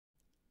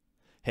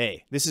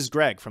Hey, this is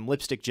Greg from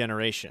Lipstick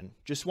Generation.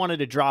 Just wanted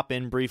to drop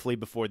in briefly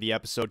before the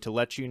episode to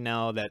let you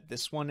know that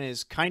this one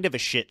is kind of a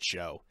shit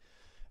show.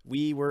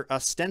 We were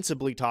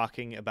ostensibly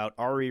talking about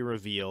RE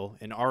Reveal,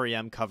 an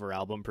REM cover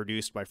album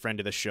produced by friend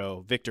of the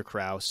show, Victor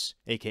Krause,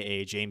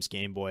 aka James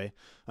Gameboy.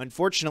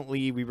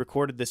 Unfortunately, we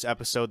recorded this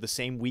episode the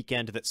same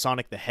weekend that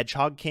Sonic the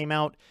Hedgehog came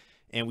out,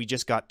 and we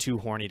just got too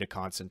horny to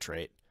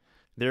concentrate.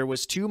 There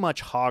was too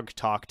much hog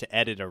talk to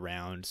edit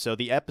around, so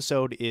the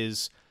episode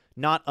is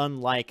not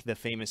unlike the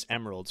famous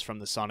emeralds from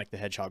the Sonic the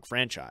Hedgehog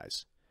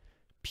franchise.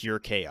 Pure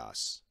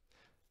chaos.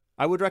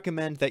 I would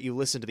recommend that you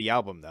listen to the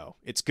album, though.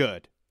 It's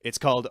good. It's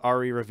called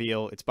RE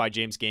Reveal. It's by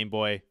James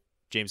Gameboy.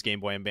 James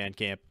Gameboy in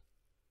Bandcamp.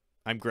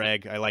 I'm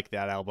Greg. I like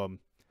that album.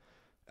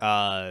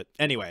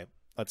 Anyway,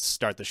 let's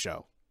start the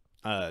show.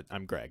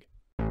 I'm Greg.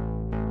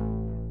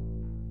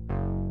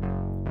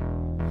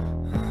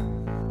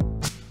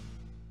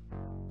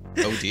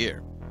 Oh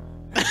dear.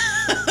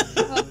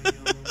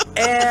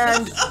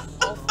 And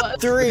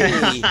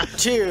 3,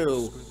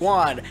 2,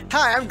 1.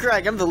 Hi, I'm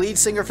Greg. I'm the lead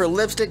singer for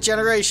Lipstick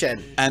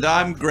Generation. And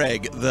I'm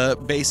Greg, the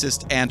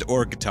bassist and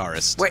or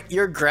guitarist. Wait,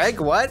 you're Greg?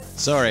 What?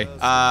 Sorry,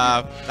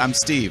 I'm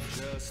Steve.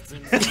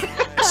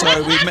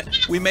 Sorry,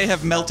 we may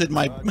have melted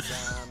my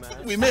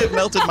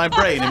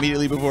brain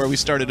immediately before we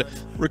started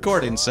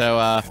recording.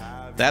 So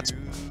that's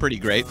pretty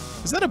great.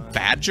 Is that a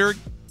badger,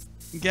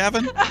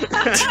 Gavin?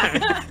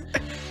 I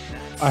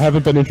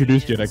haven't been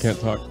introduced yet. I can't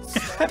talk.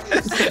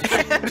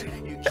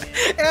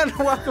 And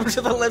welcome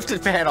to the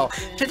Lipstick Panel.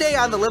 Today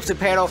on the Lipstick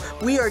Panel,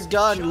 we are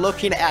done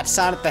looking at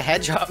Sonic the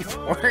Hedgehog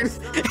porn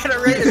and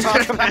are ready to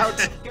talk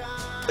about...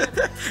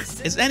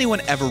 Is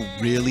anyone ever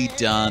really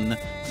done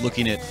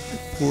looking at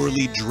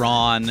poorly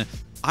drawn,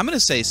 I'm going to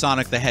say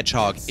Sonic the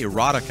Hedgehog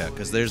erotica,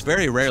 because there's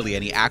very rarely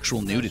any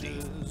actual nudity.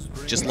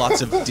 Just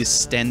lots of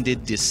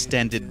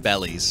distended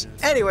bellies.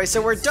 Anyway,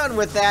 so we're done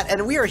with that,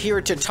 and we are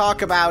here to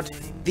talk about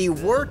the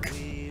work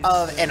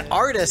of an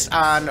artist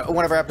on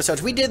one of our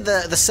episodes. We did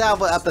the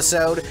Salvo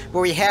episode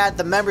where we had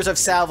the members of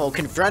Salvo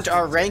confront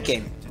our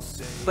ranking.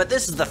 But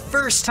this is the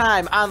first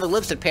time on the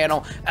Lipstick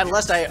Panel,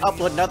 unless I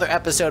upload another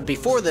episode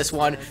before this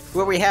one,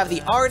 where we have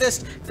the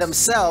artists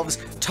themselves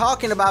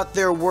talking about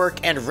their work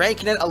and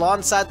ranking it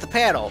alongside the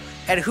panel.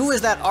 And who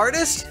is that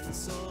artist?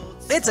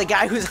 It's a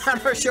guy who's on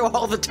our show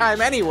all the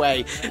time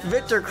anyway.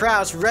 Victor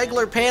Krause,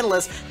 regular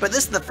panelist, but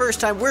this is the first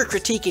time we're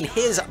critiquing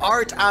his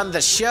art on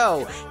the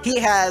show. He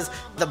has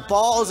the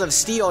balls of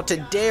steel to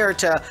dare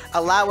to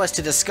allow us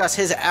to discuss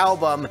his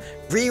album,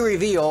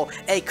 Reveal,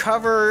 a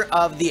cover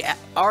of the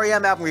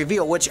REM album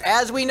Reveal, which,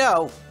 as we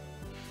know,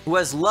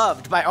 was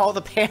loved by all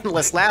the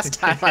panelists last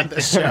time on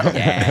the show.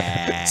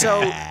 Yeah.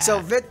 So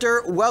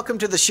Victor, welcome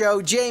to the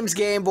show. James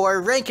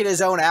Gameboy ranking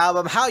his own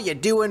album. How you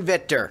doing,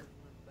 Victor?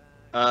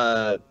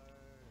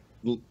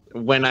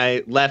 When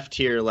I left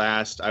here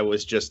last, I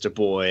was just a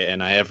boy,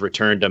 and I have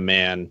returned a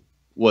man,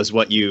 was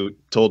what you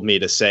told me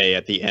to say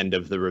at the end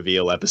of the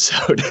Reveal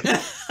episode.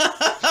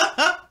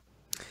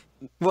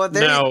 Well,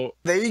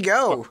 there you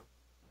go.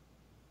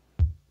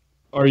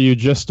 Are you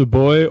just a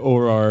boy,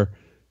 or are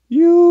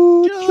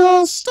you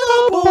just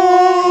a boy?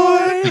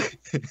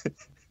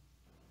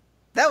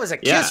 That was a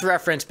Kiss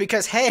reference,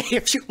 because, hey,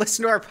 if you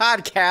listen to our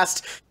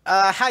podcast,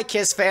 hi,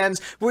 Kiss fans,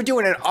 we're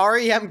doing an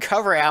REM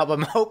cover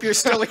album. Hope you're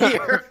still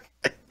here.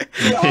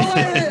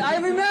 I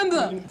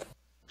remember.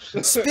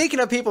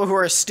 Speaking of people who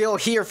are still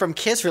here from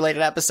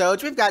Kiss-related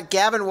episodes, we've got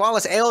Gavin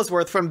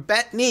Wallace-Ailsworth from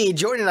Bet Knee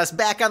joining us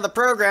back on the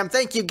program.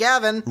 Thank you,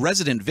 Gavin.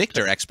 Resident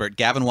Victor expert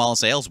Gavin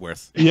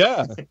Wallace-Ailsworth.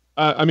 Yeah.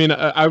 I mean,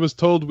 I was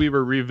told we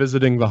were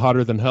revisiting the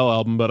Hotter Than Hell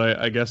album, but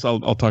I guess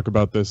I'll talk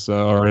about this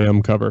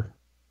REM cover.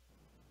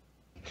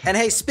 And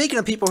hey, speaking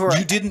of people who are...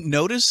 You didn't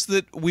notice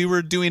that we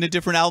were doing a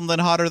different album than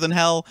Hotter Than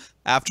Hell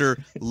after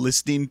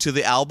listening to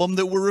the album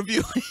that we're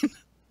reviewing?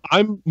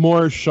 I'm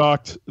more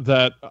shocked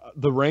that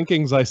the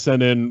rankings I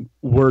sent in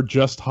were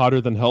just Hotter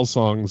Than Hell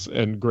songs,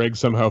 and Greg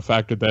somehow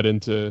factored that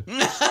into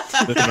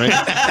the rank.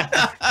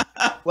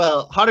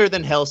 Well, Hotter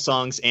Than Hell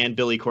songs and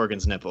Billy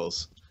Corgan's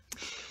nipples.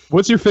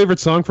 What's your favorite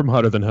song from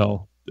Hotter Than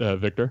Hell,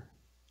 Victor?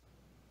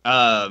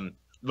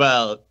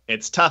 Well,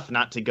 it's tough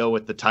not to go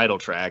with the title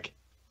track.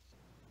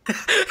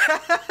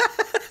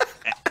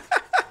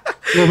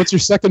 Well, what's your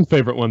second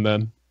favorite one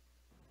then?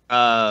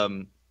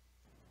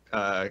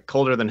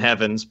 Colder Than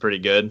Heaven's pretty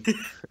good.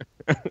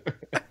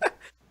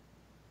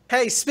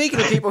 Hey,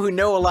 speaking of people who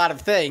know a lot of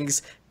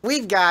things,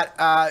 we've got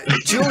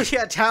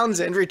Julia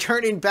Townshend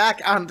returning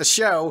back on the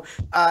show,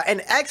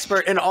 an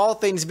expert in all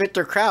things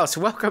Victor Krause.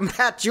 Welcome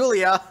back,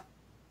 Julia.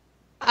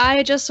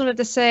 I just wanted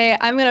to say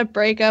I'm gonna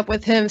break up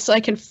with him so I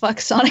can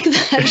fuck Sonic the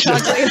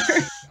Hedgehog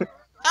later.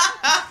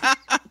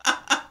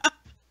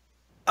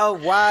 A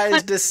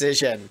wise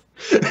decision.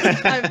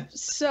 I'm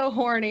so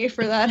horny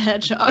for that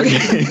hedgehog.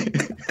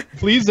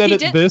 Please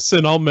edit this,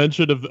 and I'll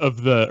mention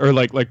of the, or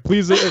like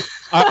please.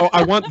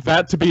 I want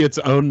that to be its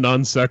own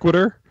non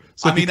sequitur.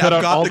 So I mean, cut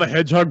out all the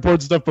hedgehog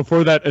board stuff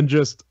before that, and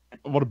just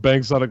I want to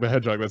bang Sonic the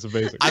Hedgehog. That's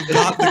amazing. I've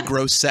got the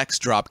gross sex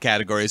drop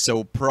category,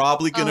 so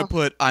probably gonna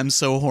put "I'm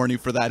so horny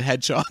for that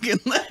hedgehog" in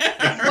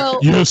there. Well,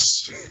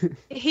 yes.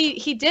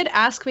 he did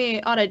ask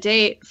me on a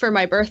date for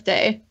my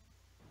birthday.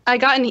 I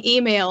got an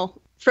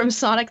email from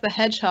Sonic the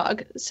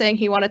Hedgehog saying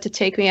he wanted to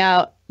take me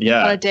out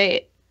on a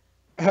date.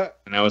 And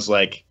I was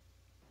like,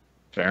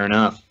 fair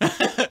enough.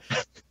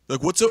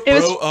 Like, what's up,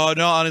 bro?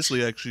 No,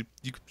 honestly, actually,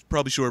 you could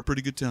probably show her a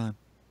pretty good time.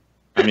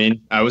 I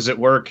mean, I was at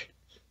work.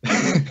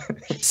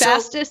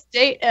 Fastest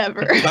date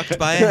ever. Touched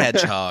by a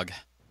hedgehog.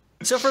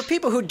 So for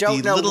people who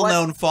don't know, the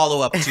little-known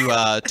follow-up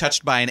to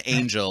 "Touched by an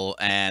Angel"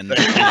 and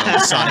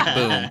Sonic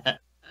Boom.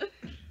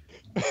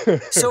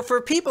 So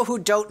for people who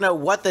don't know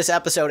what this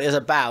episode is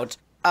about,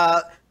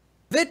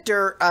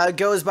 Victor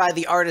goes by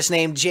the artist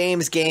name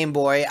James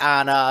Gameboy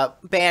on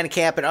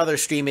Bandcamp and other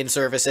streaming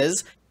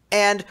services.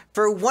 And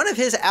for one of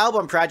his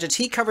album projects,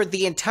 he covered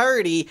the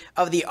entirety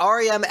of the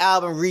REM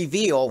album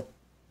Reveal,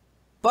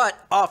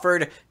 but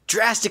offered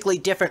drastically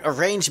different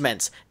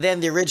arrangements than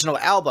the original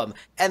album.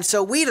 And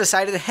so we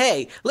decided,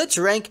 hey, let's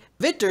rank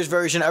Victor's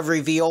version of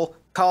Reveal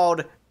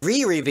called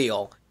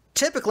Re-Reveal.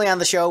 Typically on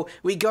the show,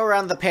 we go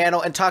around the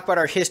panel and talk about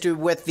our history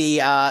with the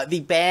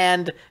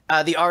band,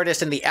 the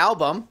artist, and the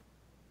album.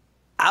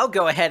 I'll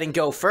go ahead and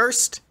go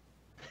first.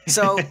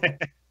 So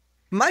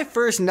my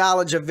first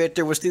knowledge of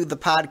Victor was through the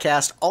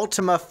podcast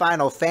Ultima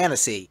Final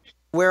Fantasy,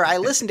 where I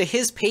listened to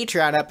his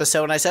Patreon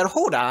episode and I said,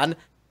 hold on,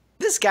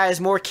 this guy is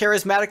more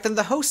charismatic than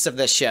the hosts of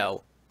this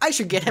show. I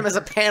should get him as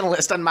a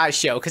panelist on my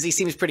show because he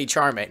seems pretty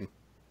charming.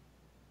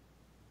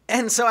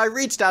 And so I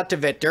reached out to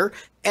Victor,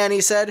 and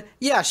he said,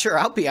 yeah, sure,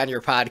 I'll be on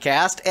your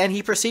podcast. And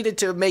he proceeded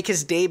to make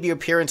his debut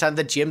appearance on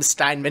the Jim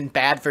Steinman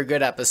Bad for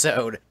Good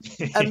episode.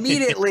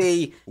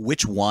 Immediately...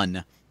 Which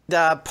one?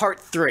 Part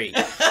 3.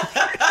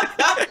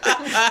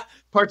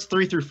 Parts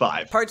 3 through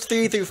 5. Parts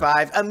 3 through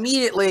 5.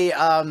 Immediately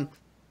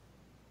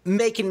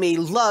making me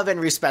love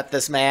and respect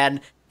this man.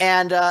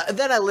 And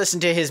then I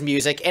listened to his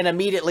music and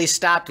immediately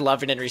stopped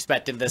loving and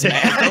respecting this man.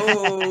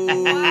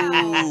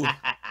 Oh.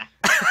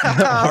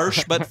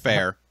 Harsh but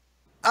fair.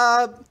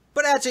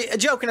 But actually,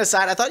 joking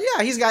aside, I thought,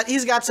 yeah,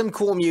 he's got some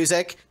cool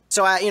music.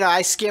 So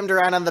I skimmed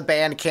around on the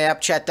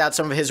Bandcamp, checked out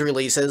some of his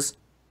releases,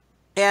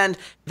 and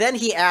then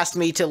he asked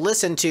me to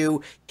listen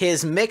to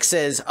his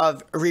mixes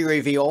of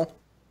Re-Reveal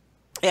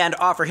and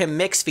offer him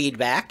mix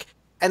feedback.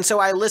 And so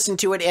I listened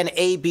to it and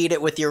A-B'd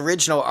it with the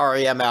original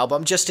REM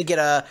album just to get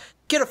a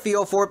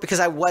feel for it because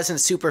I wasn't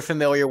super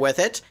familiar with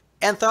it,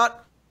 and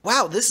thought,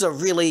 wow, this is a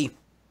really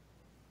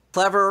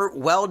clever,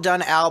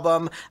 well-done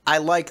album. I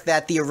like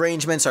that the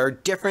arrangements are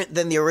different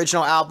than the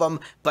original album,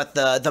 but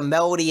the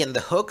melody and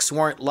the hooks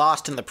weren't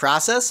lost in the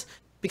process,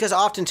 because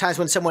oftentimes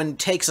when someone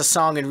takes a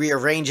song and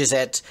rearranges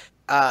it,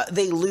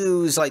 they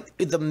lose like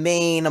the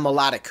main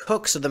melodic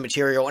hooks of the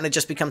material, and it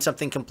just becomes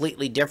something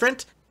completely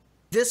different.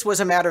 This was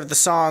a matter of the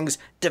songs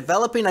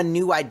developing a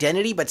new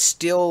identity, but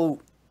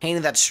still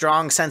painting that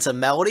strong sense of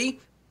melody.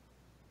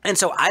 And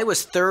so I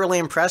was thoroughly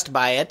impressed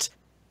by it.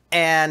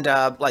 And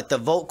like the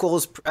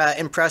vocals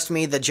impressed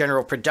me, the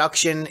general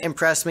production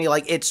impressed me.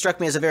 Like it struck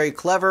me as a very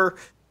clever,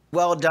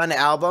 well done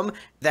album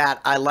that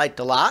I liked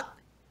a lot.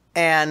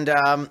 And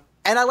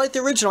I liked the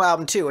original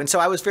album too. And so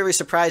I was very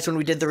surprised when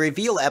we did the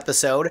Reveal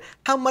episode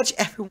how much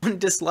everyone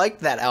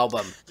disliked that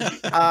album.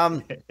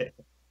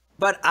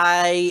 But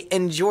I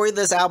enjoyed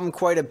this album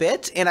quite a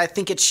bit, and I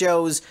think it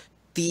shows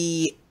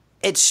the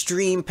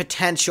extreme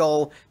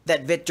potential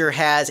that Victor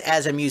has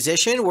as a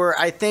musician, where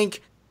I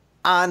think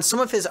on some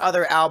of his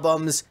other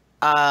albums,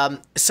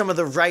 some of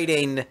the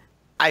writing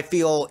I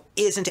feel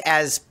isn't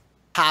as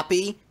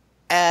poppy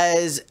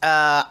as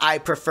I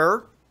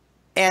prefer.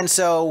 And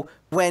so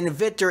when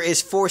Victor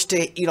is forced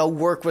to,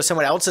 work with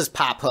someone else's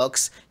pop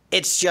hooks,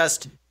 it's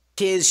just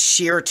his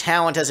sheer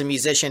talent as a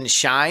musician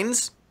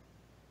shines,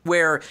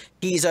 where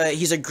he's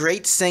a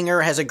great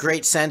singer, has a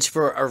great sense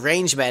for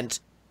arrangement.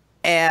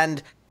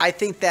 And I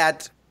think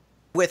that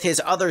with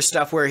his other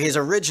stuff, where his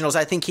originals,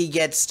 I think he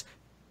gets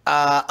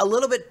a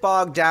little bit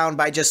bogged down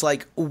by just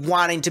like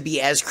wanting to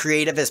be as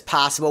creative as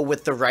possible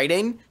with the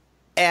writing.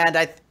 And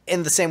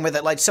in the same way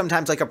that like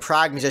sometimes like a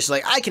prog musician,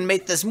 like I can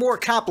make this more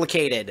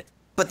complicated,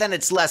 but then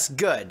it's less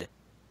good.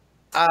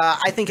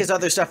 I think his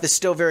other stuff is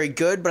still very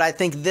good, but I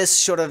think this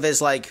sort of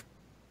is like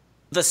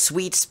the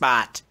sweet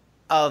spot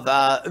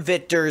of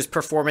Victor's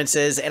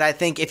performances. And I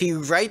think if he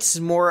writes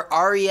more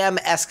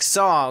REM-esque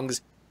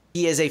songs,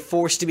 he is a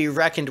force to be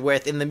reckoned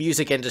with in the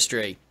music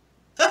industry.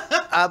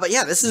 But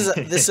yeah,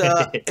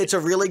 it's a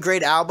really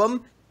great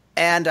album,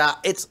 and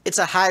it's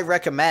a high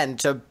recommend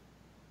to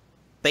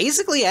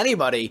basically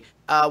anybody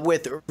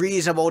with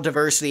reasonable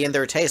diversity in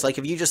their taste. Like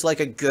if you just like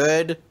a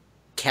good,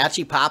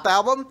 catchy pop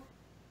album,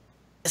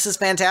 this is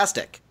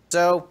fantastic.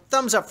 So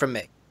thumbs up from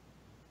me.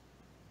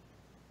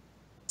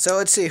 So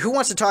let's see, who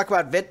wants to talk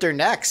about Victor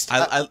next?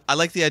 I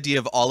like the idea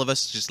of all of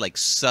us just like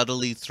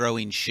subtly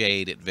throwing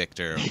shade at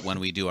Victor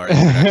when we do our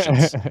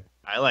introductions.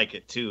 I like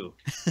it too.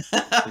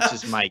 This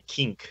is my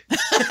kink.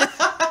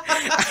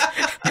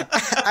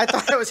 I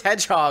thought it was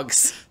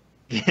hedgehogs.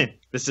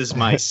 This is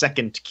my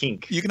second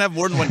kink. You can have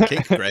more than one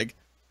kink, Greg.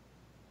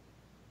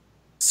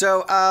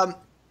 So,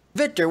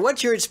 Victor,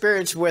 what's your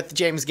experience with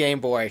James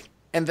Gameboy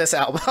and this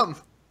album?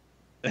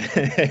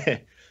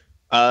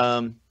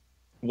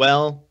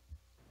 Well,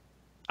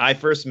 I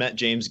first met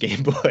James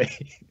Gameboy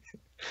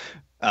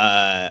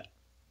a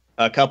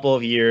couple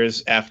of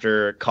years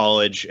after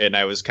college, and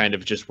I was kind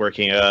of just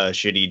working a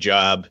shitty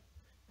job,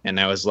 and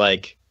I was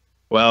like,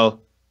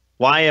 well,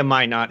 why am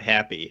I not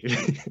happy?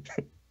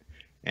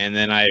 And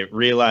then I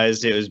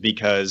realized it was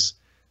because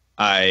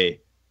I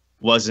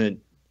wasn't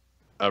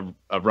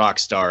a rock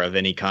star of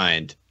any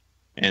kind.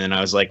 And then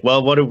I was like,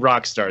 well, what do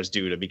rock stars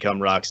do to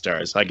become rock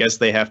stars? I guess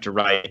they have to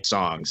write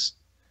songs.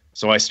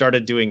 So I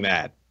started doing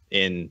that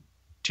in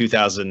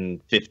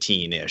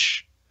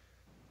 2015-ish.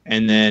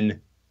 And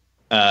then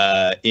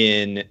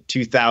in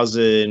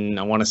 2000,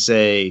 I want to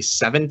say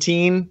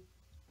 17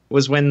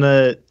 was when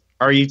the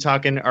Are You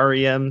Talking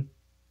REM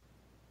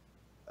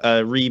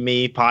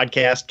Re-Me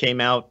podcast came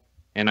out,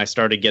 and I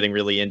started getting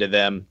really into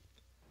them.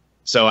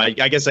 So I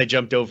guess I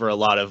jumped over a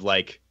lot of,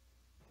 like,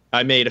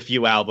 I made a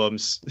few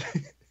albums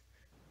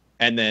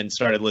and then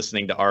started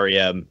listening to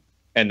REM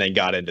and then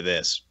got into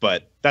this.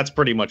 But that's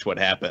pretty much what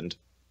happened.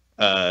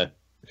 I've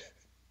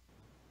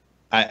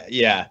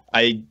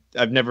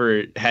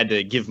never had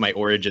to give my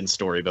origin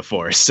story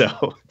before,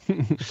 so.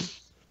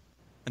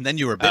 And then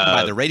you were bitten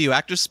by the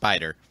radioactive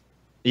spider.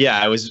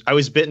 Yeah, I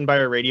was bitten by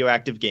a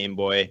radioactive Game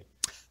Boy.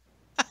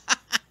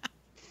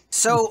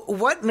 So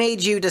what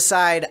made you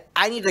decide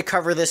I need to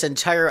cover this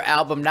entire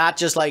album, not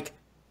just like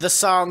the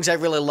songs I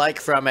really like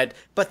from it,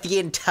 but the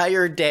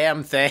entire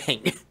damn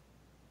thing?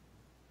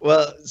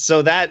 Well,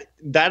 so that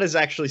is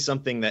actually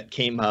something that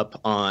came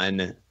up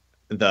on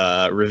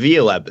the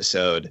reveal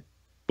episode,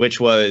 which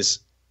was,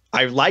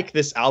 I like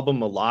this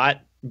album a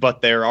lot,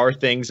 but there are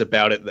things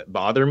about it that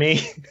bother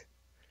me.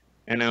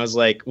 And I was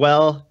like,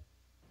 well,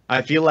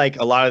 I feel like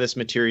a lot of this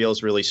material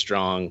is really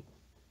strong,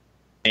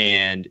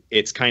 and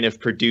it's kind of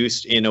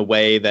produced in a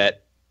way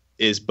that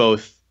is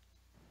both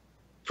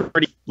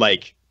pretty,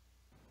 like,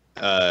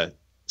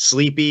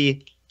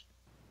 sleepy,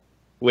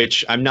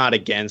 which I'm not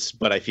against,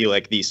 but I feel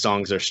like these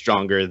songs are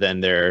stronger than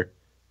their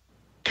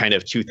kind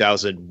of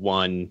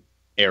 2001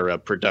 era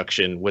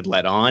production would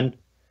let on.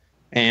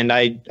 And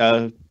I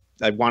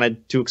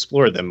wanted to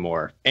explore them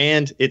more.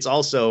 And it's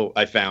also,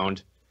 I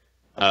found,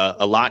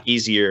 a lot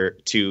easier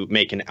to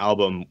make an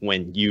album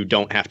when you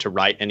don't have to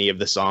write any of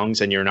the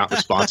songs and you're not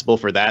responsible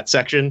for that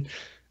section.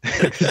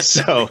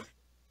 So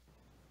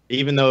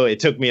even though it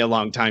took me a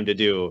long time to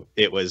do,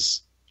 it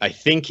was, I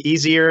think,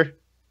 easier.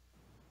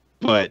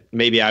 But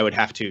maybe I would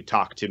have to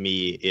talk to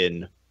me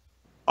in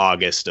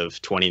August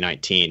of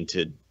 2019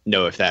 to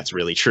know if that's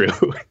really true.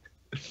 All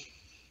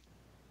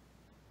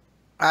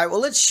right,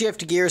 well, let's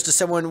shift gears to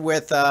someone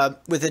with a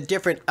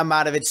different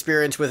amount of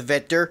experience with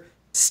Victor.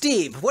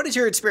 Steve, what is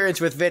your experience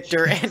with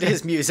Victor and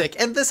his music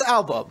and this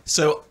album?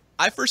 So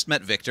I first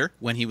met Victor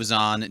when he was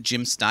on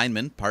Jim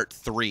Steinman Part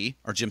 3,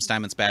 or Jim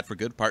Steinman's Bad for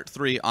Good Part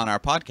 3 on our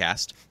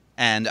podcast.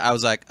 And I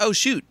was like, oh,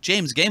 shoot,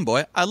 James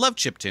Gameboy, I love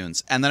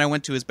chiptunes. And then I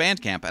went to his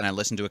Bandcamp and I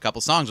listened to a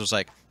couple songs. I was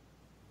like,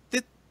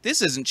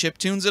 this isn't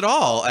chiptunes at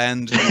all,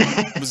 and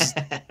was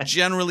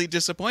generally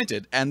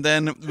disappointed. And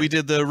then we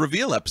did the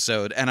reveal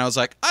episode, and I was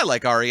like, I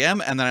like REM.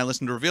 And then I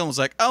listened to reveal and was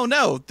like, oh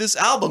no, this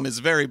album is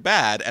very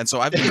bad. And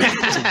so I've been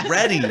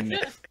dreading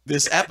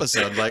this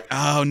episode. Like,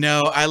 oh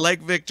no, I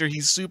like Victor,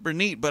 he's super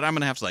neat, but I'm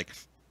gonna have to like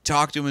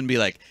talk to him and be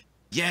like,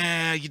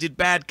 yeah, you did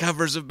bad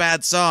covers of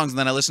bad songs. And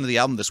then I listened to the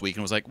album this week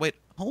and was like, wait,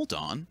 hold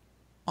on,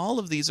 all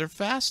of these are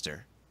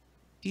faster.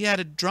 He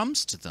added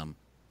drums to them.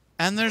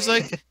 And there's,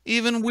 like,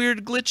 even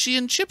weird glitchy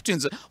and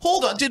chiptunes.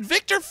 Hold on, did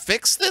Victor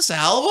fix this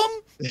album?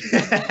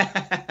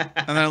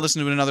 And then I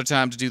listened to it another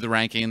time to do the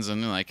rankings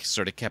and, like,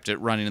 sort of kept it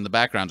running in the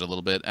background a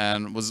little bit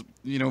and was,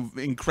 you know,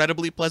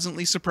 incredibly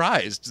pleasantly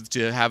surprised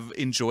to have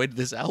enjoyed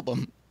this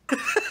album.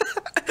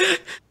 The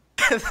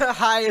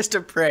highest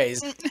of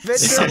praise. Victor,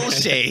 subtle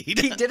shade.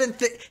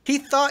 He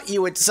thought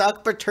you would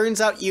suck, but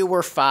turns out you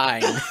were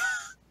fine.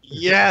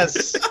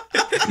 Yes.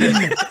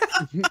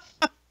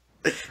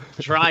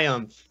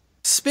 Triumph.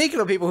 Speaking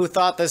of people who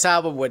thought this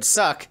album would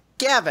suck,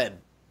 Gavin.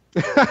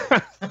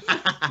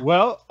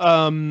 Well,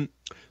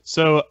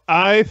 so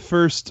I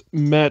first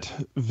met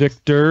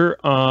Victor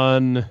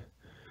on, it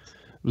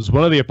was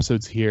one of the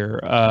episodes here.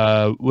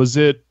 Was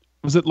it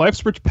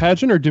Life's Rich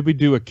Pageant, or did we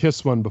do a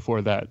Kiss one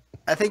before that?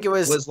 I think it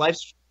was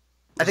Life's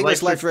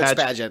Rich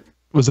Pageant.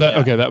 Was that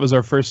okay? That was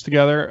our first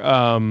together.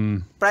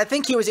 But I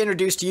think he was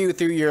introduced to you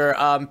through your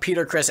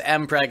Peter Chris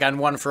Mpreg on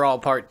One for All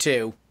Part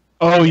 2.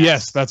 Oh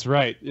yes, that's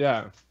right.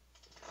 Yeah.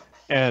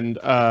 And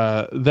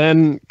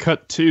then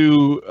cut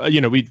to,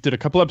 we did a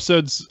couple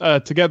episodes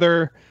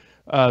together,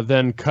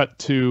 then cut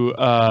to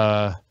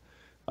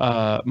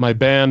my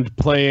band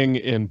playing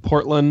in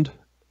Portland,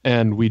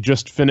 and we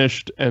just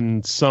finished,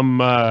 and some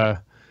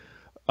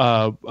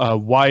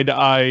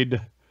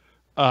wide-eyed,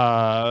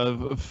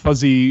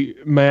 fuzzy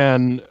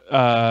man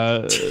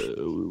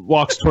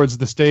walks towards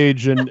the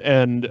stage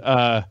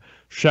and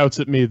shouts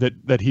at me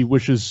that he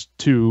wishes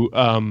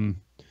to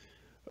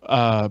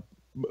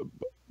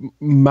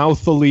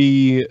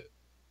mouthily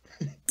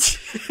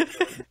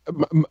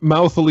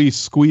mouthily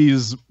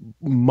squeeze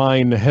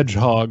mine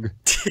hedgehog,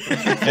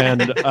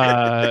 and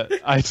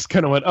I just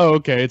kind of went, "Oh,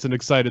 okay, it's an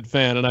excited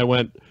fan," and I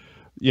went,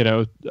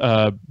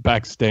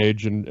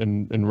 backstage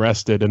and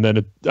rested, and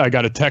then I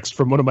got a text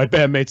from one of my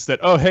bandmates that,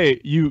 "Oh, hey,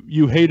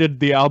 you hated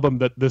the album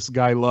that this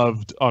guy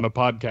loved on a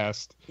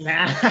podcast."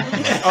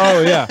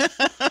 Oh yeah.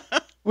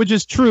 Which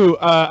is true.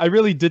 I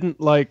really didn't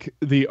like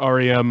the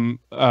REM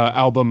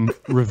album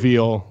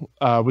reveal,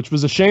 which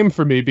was a shame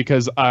for me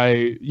because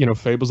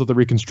Fables of the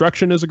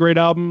Reconstruction is a great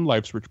album.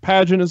 Life's Rich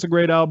Pageant is a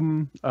great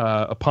album.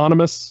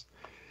 Eponymous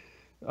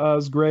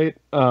is great.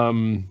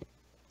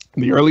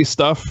 The early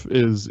stuff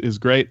is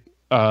great.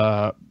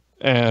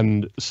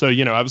 And so,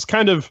 I was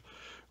kind of,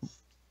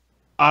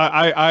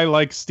 I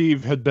like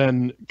Steve had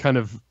been kind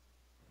of,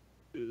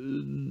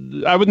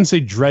 I wouldn't say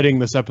dreading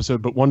this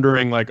episode, but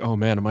wondering like, oh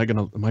man, am I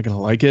gonna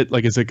like it?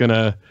 Like, is it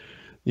gonna,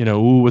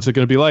 what's it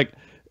gonna be like?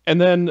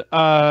 And then,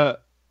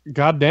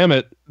 God damn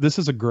it, this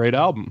is a great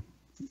album.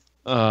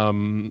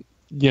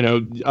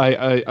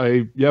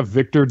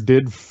 Victor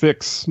did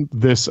fix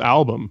this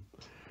album.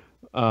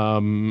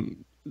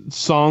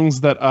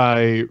 Songs that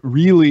I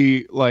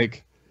really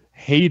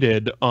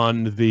hated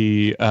on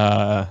the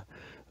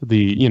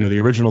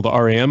original, the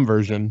REM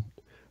version.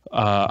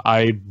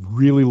 I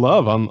really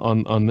love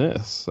on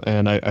this,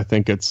 and I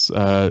think it's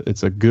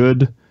a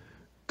good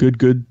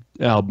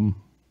album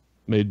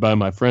made by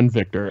my friend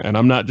Victor, and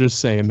I'm not just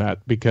saying that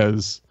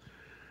because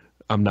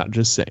I'm not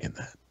just saying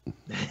that.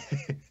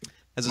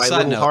 As a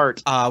side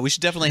note, we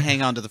should definitely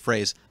hang on to the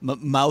phrase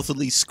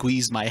 "mouthily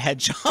squeeze my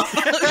hedgehog."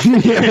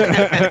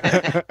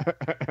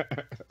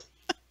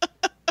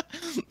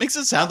 Makes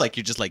it sound like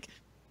you're just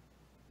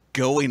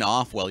going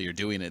off while you're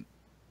doing it,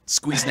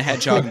 squeezing a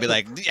hedgehog and be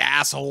like, "The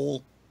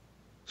asshole."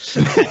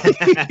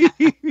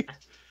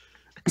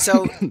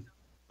 So,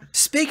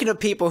 speaking of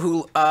people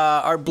who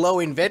are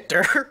blowing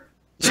Victor,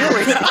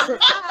 Julia.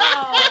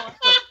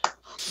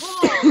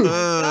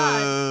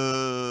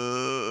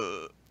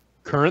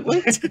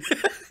 Currently?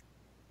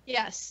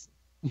 Yes.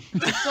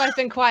 That's why I've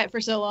been quiet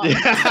for so long.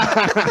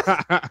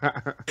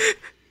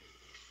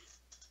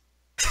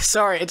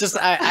 Sorry, it just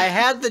I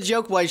had the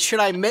joke. Like, should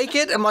I make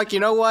it? I'm like, you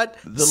know what?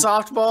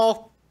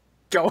 Softball.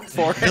 Going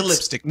for it. The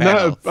lipstick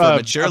panel for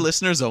mature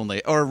listeners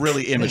only, or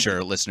really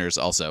immature listeners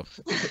also.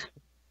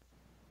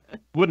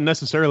 Wouldn't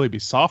necessarily be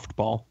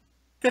softball.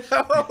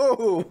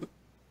 No.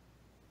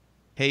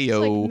 Hey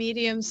yo. It's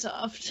medium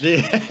soft.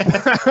 Man,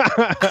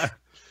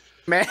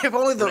 if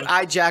only the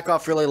I jack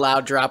off really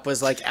loud drop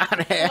was on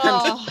hand.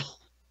 Oh.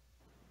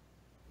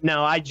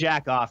 No, I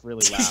jack off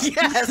really loud.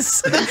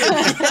 Yes.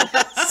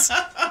 Yes.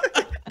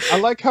 I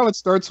like how it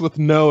starts with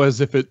no, as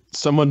if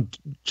someone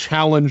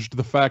challenged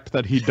the fact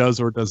that he does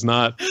or does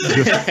not.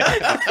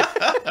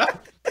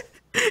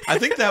 I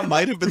think that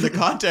might have been the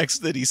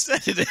context that he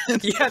said it in.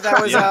 Yeah,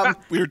 that was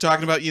we were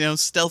talking about,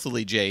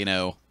 stealthily,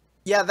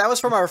 Yeah, that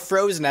was from our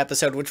Frozen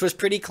episode, which was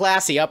pretty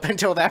classy up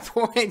until that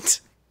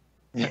point.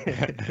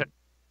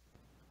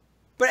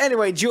 But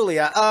anyway,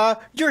 Julia,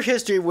 your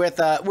history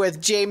with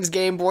James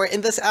Gameboy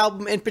and this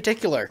album in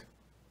particular.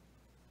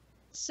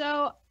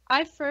 So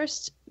I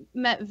first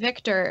met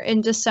Victor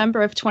in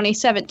December of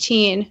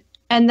 2017,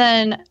 and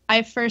then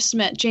I first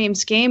met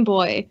James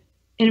Gameboy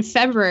in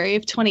February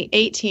of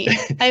 2018.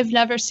 I've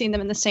never seen them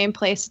in the same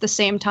place at the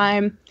same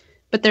time,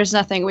 but there's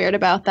nothing weird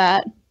about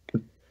that,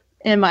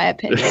 in my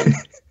opinion.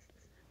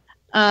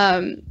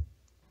 But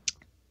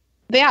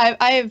yeah,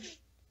 I've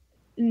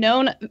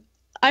known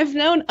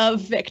of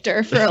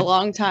Victor for a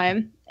long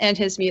time and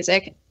his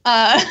music.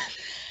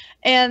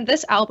 And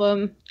this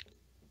album,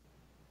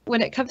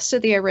 when it comes to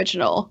the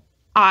original,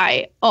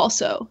 I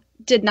also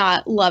did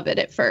not love it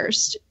at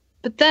first.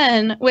 But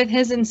then, with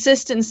his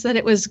insistence that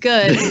it was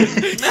good,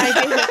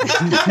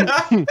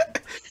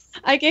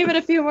 I gave it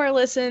a few more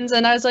listens,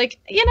 and I was like,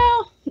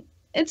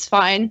 it's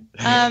fine.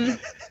 The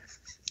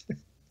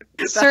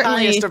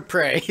highest of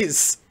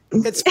praise.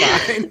 It's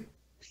fine.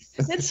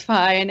 It's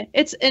fine.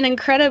 It's an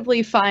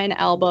incredibly fine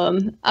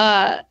album.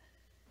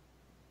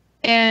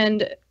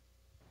 And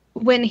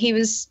when he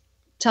was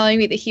telling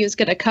me that he was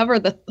going to cover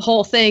the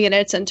whole thing in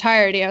its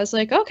entirety, I was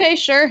like, okay,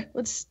 sure.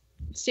 Let's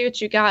see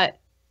what you got.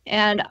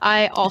 And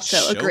I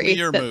also agree. Show me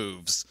your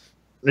moves.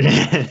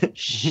 I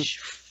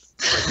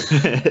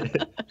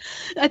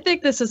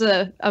think this is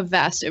a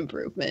vast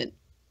improvement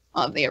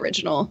on the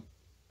original,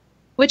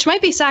 which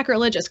might be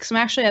sacrilegious because I'm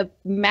actually a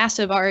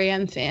massive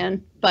REM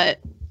fan, but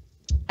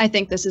I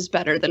think this is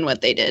better than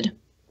what they did.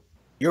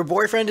 Your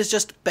boyfriend is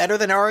just better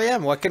than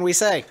REM. What can we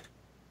say?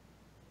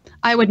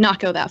 I would not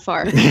go that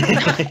far.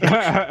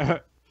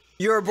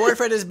 Your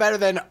boyfriend is better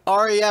than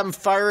REM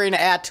firing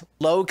at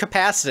low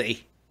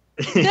capacity.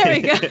 There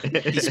we go.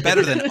 He's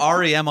better than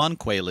REM on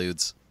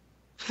Quaaludes.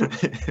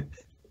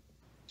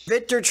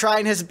 Victor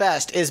trying his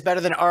best is better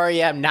than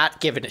REM not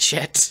giving a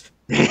shit.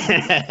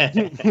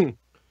 I'll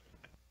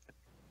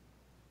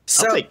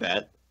take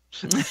that.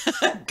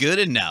 Good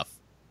enough.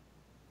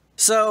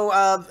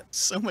 So,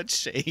 so much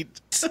shade.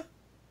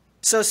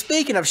 So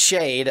speaking of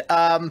shade,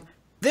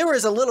 there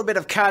was a little bit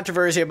of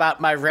controversy about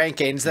my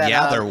rankings.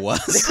 That there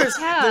was.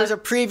 There's a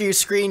preview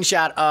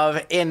screenshot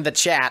of in the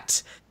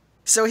chat.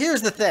 So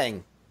here's the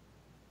thing.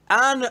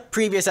 On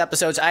previous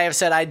episodes, I have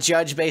said I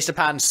judge based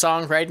upon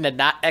songwriting and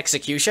not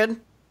execution.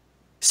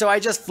 So I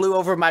just flew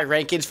over my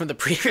rankings from the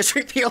previous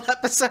reveal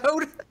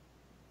episode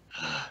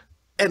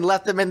and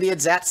left them in the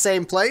exact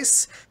same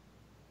place.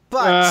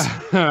 But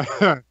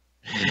but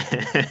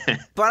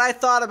I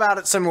thought about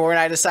it some more, and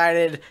I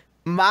decided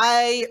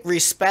my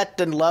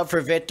respect and love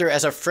for Victor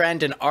as a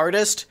friend and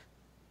artist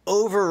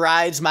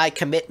overrides my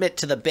commitment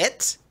to the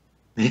bit.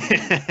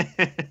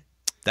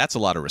 That's a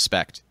lot of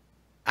respect.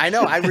 I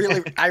know. I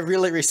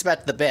really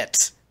respect the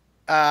bit.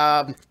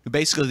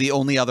 Basically, the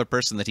only other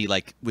person that he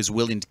was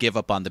willing to give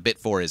up on the bit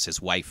for is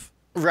his wife.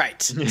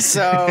 Right.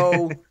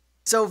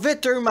 So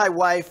Victor, my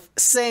wife,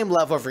 same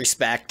level of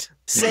respect,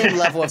 same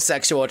level of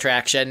sexual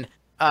attraction.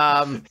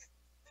 And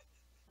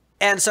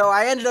so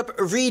I ended up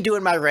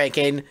redoing my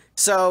ranking.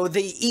 So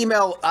the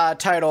email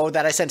title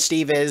that I sent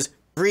Steve is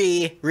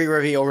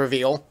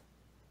reveal.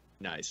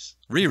 Nice.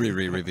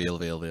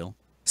 Reveal.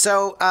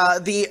 So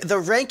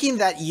the ranking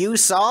that you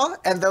saw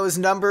and those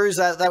numbers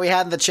that we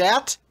had in the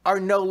chat are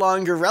no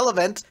longer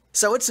relevant.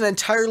 So it's an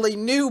entirely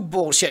new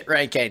bullshit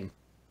ranking.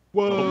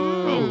 Whoa!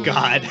 Oh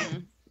God!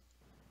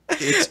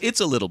 It's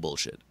a little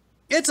bullshit.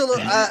 It's a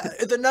little.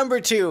 The number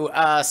 2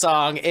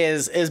 song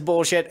is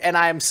bullshit, and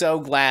I am so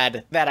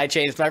glad that I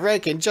changed my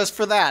ranking just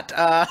for that.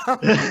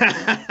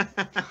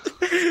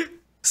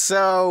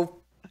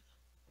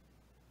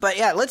 But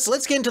yeah, let's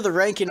get into the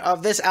ranking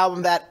of this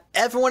album that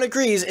everyone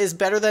agrees is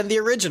better than the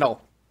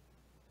original.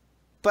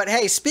 But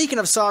hey, speaking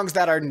of songs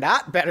that are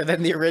not better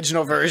than the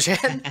original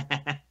version,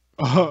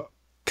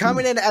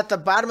 coming in at the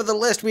bottom of the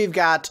list, we've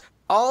got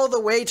All the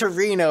Way to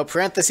Reno,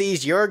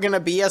 parentheses, You're Gonna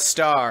Be a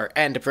Star,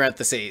 end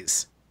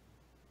parentheses.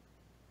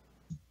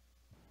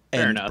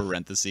 End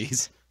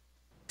parentheses.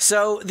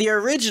 So the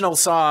original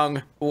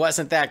song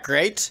wasn't that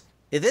great.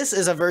 This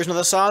is a version of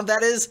the song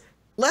that is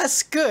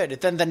less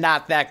good than the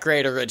not that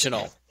great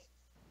original.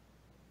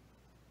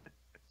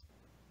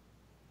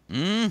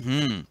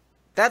 Mm-hmm.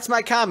 That's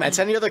my comments.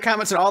 Any other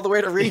comments on All the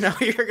Way to Reno?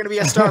 You're going to be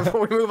a star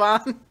before we move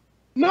on.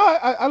 No,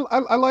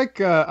 I like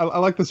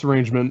this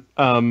arrangement.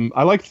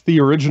 I liked the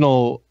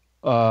original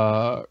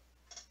a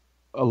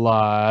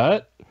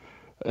lot.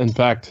 In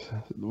fact,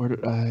 where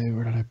did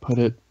I put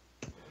it?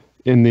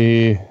 In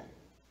the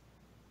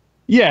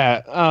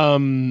I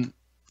mean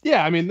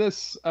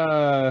this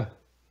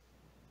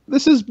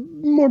is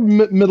more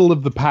middle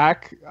of the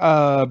pack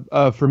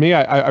for me.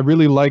 I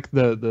really like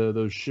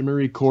those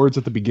shimmery chords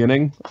at the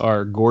beginning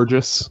are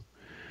gorgeous.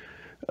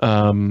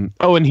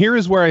 And here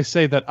is where I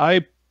say that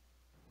I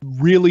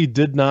really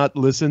did not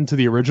listen to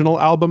the original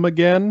album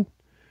again.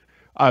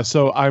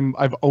 So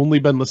I've only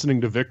been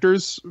listening to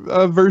Victor's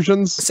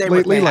versions Same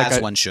lately. with me. As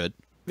one should.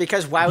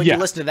 Because why would you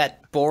listen to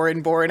that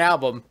boring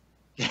album?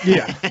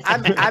 Yeah,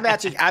 I'm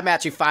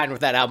actually fine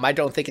with that album. I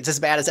don't think it's as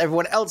bad as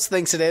everyone else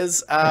thinks it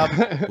is.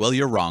 Well,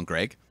 you're wrong,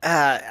 Greg.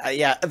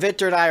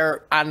 Victor and I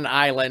are on an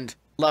island,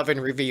 love and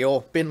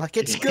reveal, being like,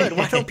 it's good.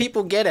 Why don't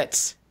people get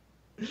it?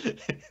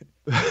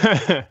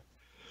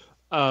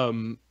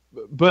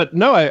 But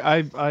no,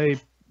 I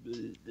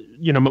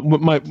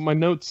my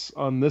notes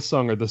on this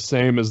song are the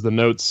same as the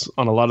notes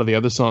on a lot of the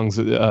other songs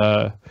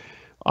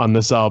on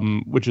this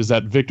album, which is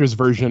that Victor's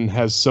version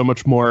has so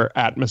much more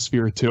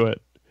atmosphere to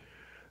it.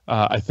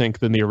 I think,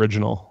 than the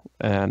original,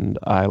 and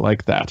I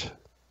like that.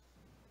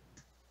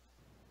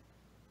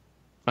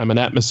 I'm an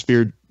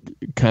atmosphere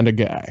kind of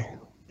guy.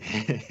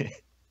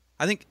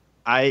 I think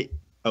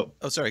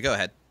sorry, go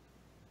ahead.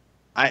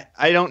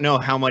 I don't know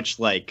how much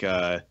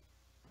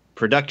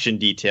production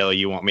detail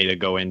you want me to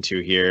go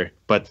into here,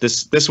 but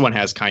this one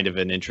has kind of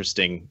an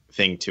interesting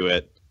thing to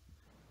it.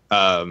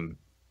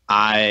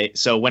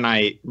 So when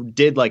I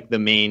did the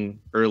main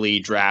early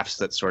drafts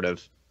that sort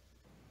of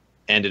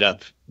ended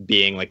up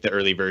being the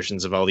early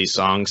versions of all these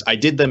songs, I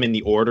did them in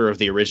the order of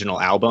the original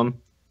album.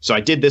 So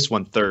I did this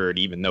one third,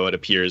 even though it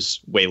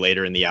appears way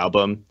later in the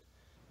album.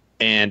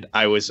 And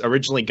I was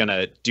originally going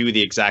to do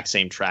the exact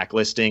same track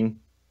listing,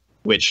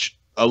 which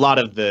a lot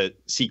of the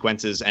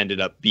sequences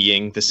ended up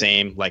being the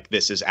same.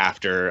 This is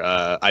after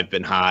I've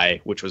Been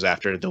High, which was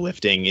after The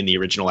Lifting in the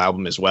original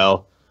album as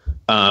well.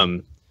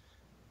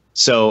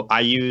 So I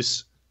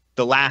use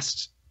the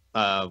last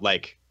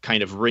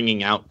kind of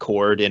ringing out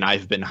chord in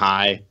I've Been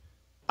High.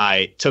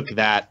 I took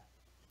that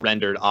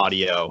rendered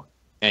audio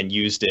and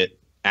used it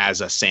as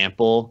a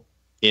sample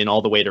in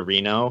All the Way to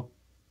Reno.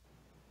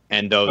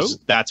 And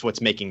that's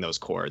what's making those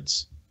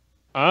chords.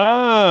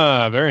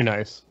 Ah, very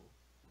nice.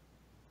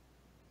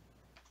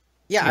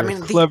 Yeah,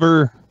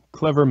 You're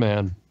clever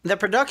man. The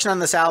production on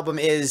this album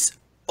is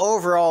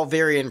overall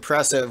very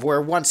impressive, where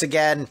once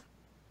again,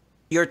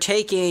 you're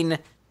taking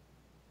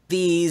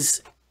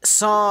these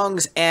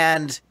songs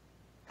and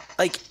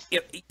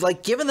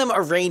giving them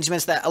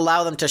arrangements that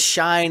allow them to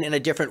shine in a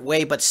different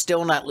way, but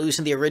still not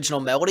losing the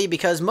original melody.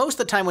 Because most of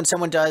the time when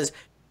someone does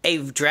a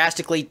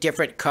drastically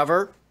different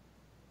cover,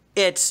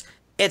 it's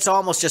it's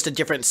almost just a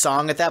different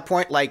song at that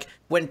point. Like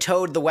when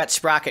Toad the Wet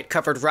Sprocket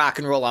covered Rock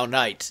and Roll All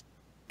Night,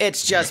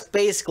 it's just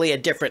basically a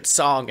different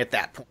song at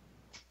that point.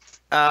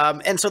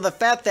 And so the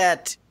fact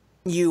that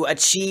you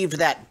achieved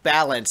that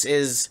balance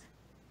is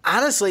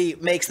honestly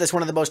makes this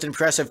one of the most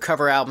impressive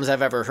cover albums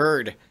I've ever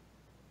heard.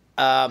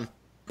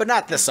 But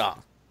not this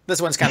song.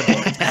 This one's kind of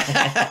boring.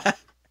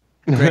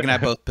 Greg and I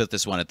both put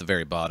this one at the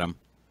very bottom.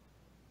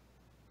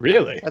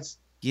 Really? That's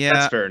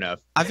fair enough.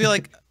 I feel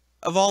like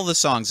of all the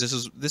songs,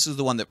 this is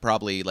the one that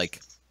probably, like,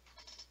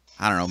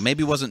 I don't know,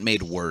 maybe wasn't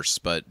made worse,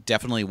 but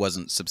definitely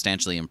wasn't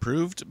substantially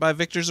improved by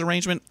Victor's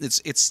arrangement.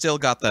 It's still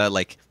got the,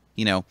 like,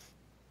 you know,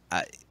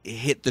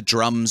 hit the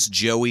drums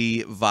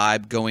Joey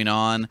vibe going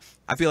on.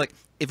 I feel like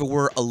if it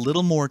were a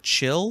little more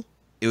chill,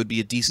 it would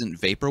be a decent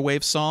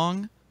vaporwave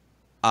song.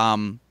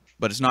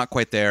 But it's not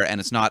quite there, and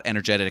it's not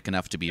energetic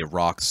enough to be a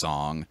rock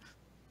song.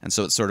 And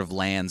so it sort of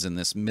lands in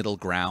this middle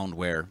ground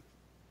where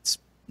it's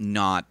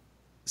not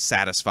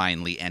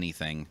satisfyingly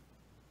anything.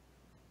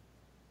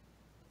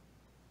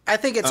 I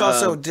think it's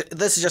also,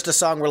 this is just a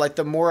song where, like,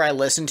 the more I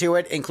listen to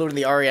it, including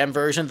the REM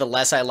version, the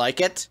less I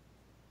like it.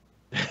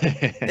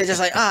 It's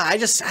just like, I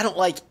don't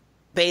like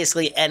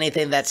basically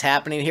anything that's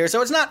happening here.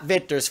 So it's not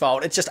Victor's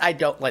fault. It's just I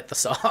don't like the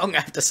song,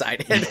 I've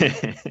decided.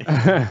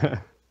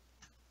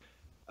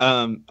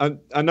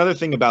 Another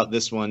thing about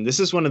this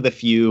is one of the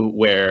few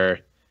where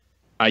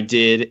I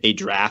did a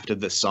draft of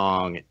the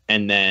song,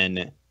 and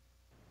then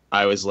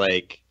I was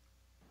like,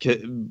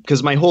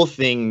 because my whole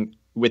thing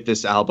with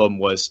this album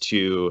was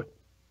to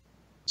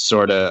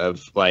sort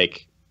of,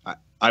 like,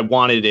 I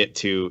wanted it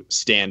to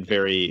stand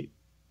very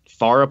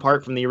far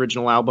apart from the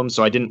original album,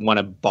 so I didn't want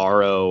to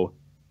borrow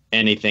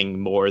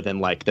anything more than,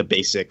 like, the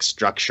basic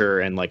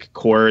structure and, like,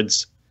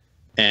 chords.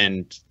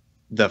 And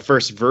the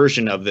first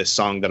version of this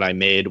song that I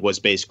made was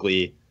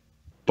basically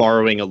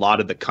borrowing a lot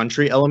of the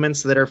country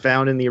elements that are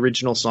found in the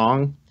original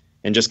song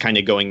and just kind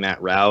of going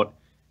that route.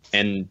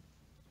 And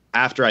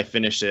after I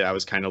finished it, I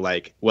was kind of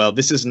like, well,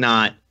 that's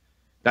not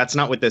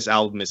what this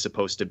album is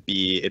supposed to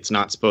be. It's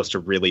not supposed to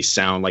really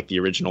sound like the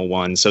original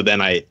one. So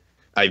then I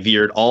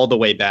veered all the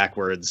way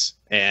backwards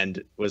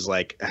and was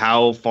like,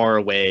 how far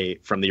away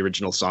from the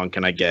original song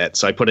can I get?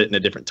 So I put it in a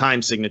different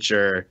time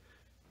signature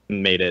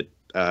and made it,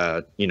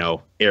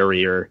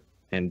 airier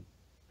and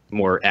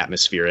more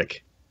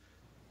atmospheric.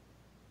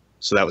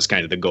 So that was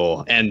kind of the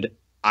goal. And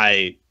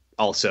I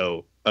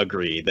also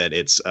agree that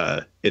it's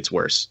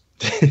worse.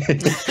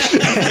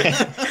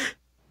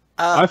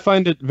 I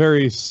find it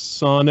very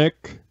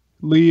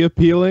sonically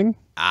appealing.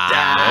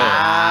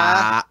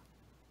 I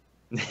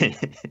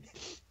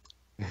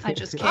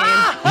just came.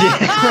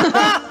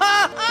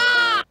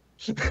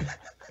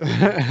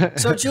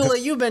 So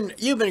Julie, you've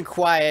been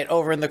quiet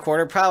over in the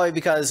corner, probably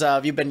because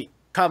you've been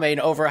coming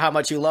over how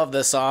much you love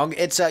this song.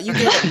 It's you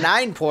gave it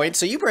 9 points,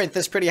 so you ranked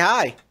this pretty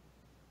high.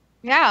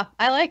 Yeah,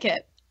 I like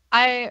it.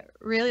 I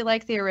really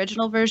like the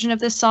original version of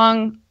this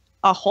song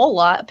a whole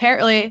lot.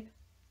 Apparently,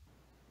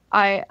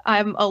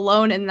 I'm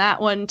alone in that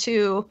one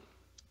too,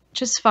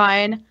 just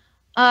fine.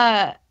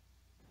 When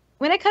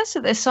it comes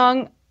to this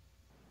song,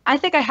 I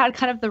think I had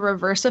kind of the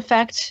reverse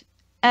effect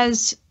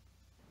as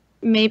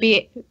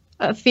maybe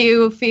a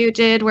few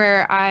did,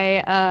 where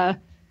I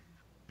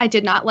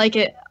did not like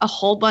it a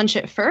whole bunch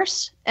at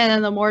first, and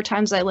then the more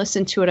times I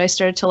listened to it, I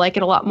started to like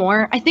it a lot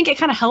more. I think it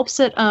kind of helps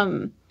that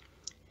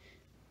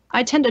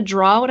I tend to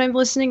draw when I'm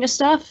listening to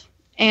stuff,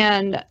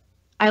 and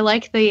I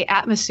like the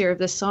atmosphere of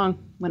this song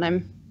when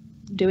I'm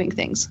doing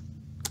things.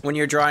 When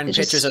you're drawing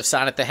pictures of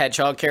Sonic the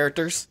Hedgehog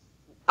characters?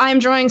 I'm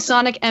drawing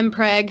Sonic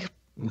Mpreg.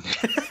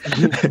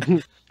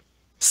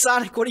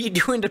 Sonic, what are you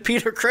doing to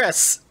Peter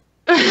Criss?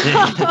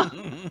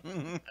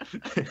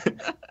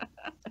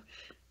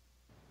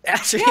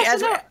 Actually,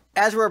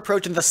 as we're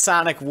approaching the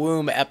Sonic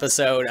Womb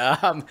episode,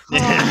 Gross.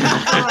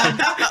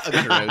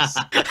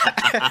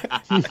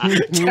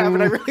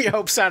 Gavin, I really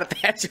hope Sonic the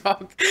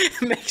Hedgehog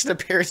makes an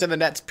appearance in the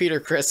next Peter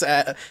Criss.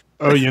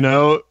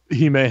 Oh,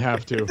 he may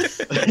have to.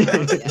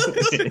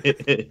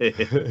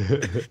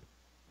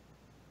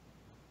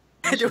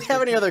 Do we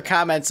have any other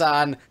comments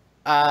on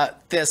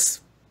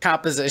this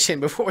composition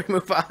before we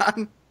move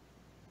on?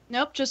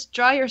 Nope, just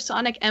draw your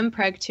Sonic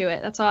Mpreg to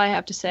it. That's all I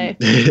have to say.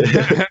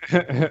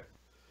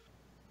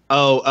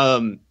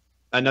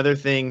 Another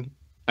thing,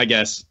 I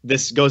guess,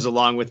 this goes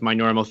along with my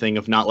normal thing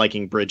of not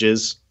liking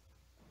bridges.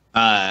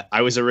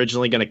 I was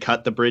originally going to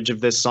cut the bridge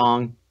of this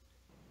song,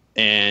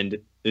 and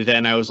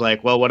then I was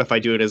like, well, what if I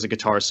do it as a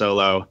guitar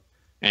solo?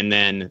 And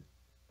then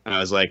I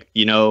was like,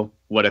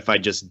 what if I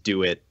just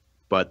do it,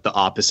 but the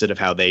opposite of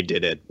how they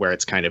did it, where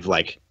it's kind of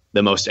like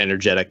the most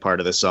energetic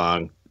part of the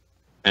song,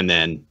 and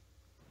then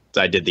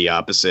I did the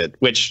opposite,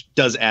 which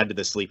does add to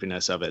the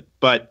sleepiness of it.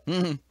 But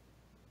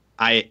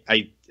I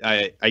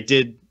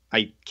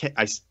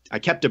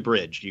kept a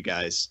bridge, you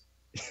guys.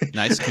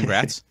 Nice,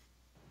 congrats.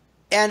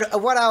 And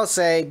what I'll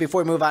say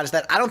before we move on is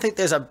that I don't think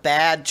there's a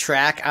bad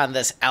track on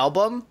this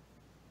album.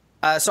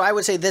 So I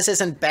would say this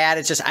isn't bad.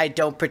 It's just I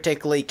don't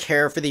particularly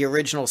care for the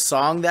original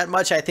song that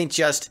much. I think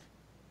just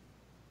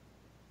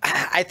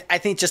I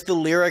think just the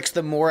lyrics,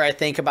 the more I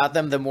think about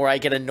them, the more I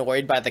get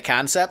annoyed by the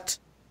concept.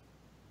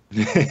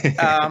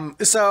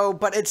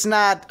 But it's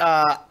not,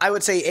 I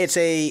would say it's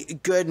a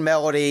good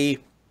melody,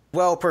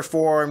 well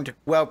performed,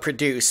 well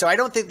produced. So I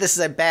don't think this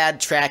is a bad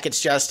track.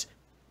 It's just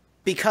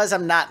because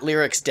I'm not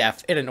lyrics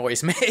deaf, it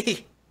annoys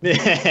me.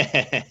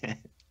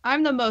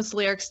 I'm the most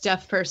lyrics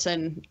deaf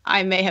person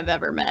I may have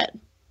ever met.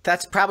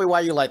 That's probably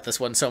why you like this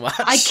one so much.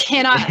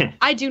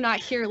 I do not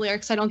hear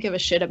lyrics. I don't give a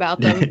shit about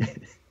them.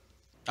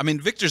 I mean,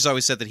 Victor's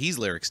always said that he's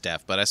lyrics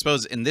deaf, but I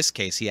suppose in this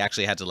case he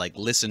actually had to like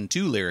listen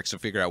to lyrics to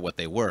figure out what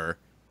they were.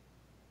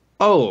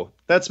 Oh,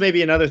 that's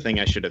maybe another thing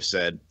I should have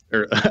said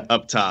or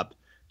up top.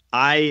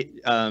 I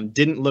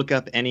didn't look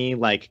up any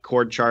like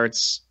chord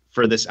charts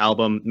for this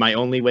album. My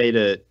only way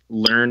to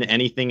learn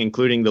anything,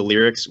 including the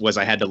lyrics, was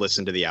I had to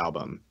listen to the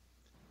album.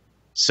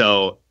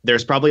 So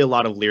there's probably a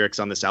lot of lyrics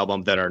on this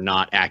album that are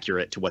not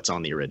accurate to what's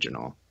on the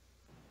original.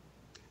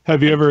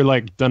 Have you ever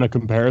like done a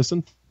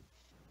comparison?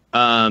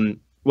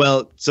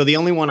 Well, so the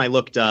only one I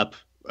looked up,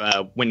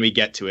 when we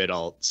get to it,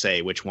 I'll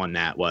say which one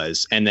that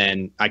was. And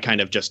then I kind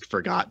of just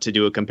forgot to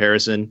do a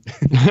comparison.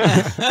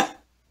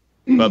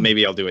 But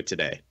maybe I'll do it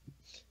today.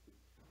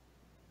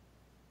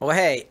 Well,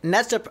 hey,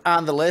 next up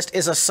on the list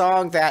is a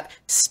song that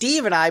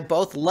Steve and I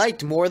both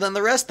liked more than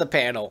the rest of the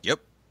panel. Yep.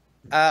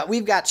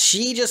 We've got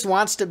She Just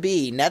Wants to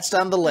Be next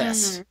on the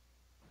list. Mm-hmm.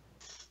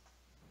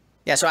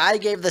 Yeah, so I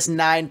gave this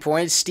 9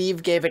 points.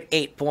 Steve gave it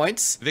 8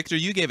 points. Victor,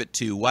 you gave it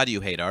 2. Why do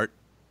you hate art?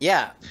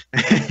 Yeah.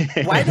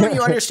 Why don't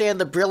you understand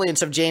the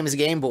brilliance of James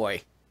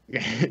Gameboy?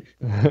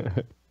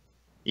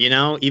 You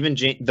know, even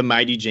the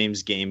mighty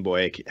James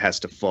Gameboy has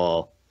to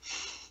fall.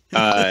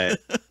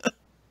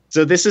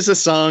 So this is a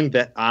song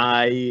that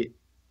I,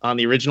 on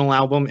the original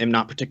album, am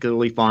not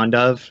particularly fond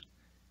of.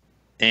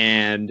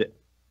 And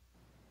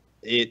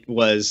it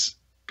was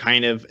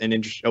kind of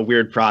a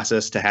weird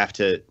process to have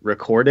to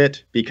record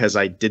it because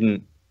I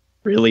didn't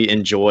really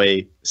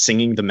enjoy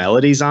singing the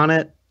melodies on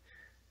it.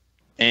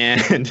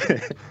 And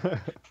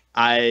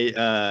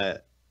I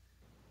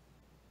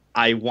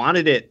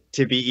wanted it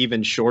to be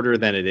even shorter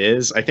than it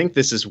is. I think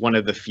this is one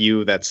of the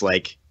few that's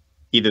like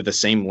either the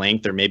same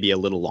length or maybe a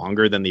little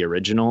longer than the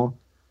original.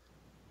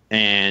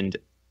 And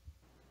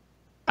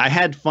I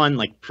had fun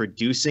like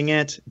producing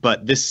it,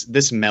 but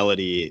this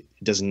melody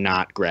does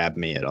not grab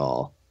me at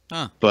all.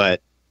 Huh.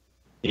 But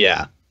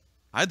yeah.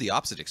 I had the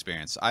opposite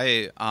experience.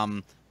 I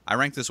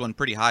ranked this one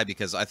pretty high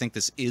because I think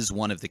this is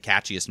one of the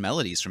catchiest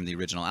melodies from the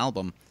original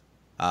album.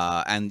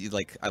 And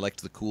like I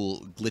liked the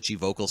cool glitchy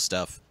vocal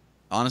stuff.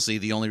 Honestly,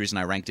 the only reason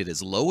I ranked it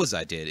as low as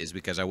I did is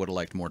because I would have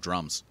liked more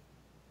drums.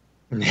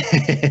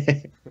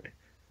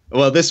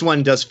 Well, this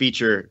one does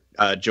feature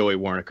Joey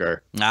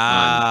Warnaker.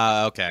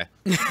 Okay.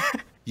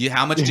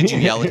 How much did you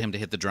yell at him to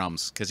hit the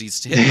drums? Because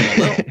he's hitting them a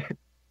little.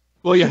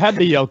 Well, you had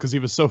to yell because he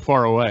was so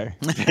far away.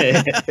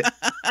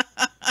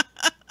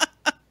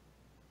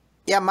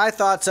 Yeah, my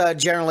thoughts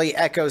generally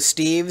echo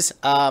Steve's,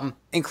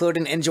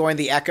 including enjoying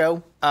the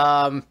echo.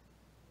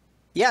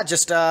 Yeah,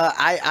 just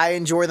I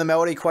enjoy the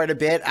melody quite a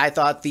bit. I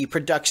thought the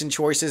production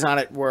choices on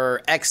it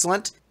were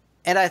excellent,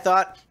 and I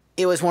thought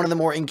it was one of the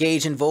more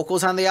engaging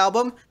vocals on the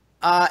album.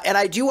 And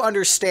I do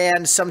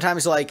understand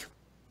sometimes, like,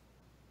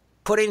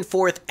 putting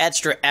forth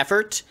extra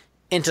effort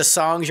into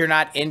songs you're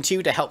not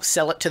into to help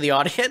sell it to the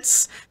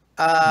audience.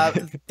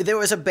 There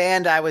was a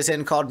band I was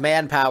in called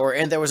Manpower,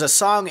 and there was a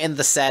song in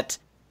the set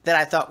that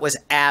I thought was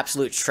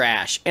absolute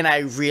trash, and I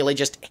really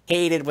just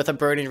hated with a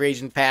burning rage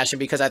and passion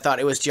because I thought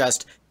it was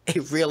just a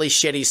really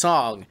shitty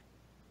song.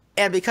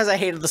 And because I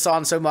hated the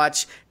song so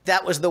much,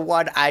 that was the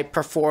one I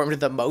performed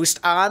the most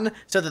on,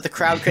 so that the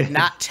crowd could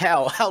not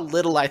tell how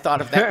little I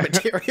thought of that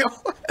material.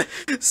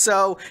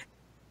 So,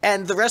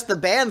 and the rest of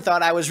the band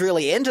thought I was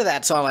really into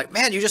that song. Like,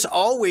 man, you just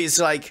always,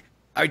 like,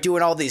 are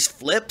doing all these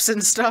flips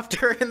and stuff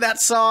during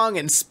that song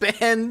and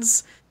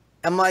spins.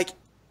 I'm like,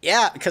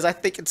 yeah, because I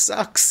think it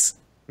sucks.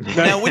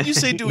 Now, when you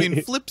say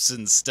doing flips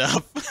and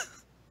stuff...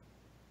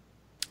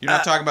 You're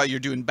not talking about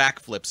you're doing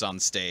backflips on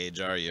stage,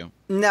 are you?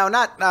 No,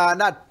 not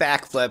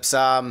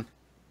backflips.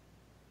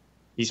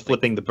 He's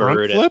flipping the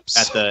bird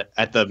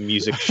at the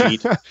music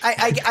sheet.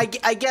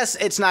 I guess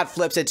it's not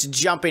flips, it's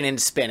jumping and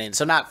spinning,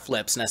 so not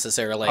flips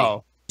necessarily.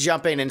 Oh.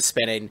 Jumping and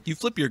spinning. You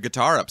flip your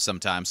guitar up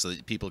sometimes so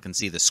that people can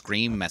see the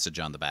scream message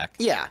on the back.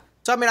 Yeah.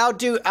 So I mean, I'll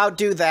do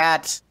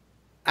that.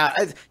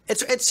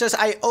 It's just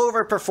I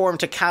overperformed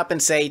to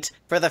compensate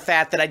for the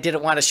fact that I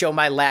didn't want to show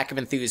my lack of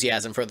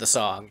enthusiasm for the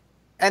song.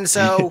 And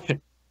so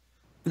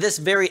this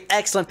very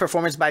excellent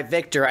performance by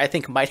Victor, I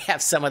think, might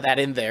have some of that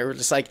in there.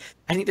 Just like,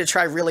 I need to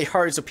try really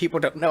hard so people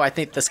don't know I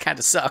think this kind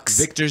of sucks.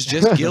 Victor's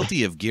just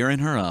guilty of gearing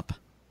her up.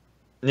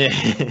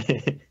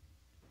 I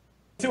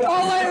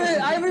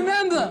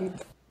remember.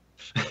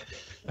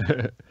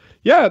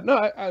 Yeah,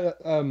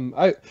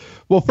 no,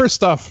 well,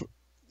 first off,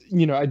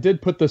 you know, I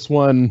did put this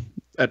one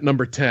at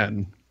number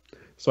 10,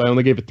 so I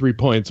only gave it 3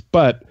 points,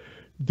 but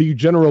the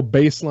general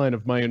baseline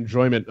of my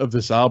enjoyment of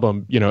this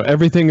album, you know,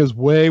 everything is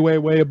way, way,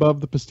 way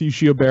above the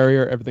pistachio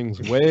barrier.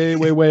 Everything's way,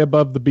 way, way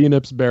above the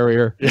B-Nips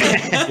barrier.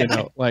 You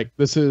know, like,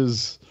 this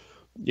is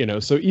You know,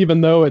 so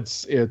even though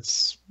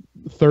it's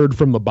third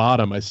from the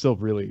bottom, I still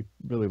really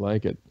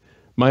like it.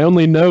 My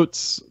only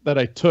notes that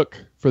I took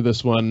for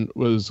this one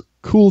was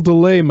cool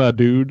delay, my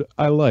dude.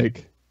 I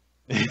like.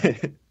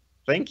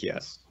 Thank you.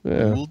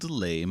 Yeah. Cool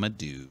delay, my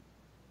dude.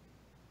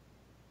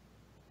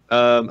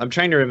 I'm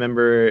trying to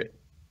remember.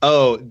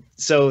 Oh,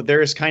 so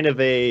there's kind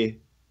of a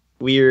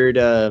weird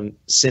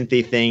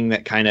synthy thing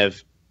that kind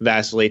of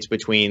vacillates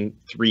between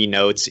 3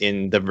 notes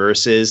in the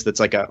verses. That's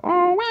like a,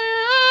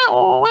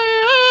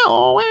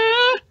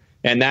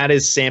 and that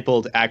is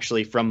sampled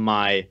actually from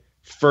my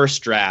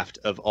first draft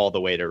of All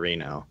the Way to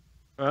Reno.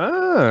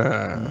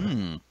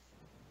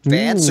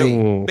 Fancy.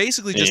 So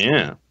basically, just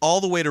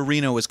All the Way to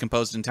Reno was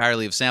composed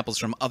entirely of samples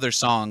from other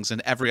songs,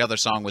 and every other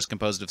song was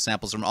composed of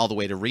samples from All the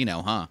Way to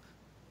Reno, huh?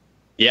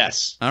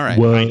 Yes. All right.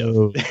 Whoa. Kind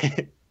of.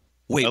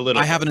 Wait,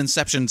 I have an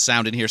Inception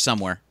sound in here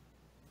somewhere.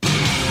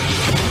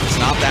 It's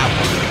not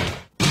that one.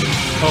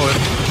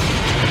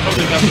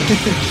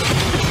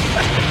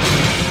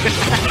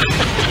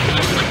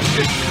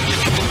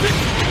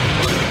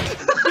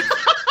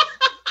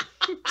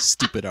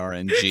 Stupid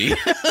RNG.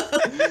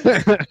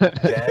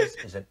 Jazz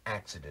is an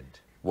accident.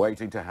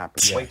 Waiting to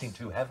happen. Yes. Waiting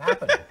to have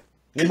happened.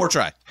 One more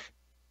try.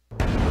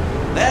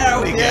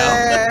 There we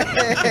go.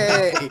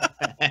 Yay!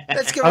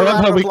 Let's give I a love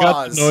round how of we got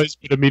applause. the noise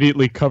but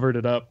immediately covered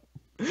it up.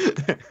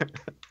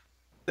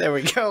 There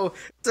we go.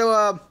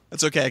 So,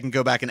 That's okay. I can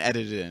go back and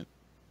edit it in.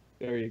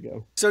 There you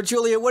go. so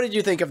Julia, what did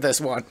you think of this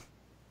one?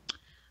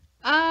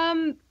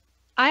 I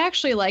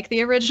actually like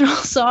the original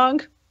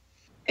song,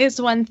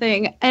 is one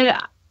thing. And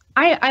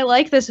I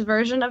like this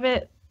version of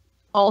it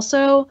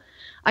also.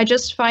 I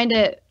just find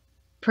it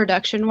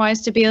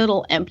production-wise to be a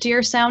little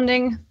emptier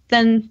sounding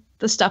than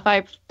the stuff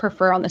I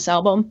prefer on this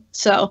album.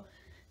 So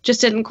just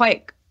didn't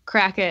quite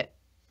crack it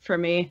for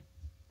me.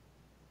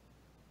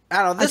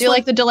 I don't know. I do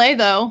like the delay,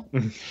 though.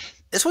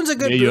 This one's a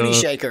good booty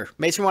shaker.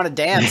 Makes me want to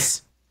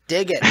dance.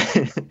 Dig it.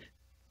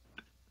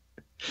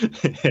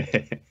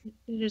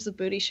 It is a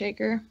booty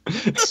shaker.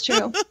 It's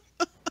true.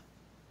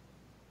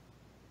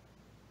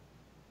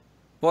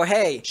 Well,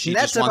 hey, She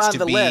next just up wants on to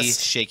the be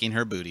list, shaking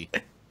her booty.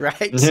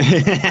 right?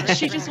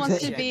 She just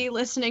wants to be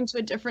listening to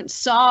a different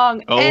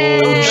song. Oh, Hey!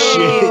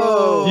 shit.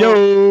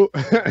 Yo!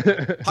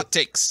 Hot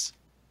takes.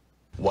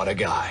 What a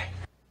guy.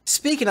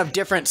 Speaking of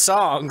different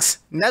songs,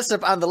 next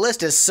up on the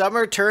list is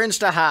Summer Turns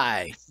to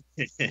High.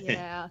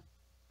 Yeah.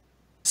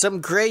 Some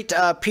great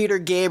Peter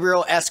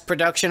Gabriel-esque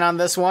production on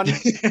this one.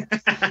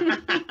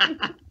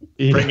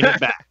 Bringing it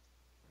back.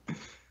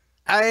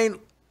 I mean,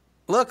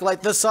 look,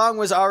 like the song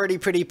was already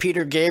pretty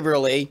Peter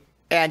Gabriel-y,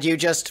 and you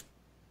just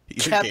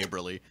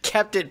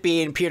kept it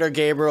being Peter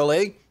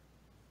Gabriel-y.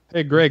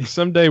 Hey, Greg,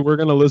 someday we're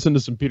going to listen to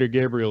some Peter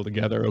Gabriel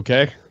together,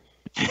 okay?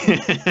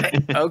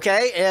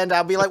 Okay, and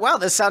I'll be like, wow,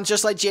 this sounds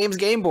just like James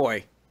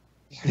Gameboy.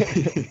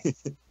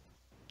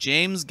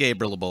 James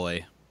Gabriel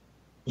boy.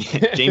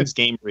 James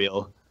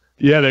Gameboy.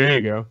 Yeah, there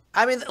you go.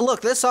 I mean,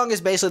 look, this song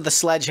is basically the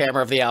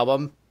sledgehammer of the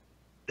album.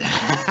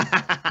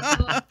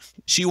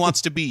 She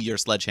wants to be your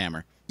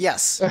sledgehammer.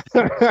 Yes.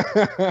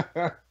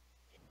 I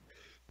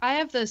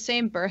have the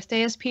same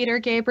birthday as Peter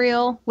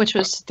Gabriel, which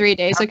was 3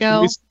 days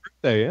ago.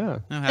 Birthday, yeah.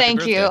 Oh, happy Thank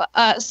birthday.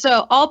 you.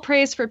 So all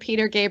praise for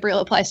Peter Gabriel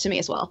applies to me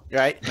as well.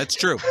 Right? That's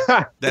true.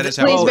 That is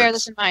how Please it bear works.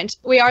 this in mind.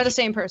 We are the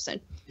same person.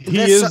 He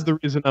This- is the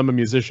reason I'm a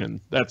musician.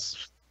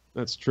 That's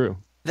true.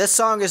 This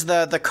song is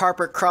the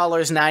Carpet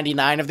Crawlers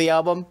 99 of the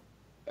album.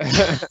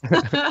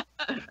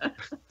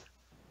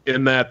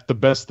 In that the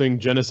best thing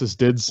Genesis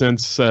did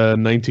since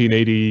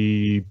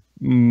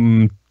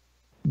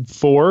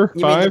 1984,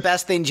 You mean the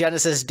best thing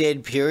Genesis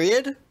did,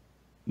 period?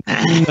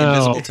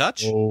 Invisible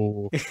Touch?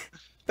 Oh.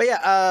 But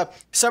yeah,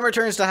 Summer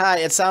Turns to High,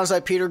 it sounds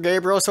like Peter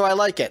Gabriel, so I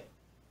like it.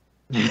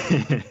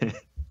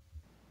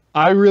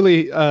 I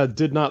really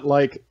did not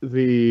like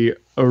the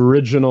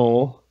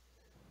original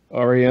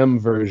REM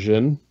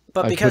version.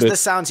 But because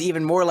this sounds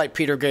even more like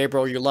Peter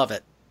Gabriel, you love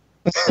it.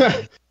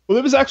 Well,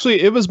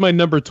 it was my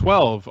number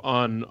 12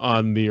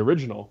 on the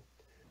original.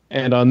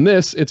 And on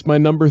this, it's my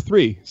number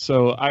 3.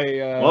 So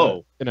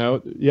Whoa. You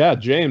know, yeah,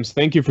 James,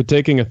 thank you for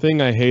taking a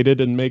thing I hated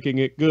and making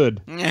it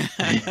good. Yeah.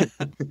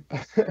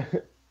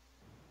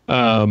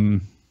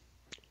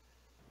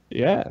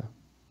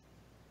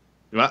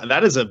 Well,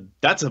 that's a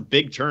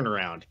big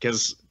turnaround,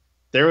 because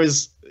there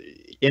was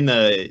in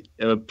the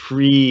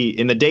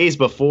days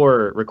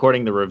before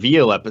recording the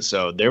reveal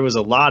episode, there was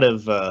a lot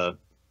of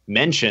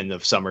mention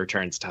of Summer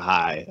Turns to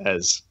High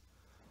as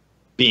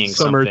being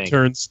Summer something.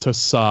 turns to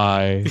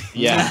sigh.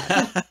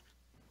 Yeah.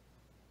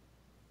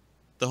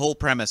 The whole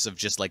premise of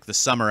just like the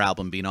summer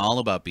album being all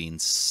about being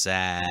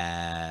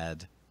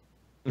sad.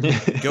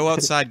 Go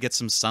outside, get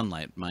some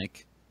sunlight,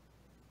 Mike.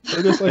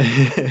 Or just like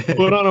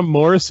put on a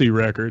Morrissey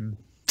record.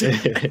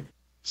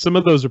 Some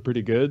of those are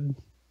pretty good.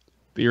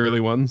 The early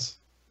ones.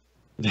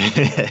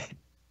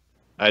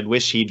 I'd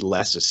wish he'd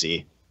less to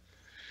see.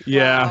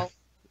 Yeah. Wow.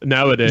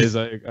 Nowadays,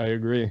 I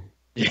agree.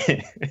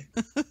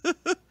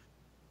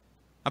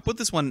 I put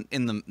this one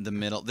in the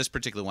middle. This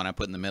particular one I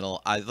put in the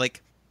middle.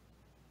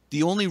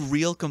 The only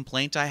real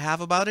complaint I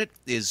have about it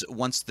is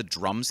once the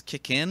drums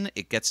kick in,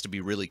 it gets to be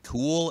really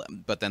cool,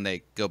 but then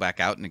they go back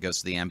out and it goes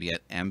to the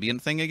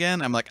ambient thing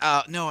again. I'm like,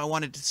 oh, no, I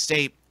wanted to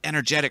stay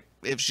energetic.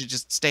 It should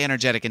just stay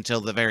energetic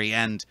until the very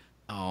end.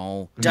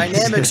 Oh.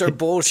 Dynamics are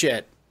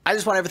bullshit. I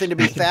just want everything to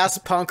be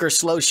fast punk or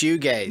slow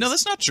shoegaze. No,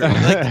 that's not true.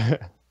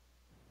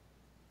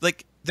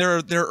 Like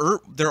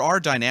there are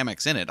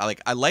dynamics in it.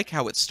 I like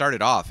how it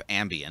started off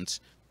ambient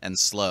and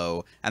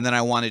slow, and then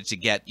I wanted to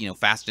get,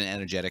 fast and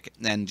energetic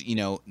and,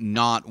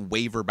 not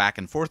waver back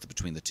and forth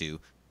between the two.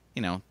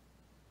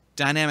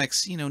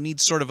 Dynamics,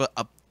 need sort of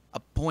a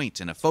point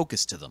and a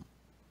focus to them.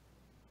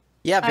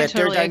 Yeah, but their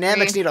totally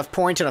dynamics agree. need a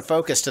point and a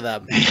focus to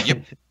them.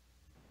 Yep.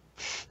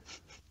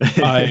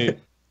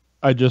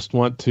 I just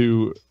want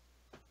to...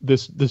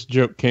 This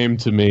joke came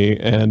to me,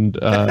 and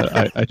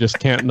I just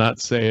can't not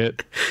say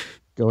it.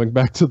 Going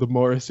back to the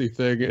Morrissey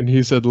thing, and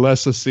he said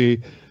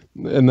 "Lessacy,"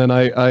 and then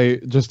I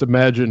just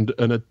imagined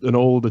an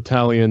old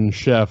Italian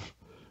chef.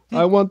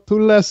 I want to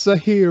lessa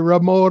here a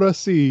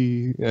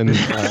Morrissey, and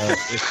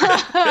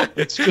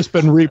it's just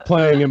been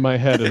replaying in my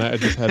head, and I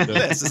just had to.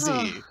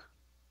 Lessacy.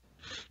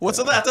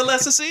 What's that,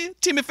 Lessacy?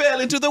 Timmy fell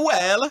into the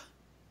well.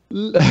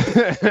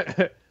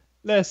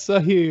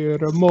 Lessa here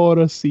a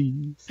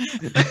Morrissey.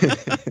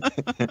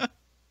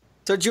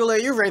 So,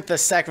 Julia, you ranked the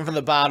second from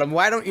the bottom.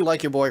 Why don't you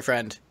like your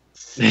boyfriend?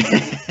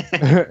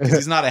 Because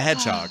he's not a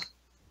hedgehog.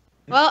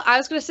 Well, I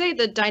was going to say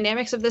the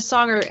dynamics of this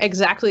song are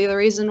exactly the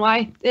reason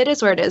why it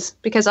is where it is.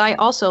 Because I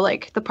also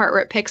like the part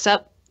where it picks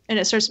up and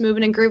it starts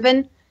moving and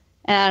grooving.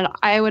 And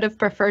I would have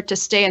preferred to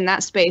stay in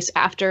that space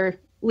after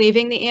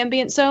leaving the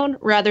ambient zone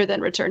rather than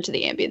return to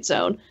the ambient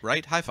zone.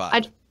 Right? High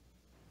five.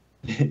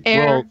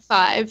 Well,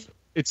 5.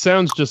 It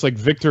sounds just like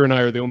Victor and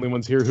I are the only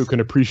ones here who can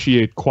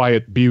appreciate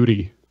quiet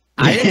beauty.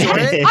 I enjoy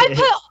it.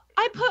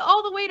 I put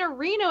all the way to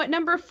Reno at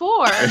number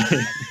 4.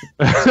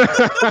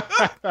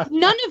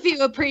 None of you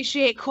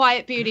appreciate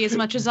quiet beauty as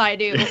much as I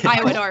do,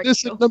 I would argue.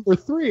 This is number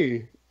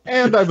 3.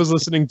 And I was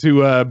listening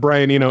to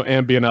Brian Eno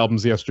ambient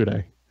albums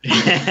yesterday.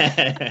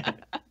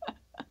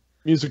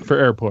 Music for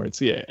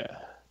airports, yeah.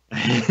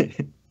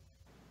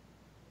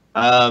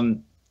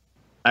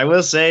 I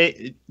will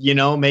say,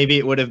 maybe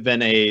it would have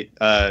been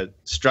a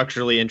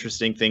structurally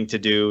interesting thing to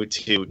do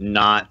to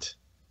not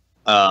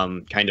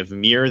kind of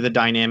mirror the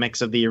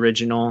dynamics of the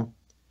original.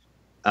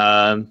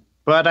 But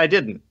I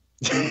didn't.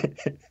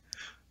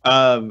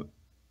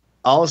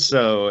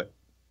 Also,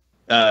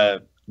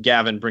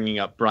 Gavin bringing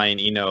up Brian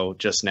Eno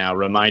just now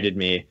reminded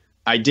me,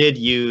 I did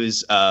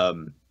use, I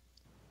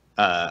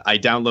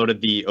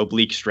downloaded the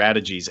Oblique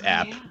Strategies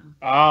app. Yeah.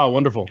 Ah,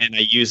 wonderful. And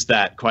I used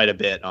that quite a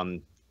bit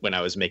when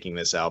I was making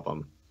this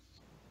album.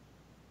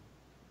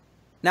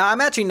 Now,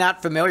 I'm actually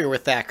not familiar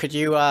with that. Could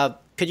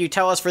you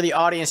tell us for the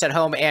audience at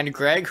home and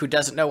Greg, who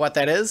doesn't know what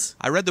that is?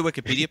 I read the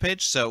Wikipedia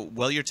page, so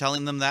while you're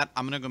telling them that,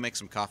 I'm going to go make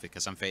some coffee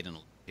because I'm fading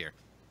here.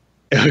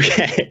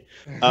 Okay.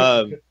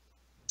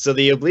 So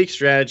the Oblique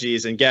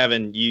Strategies, and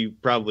Gavin, you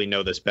probably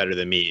know this better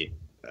than me.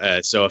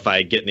 So if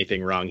I get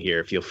anything wrong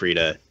here, feel free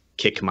to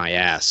kick my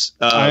ass.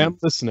 I am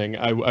listening.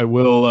 I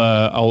will.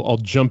 I'll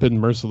jump in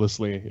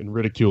mercilessly and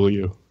ridicule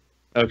you.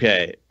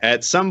 Okay.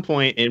 At some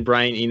point in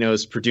Brian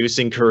Eno's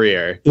producing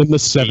career, in the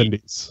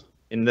 70s,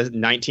 in the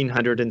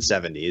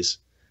 1970s,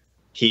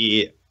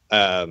 he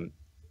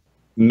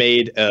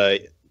made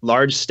a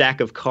large stack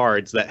of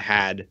cards that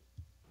had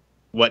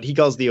what he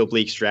calls the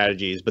Oblique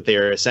Strategies, but they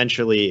are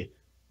essentially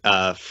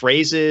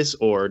phrases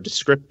or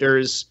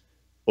descriptors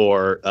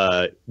or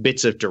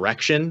bits of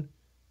direction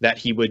that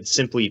he would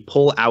simply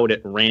pull out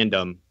at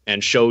random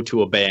and show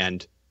to a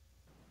band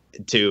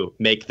to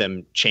make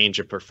them change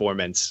a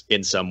performance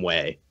in some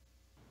way.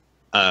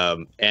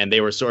 And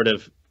they were sort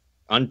of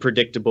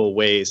unpredictable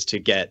ways to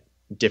get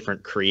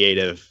different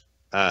creative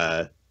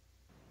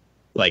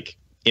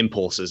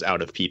impulses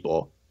out of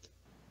people.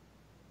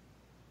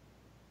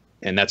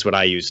 And that's what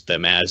I used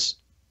them as.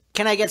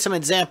 Can I get some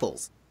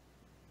examples?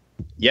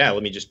 Yeah,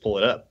 let me just pull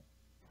it up.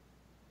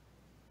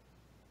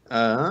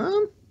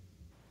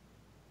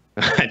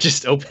 I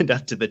just opened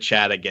up to the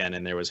chat again,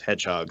 and there was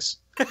hedgehogs.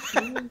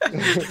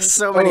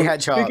 So many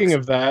hedgehogs. Speaking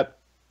of that,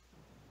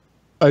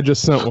 I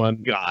just sent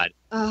one. God.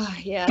 Oh,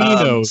 yeah.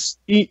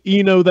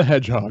 Eno the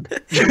hedgehog.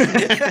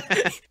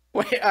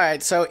 Wait, all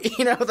right. So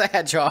Eno the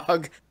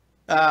hedgehog.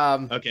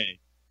 Okay.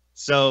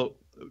 So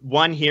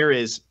one here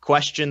is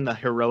question the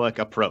heroic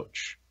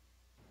approach.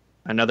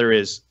 Another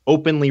is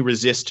openly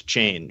resist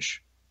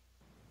change.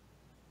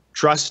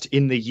 Trust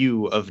in the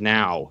you of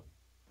now.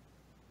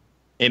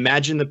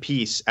 Imagine the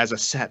piece as a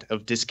set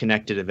of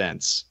disconnected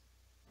events.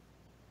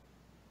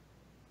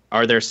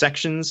 Are there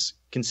sections?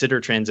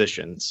 Consider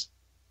transitions.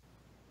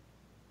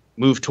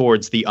 Move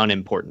towards the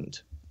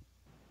unimportant.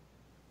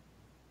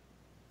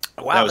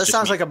 Wow, this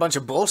sounds like a bunch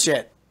of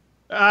bullshit.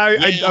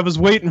 I was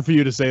waiting for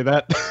you to say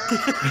that.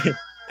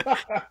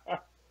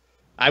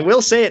 I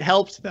will say it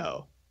helped,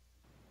 though.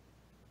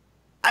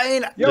 I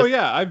mean,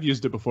 yeah, I've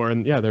used it before,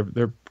 and yeah,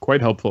 they're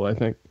quite helpful, I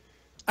think.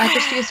 I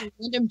just used a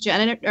random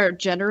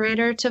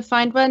generator to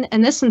find one,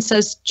 and this one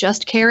says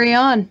 "just carry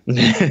on."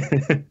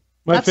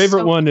 My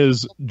favorite one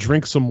is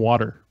drink some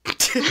water.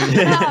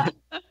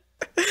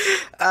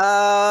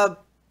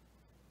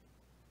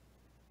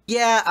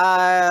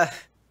 Yeah,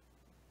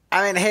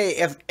 I mean, hey,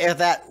 if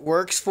that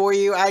works for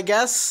you, I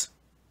guess.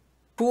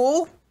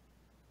 Cool.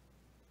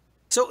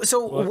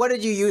 So what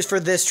did you use for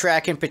this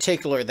track in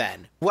particular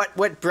then?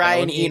 What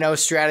Brian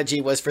Eno's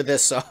strategy was for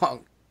this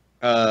song?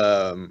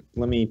 Let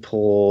me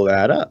pull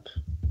that up.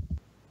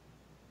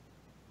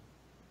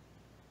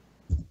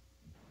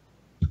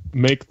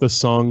 Make the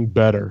song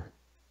better.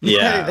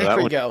 Yeah, there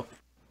we go.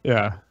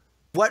 Yeah.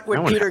 What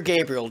would Peter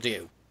Gabriel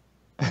do?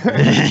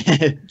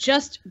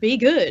 Just be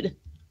good.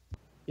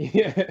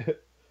 Yeah.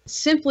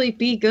 Simply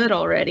be good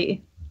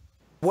already.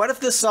 What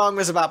if this song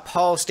was about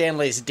Paul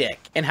Stanley's dick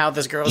and how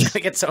this girl's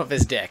gonna get some of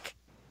his dick?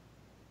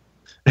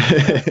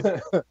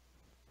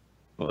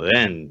 Well,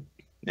 then,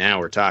 now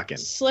we're talking.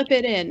 Slip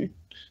it in.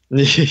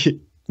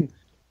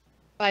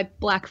 By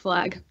Black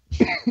Flag.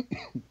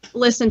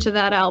 Listen to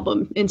that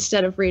album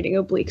instead of reading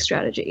Oblique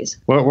Strategies.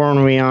 What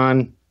were we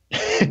on?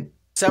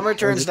 Summer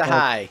Turns to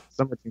High.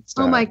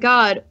 Oh my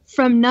god.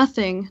 From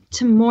nothing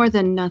to more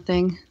than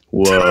nothing.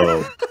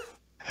 Whoa.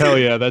 Hell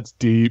yeah, that's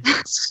deep.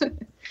 So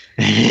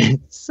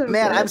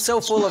Man, good. I'm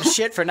so full of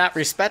shit for not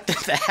respecting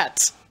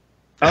that.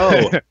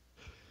 Oh.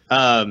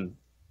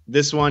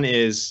 This one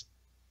is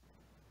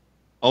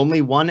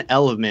only one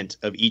element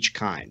of each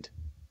kind.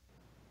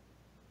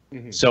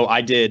 Mm-hmm. So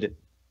I did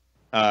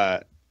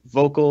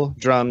vocal,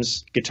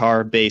 drums,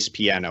 guitar, bass,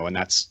 piano, and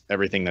that's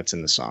everything that's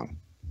in the song.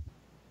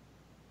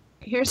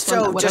 Here's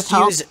so just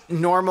use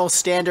normal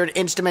standard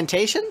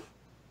instrumentation?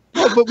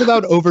 Well, but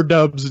without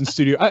overdubs in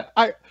studio.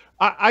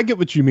 I get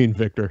what you mean,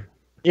 Victor.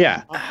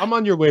 Yeah. I'm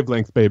on your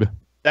wavelength, baby.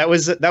 That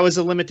was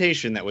a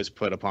limitation that was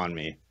put upon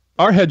me.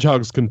 Our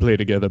hedgehogs can play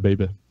together,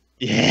 baby.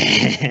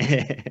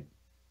 Yeah.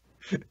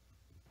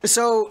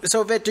 So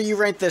Victor, you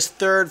ranked this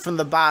third from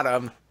the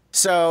bottom.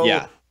 So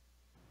yeah.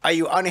 Are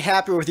you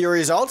unhappy with your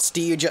results?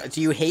 Do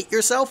you hate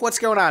yourself? What's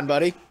going on,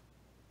 buddy?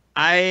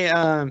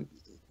 I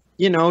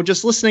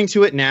just listening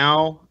to it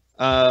now,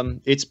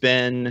 it's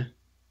been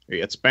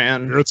yeah.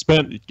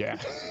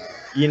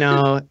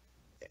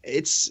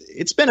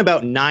 It's been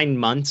about 9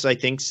 months, I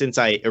think, since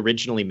I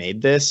originally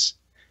made this.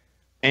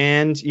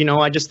 And,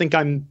 I just think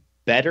I'm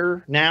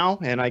better now,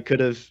 and I could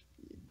have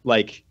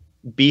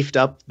beefed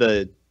up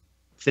the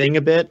thing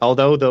a bit,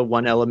 although the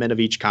one element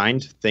of each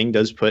kind thing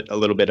does put a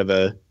little bit of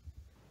a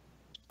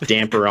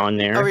damper on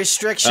there. A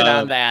restriction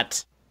on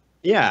that.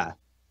 Yeah.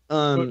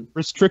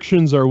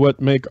 Restrictions are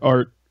what make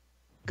art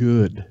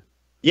good.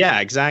 Yeah,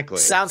 exactly.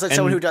 Sounds like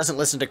someone who doesn't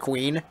listen to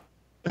Queen.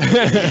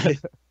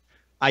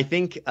 I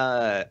think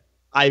I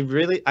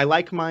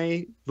like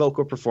my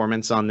vocal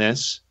performance on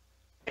this,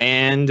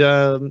 and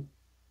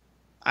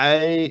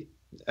I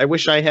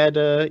wish I had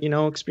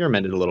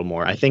experimented a little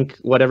more. I think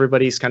what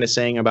everybody's kind of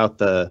saying about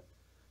the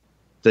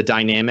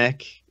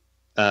dynamic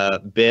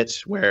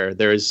bit, where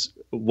there's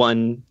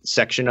one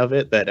section of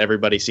it that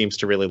everybody seems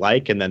to really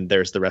like, and then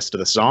there's the rest of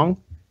the song,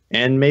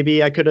 and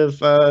maybe I could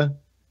have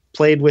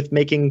played with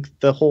making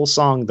the whole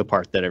song the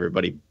part that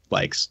everybody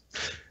likes.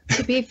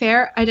 To be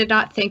fair, I did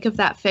not think of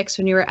that fix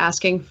when you were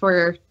asking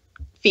for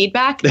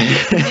feedback.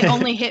 It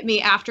only hit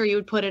me after you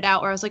would put it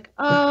out, where I was like,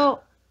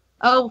 oh,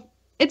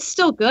 it's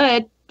still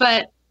good,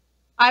 but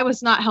I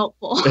was not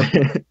helpful.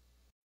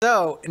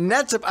 So,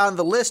 next up on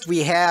the list,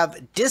 we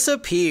have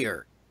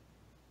Disappear.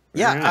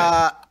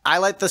 Yeah, I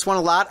like this one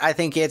a lot. I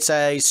think it's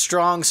a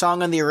strong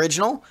song on the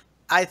original.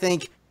 I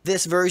think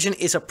this version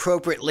is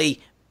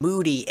appropriately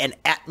moody and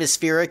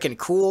atmospheric and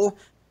cool.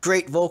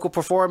 Great vocal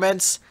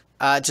performance.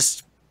 I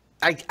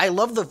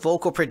love the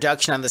vocal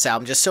production on this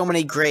album. Just so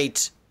many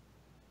great,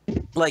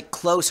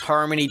 close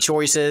harmony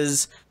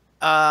choices.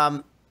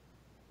 Yeah,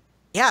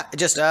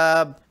 just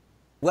a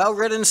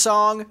well-written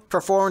song,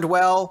 performed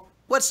well.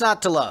 What's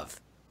not to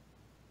love?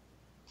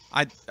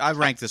 I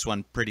rank this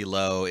one pretty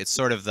low. It's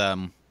sort of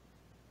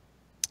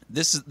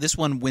this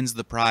one wins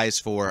the prize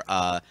for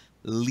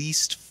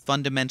least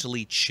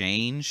fundamentally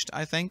changed,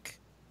 I think.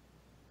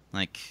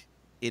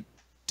 It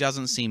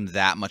doesn't seem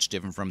that much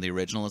different from the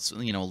original. It's a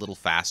little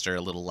faster,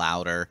 a little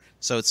louder.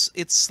 So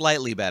it's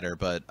slightly better,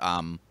 but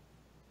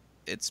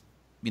it's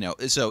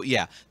so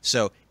yeah.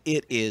 So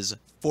it is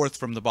fourth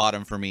from the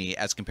bottom for me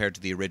as compared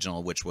to the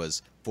original, which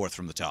was fourth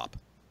from the top.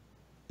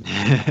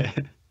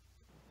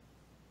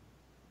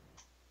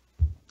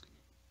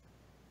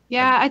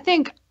 Yeah, I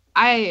think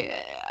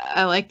I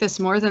like this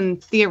more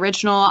than the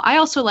original. I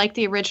also like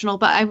the original,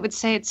 but I would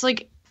say it's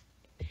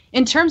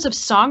in terms of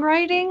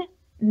songwriting,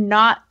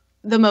 not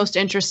the most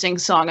interesting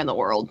song in the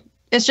world.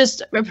 It's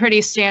just a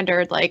pretty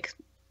standard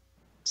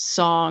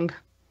song.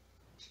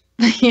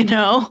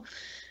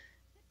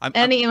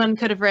 Anyone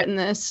could have written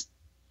this.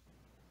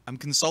 I'm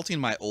consulting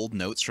my old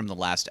notes from the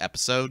last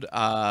episode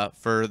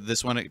for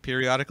this one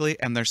periodically,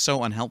 and they're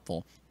so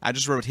unhelpful. I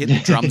just wrote "hit the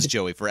drums,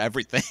 Joey," for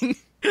everything.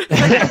 What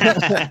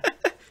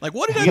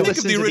did I think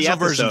of the original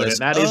version of this?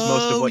 And that is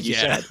most of what you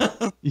said.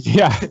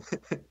 Yeah.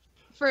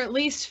 for at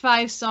least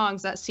 5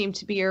 songs, that seemed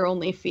to be your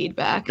only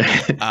feedback.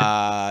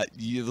 Let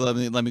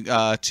me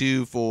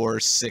 2, 4,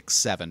 6,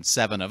 7.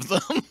 7 of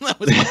them. That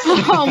was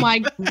oh my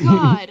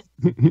god.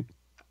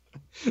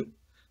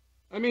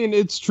 I mean,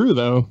 it's true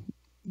though.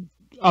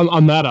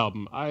 On that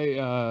album,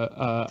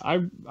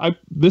 I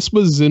this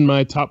was in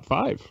my top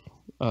 5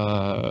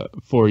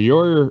 for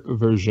your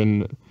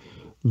version,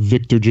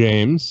 Victor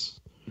James.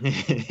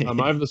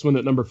 I have this one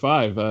at number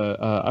 5.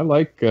 I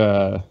like,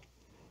 the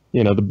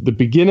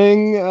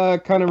beginning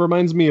kind of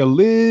reminds me a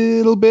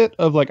little bit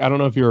of, like, I don't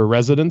know if you're a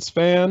Residents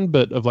fan,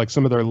 but of like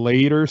some of their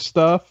later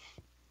stuff.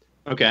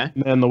 Okay.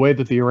 And the way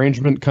that the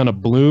arrangement kind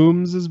of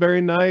blooms is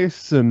very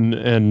nice,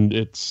 and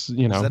it's, Is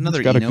that another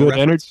it's got Eno a good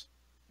reference? energy.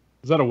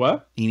 Is that a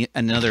what?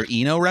 Another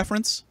Eno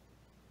reference?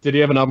 Did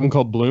he have an album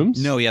called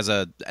Blooms? No, he has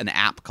an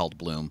app called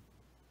Bloom.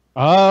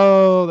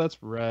 Oh,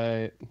 that's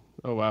right.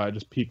 Oh wow, I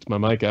just peeked my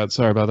mic out.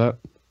 Sorry about that.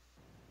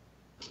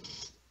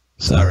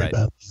 Sorry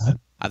about that.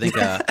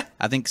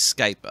 I think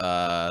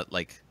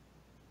Skype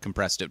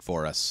compressed it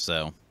for us.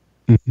 So,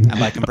 and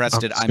by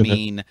compressed it, I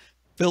mean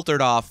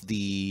filtered off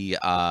the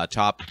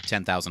top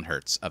 10,000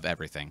 hertz of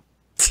everything.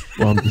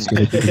 Well, I'm just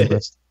gonna do the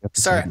rest of the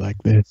episode Sorry. like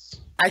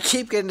this. I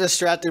keep getting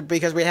distracted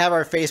because we have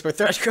our Facebook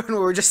thread going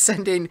where we're just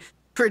sending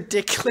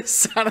ridiculous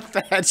Sonic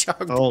the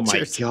Hedgehog Oh my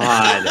pictures.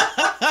 god.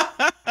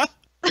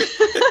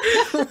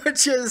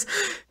 Which is,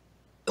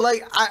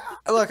 like,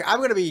 I'm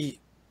going to be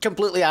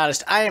completely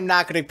honest. I am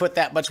not going to put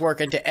that much work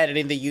into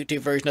editing the YouTube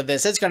version of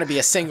this. It's going to be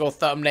a single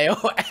thumbnail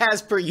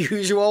as per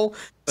usual.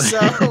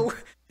 So,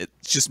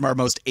 It's just our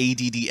most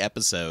ADD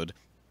episode.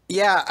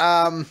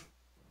 yeah,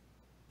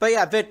 but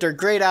yeah, Victor,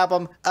 great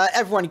album.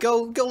 Everyone,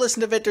 go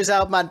listen to Victor's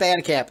album on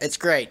Bandcamp. It's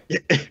great.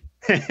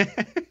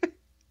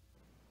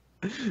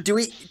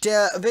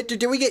 Victor,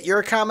 do we get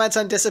your comments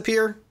on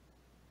Disappear?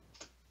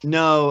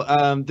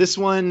 No, this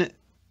one,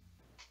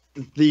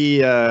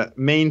 the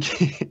main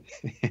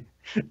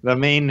the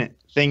main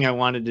thing I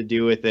wanted to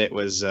do with it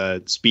was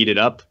speed it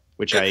up,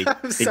 which I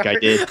think I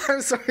did.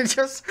 I'm sorry,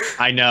 just...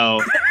 I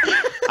know.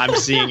 I'm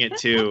seeing it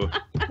too.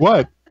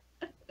 What?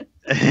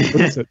 What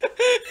is it?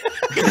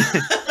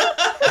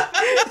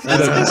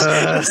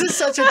 This is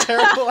such a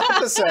terrible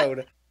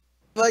episode.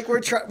 Like,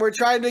 we're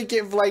trying to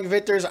give, like,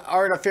 Victor's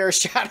art a fair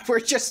shot. We're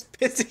just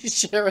busy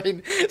sharing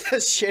the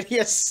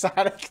shittiest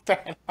Sonic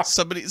fan art.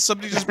 Somebody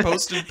just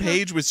posted a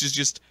page which is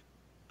just,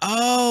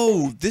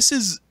 oh, this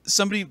is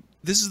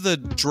the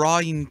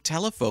drawing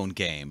telephone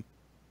game.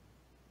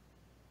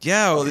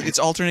 Yeah, well, it's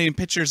alternating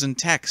pictures and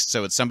text.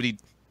 So it's somebody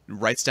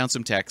writes down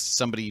some text,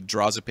 somebody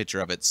draws a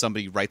picture of it,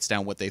 somebody writes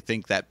down what they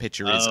think that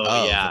picture is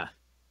of. Yeah.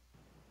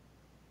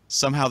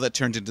 Somehow that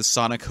turned into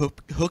Sonic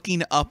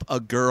hooking up a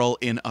girl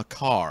in a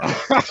car.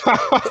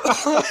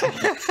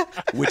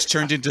 Which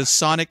turned into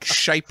Sonic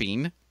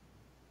Shiping.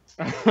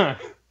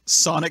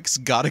 Sonic's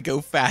Gotta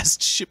Go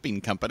Fast Shipping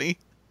Company.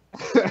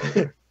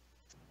 The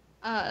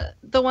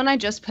one I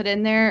just put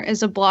in there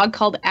is a blog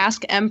called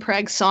Ask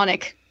Mpreg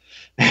Sonic.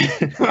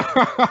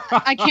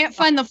 I can't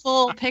find the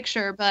full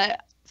picture,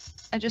 but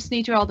I just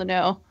need you all to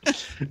know.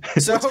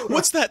 So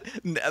What's that?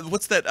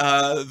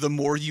 The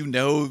more you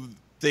know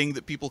thing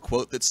that people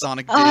quote that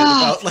Sonic did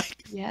about,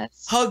 like,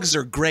 yes, hugs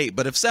are great,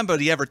 but if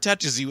somebody ever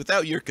touches you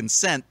without your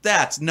consent,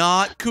 that's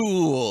not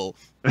cool.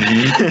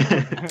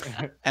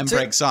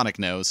 Mpreg Sonic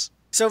knows.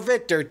 So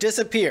Victor,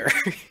 Disappear.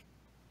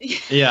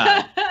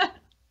 Yeah.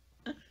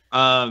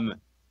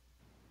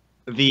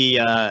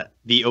 The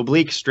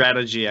oblique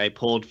strategy I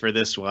pulled for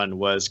this one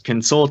was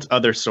consult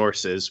other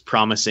sources,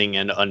 promising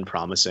and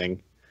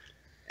unpromising.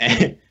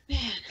 And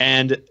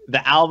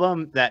the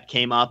album that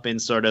came up in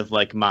sort of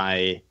like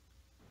my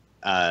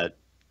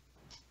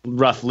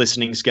rough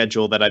listening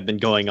schedule that I've been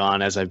going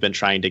on as I've been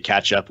trying to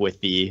catch up with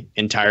the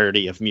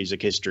entirety of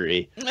music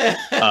history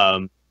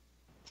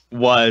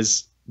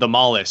was The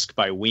Mollusk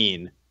by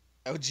Ween.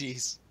 Oh,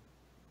 jeez.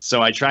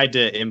 So I tried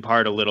to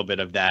impart a little bit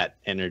of that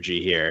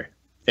energy here.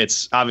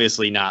 It's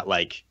obviously not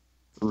like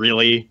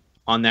really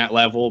on that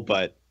level,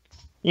 but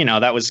you know,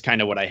 that was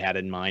kind of what I had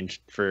in mind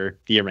for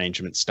the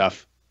arrangement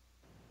stuff.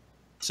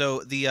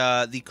 So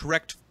the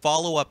correct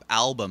follow-up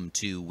album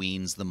to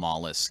Ween's The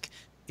Mollusk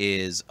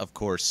is, of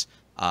course,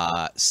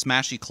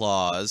 Smashy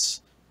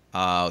Claws.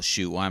 Oh,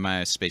 shoot, why am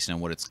I spacing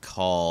on what it's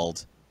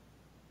called?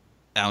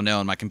 Oh, no,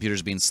 and my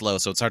computer's being slow,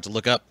 so it's hard to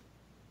look up.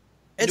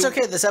 It's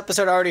okay. This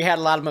episode already had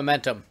a lot of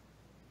momentum.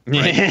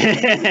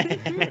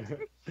 Right.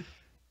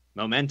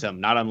 Momentum,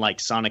 not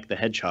unlike Sonic the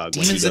Hedgehog.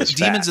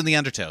 Demons in the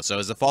Undertow. So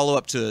as a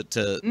follow-up to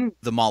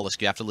The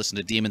Mollusk, you have to listen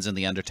to Demons in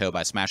the Undertow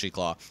by Smashy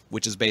Claw,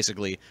 which is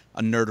basically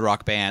a nerd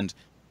rock band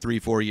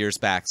 3-4 years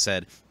back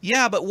said,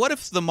 yeah, but what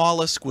if The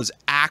Mollusk was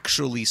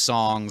actually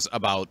songs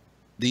about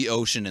the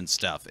ocean and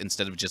stuff,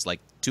 instead of just like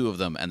 2 of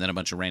them and then a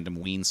bunch of random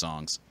Ween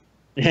songs?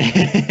 All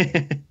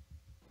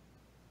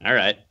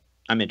right.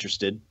 I'm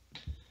interested.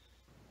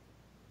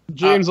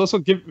 James, also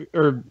give,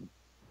 or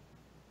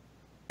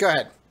Go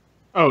ahead.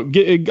 oh,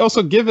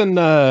 also given,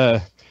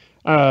 are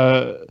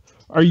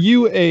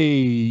you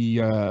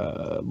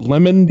a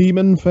Lemon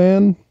Demon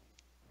fan?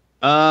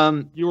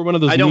 You were one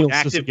of those Neil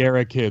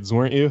Cicigera kids,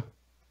 weren't you?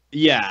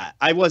 Yeah,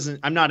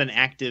 I'm not an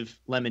active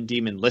Lemon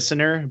Demon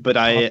listener, but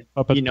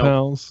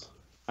Pals.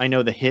 I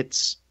know the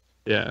hits.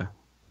 Yeah.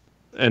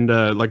 And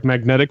like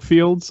Magnetic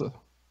Fields?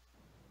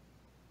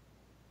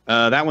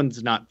 That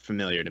one's not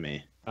familiar to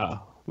me.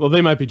 Oh. Well,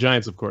 They Might Be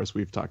Giants, of course,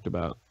 we've talked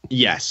about.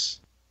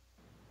 Yes.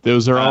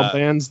 Those are all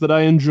bands that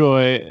I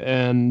enjoy,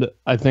 and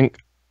I think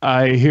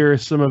I hear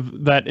some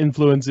of that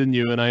influence in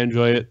you, and I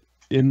enjoy it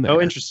in there.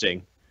 Oh,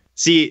 interesting.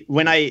 See,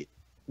 when I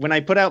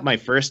put out my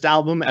first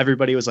album,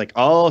 everybody was like,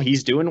 "Oh,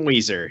 he's doing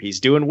Weezer. He's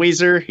doing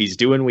Weezer. He's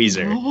doing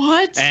Weezer."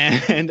 What?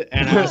 And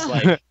I was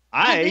like,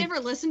 Have they ever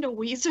listened to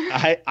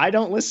Weezer? I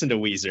don't listen to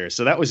Weezer,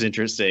 so that was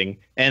interesting.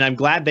 And I'm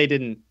glad they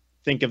didn't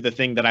think of the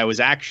thing that I was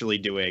actually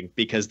doing,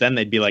 because then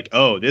they'd be like,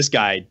 "Oh, this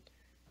guy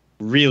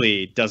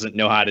really doesn't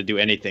know how to do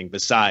anything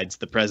besides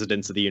the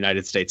presidents of the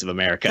United States of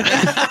America."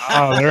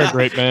 Oh, they're a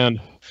great band.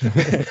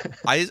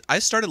 I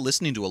started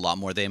listening to a lot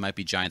more They Might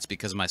Be Giants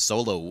because my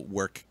solo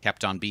work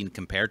kept on being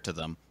compared to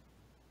them.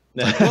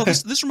 Like, well,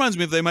 this reminds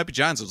me of They Might Be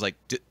Giants. I was like,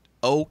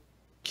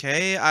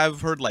 okay,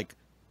 I've heard like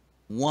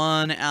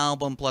one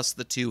album plus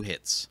the 2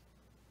 hits.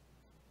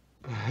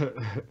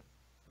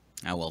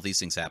 Oh, well, these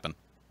things happen.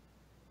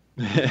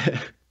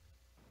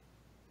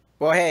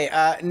 Well, hey,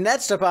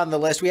 next up on the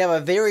list, we have a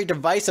very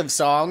divisive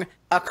song.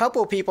 A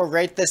couple people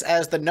rate this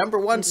as the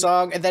 #1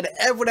 song, and then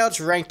everyone else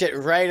ranked it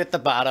right at the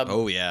bottom.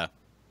 Oh, yeah.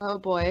 Oh,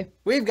 boy.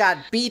 We've got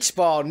Beach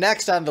Ball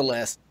next on the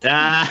list.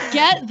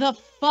 Get the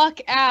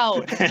fuck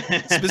out.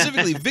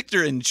 Specifically,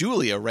 Victor and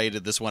Julia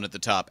rated this one at the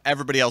top.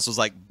 Everybody else was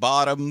like,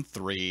 bottom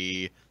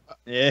 3.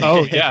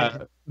 Oh,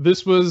 yeah.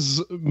 This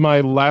was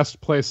my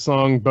last place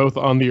song, both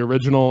on the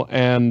original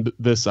and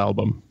this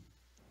album.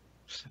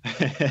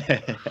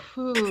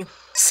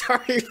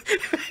 Sorry.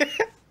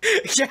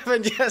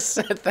 Kevin just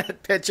sent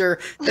that picture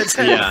that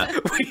said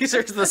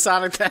Weezer's the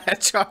Sonic the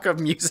Hedgehog of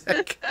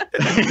music.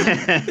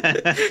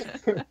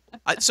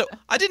 So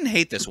I didn't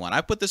hate this one.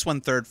 I put this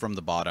one 3rd from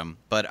the bottom,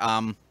 but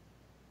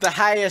the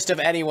highest of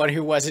anyone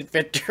who wasn't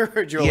Victor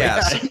or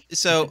Julia. Yeah.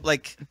 So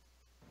like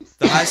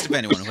the highest of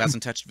anyone who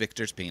hasn't touched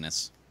Victor's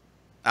penis.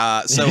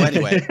 So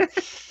anyway,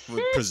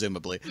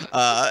 presumably.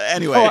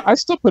 Anyway. Oh, I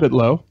still put it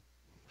low.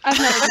 I've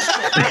never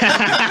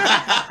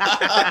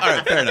All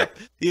right, fair enough.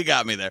 You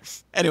got me there.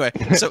 Anyway,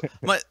 so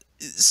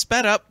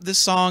sped up, this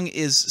song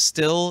is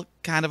still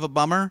kind of a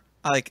bummer.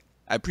 I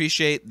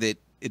appreciate that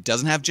it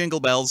doesn't have jingle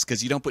bells,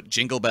 because you don't put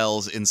jingle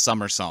bells in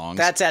summer songs.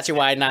 That's actually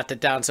why I knocked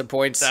it down some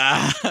points. And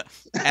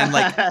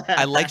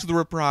I liked the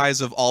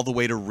reprise of All the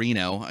Way to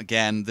Reno.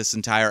 Again, this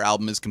entire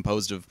album is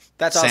composed of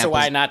also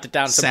why I knocked it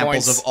down some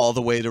points. Samples of All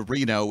the Way to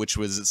Reno, which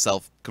was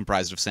itself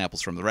comprised of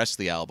samples from the rest of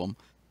the album.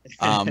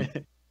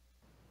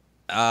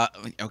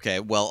 Okay,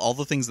 well, all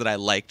the things that I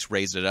liked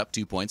raised it up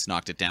 2 points,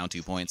 knocked it down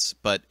 2 points,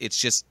 but it's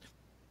just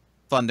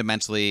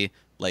fundamentally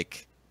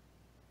like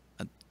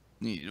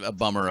a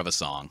bummer of a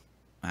song.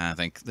 I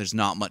think there's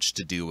not much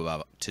to do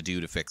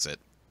to fix it.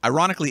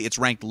 Ironically, it's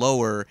ranked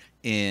lower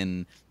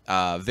in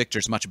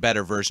Victor's much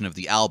better version of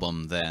the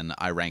album than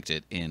I ranked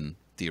it in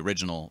the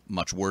original,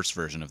 much worse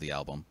version of the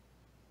album.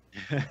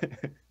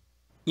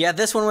 Yeah,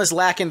 this one was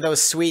lacking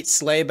those sweet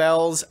sleigh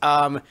bells.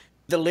 The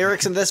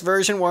lyrics in this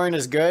version weren't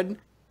as good.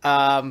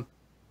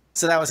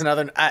 So that was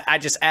another. I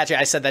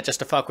said that just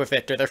to fuck with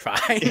Victor. They're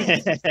fine.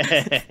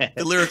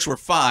 The lyrics were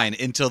fine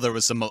until there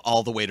was some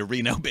All the Way to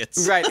Reno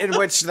bits. Right, in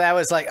which that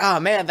was like, oh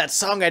man, that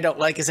song I don't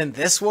like is in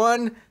this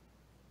one.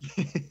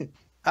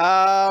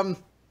 Yeah,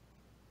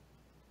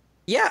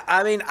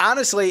 I mean,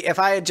 honestly, if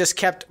I had just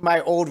kept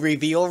my old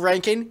reveal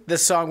ranking,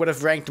 this song would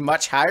have ranked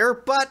much higher,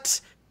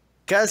 but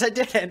because I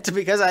didn't,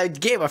 because I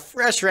gave a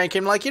fresh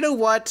ranking, I'm like, you know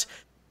what?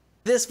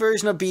 This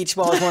version of Beach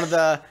Ball is one of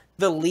the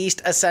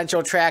least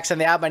essential tracks on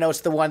the album. I know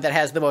it's the one that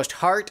has the most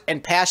heart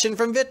and passion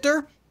from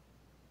Victor,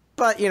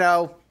 but, you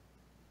know,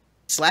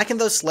 slacking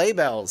those sleigh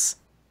bells.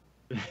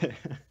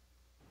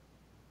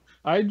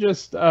 I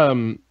just,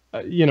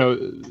 you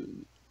know,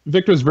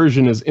 Victor's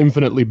version is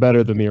infinitely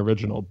better than the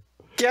original.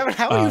 Gavin,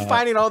 how are you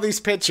finding all these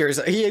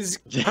pictures? He is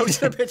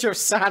posted a picture of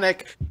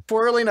Sonic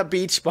twirling a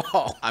beach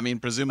ball. I mean,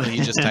 presumably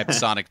he just typed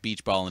Sonic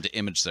Beach Ball into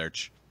image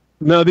search.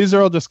 No, these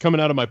are all just coming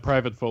out of my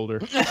private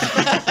folder.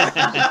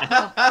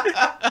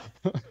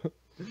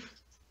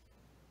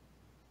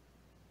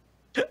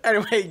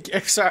 Anyway,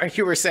 sorry,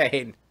 you were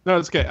saying. No,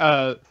 it's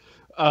okay.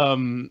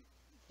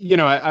 You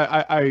know,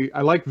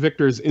 I like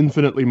Victor's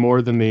infinitely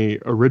more than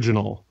the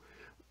original.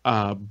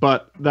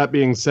 But that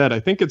being said, I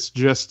think it's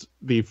just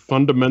the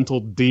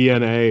fundamental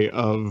DNA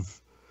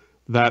of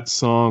that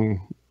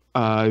song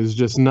is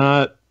just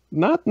not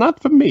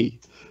for me.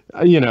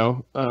 You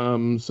know,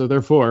 so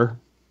therefore,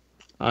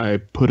 I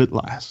put it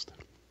last.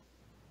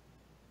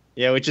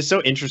 Yeah, which is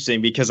so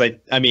interesting because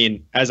I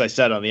mean, as I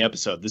said on the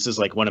episode, this is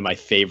like one of my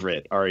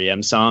favorite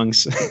REM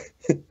songs.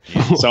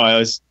 So I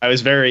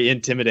was very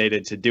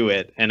intimidated to do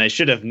it, and I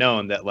should have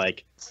known that,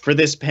 like, for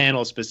this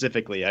panel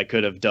specifically, I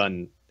could have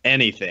done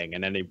anything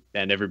and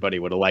everybody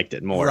would have liked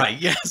it more.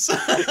 Right, yes.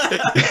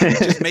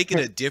 Just make it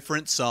a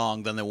different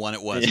song than the one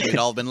it was. We'd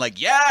all been like,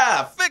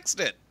 yeah,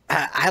 fixed it.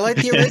 I like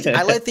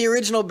the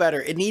original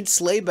better. It needs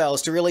sleigh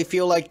bells to really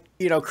feel like,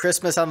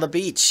 Christmas on the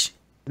beach.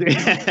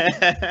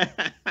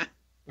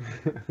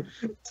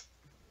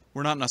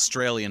 We're not an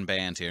Australian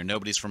band here.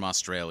 Nobody's from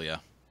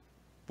Australia.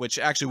 Which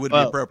actually would be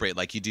appropriate.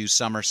 Like, you do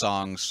summer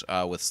songs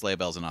with sleigh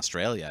bells in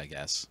Australia, I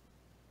guess.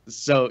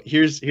 So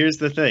here's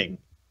the thing.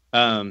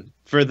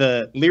 For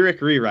the lyric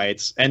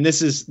rewrites, and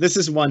this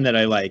is one that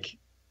I like.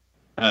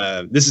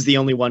 This is the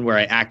only one where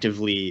I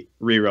actively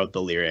rewrote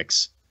the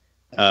lyrics.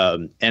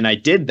 And I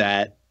did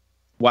that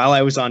while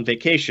I was on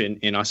vacation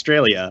in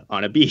Australia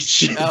on a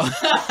beach.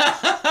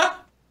 Oh.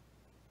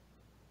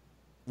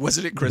 Was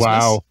it at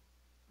Christmas?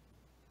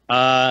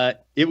 Wow.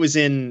 It was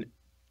in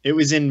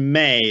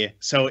May,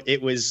 so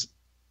it was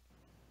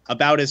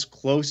about as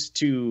close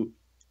to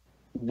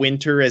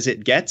winter as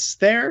it gets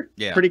there.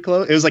 Yeah. Pretty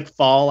close. It was like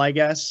fall, I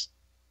guess,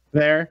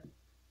 there.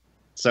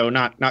 So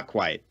not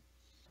quite.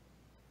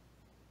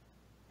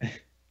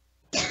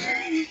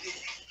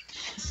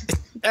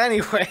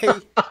 Anyway.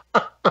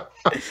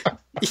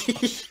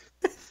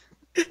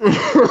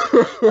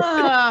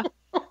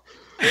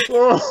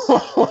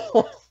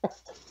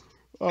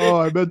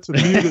 Oh, I meant to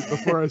mute it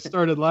before I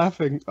started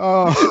laughing.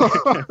 Oh.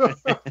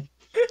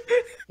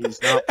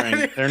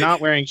 They're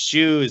not wearing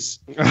shoes.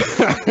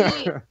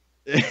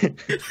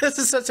 This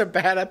is such a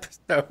bad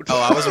episode.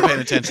 Oh, I wasn't paying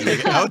attention.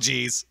 Oh,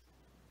 geez.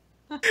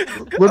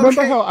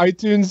 Remember how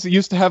iTunes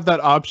used to have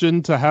that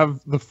option to have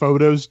the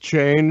photos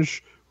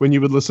change when you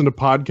would listen to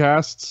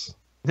podcasts?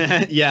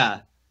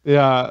 Yeah.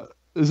 Yeah.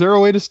 Is there a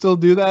way to still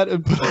do that?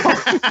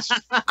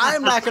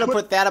 I'm not going to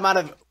put that amount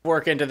of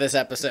work into this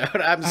episode.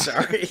 I'm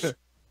sorry.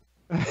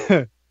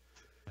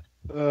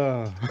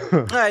 All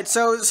right,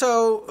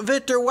 so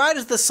Victor, why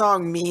does the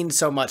song mean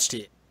so much to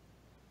you?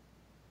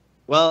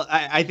 Well,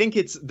 I think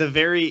it's the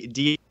very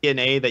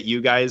DNA that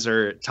you guys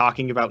are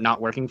talking about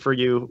not working for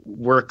you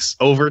works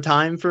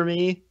overtime for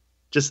me.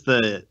 Just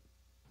the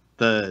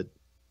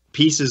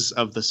pieces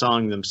of the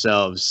song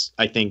themselves,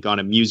 I think on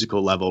a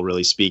musical level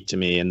really speak to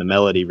me, and the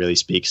melody really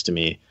speaks to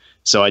me.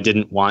 So I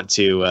didn't want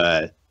to,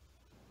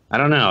 I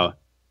don't know.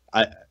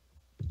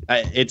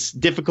 It's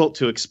difficult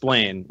to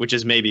explain, which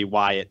is maybe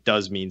why it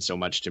does mean so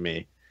much to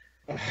me.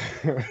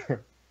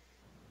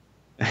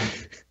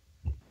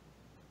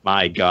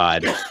 My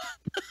God.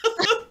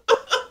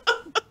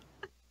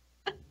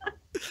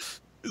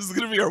 This is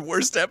going to be our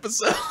worst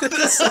episode. This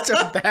is such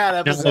a bad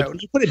episode. Can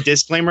you put a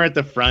disclaimer at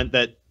the front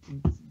that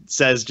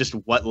says just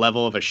what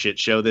level of a shit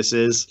show this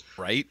is?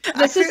 Right?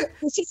 This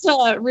is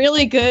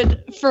really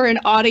good for an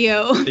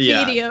audio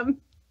medium.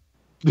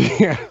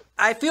 Yeah.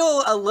 I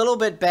feel a little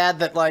bit bad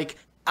that, like,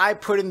 I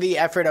put in the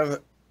effort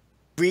of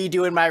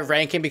redoing my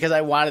ranking because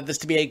I wanted this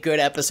to be a good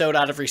episode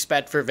out of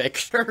respect for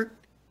Victor.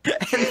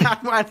 And I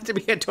wanted it to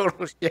be a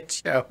total shit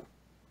show.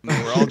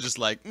 And we're all just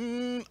like,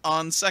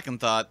 on second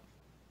thought,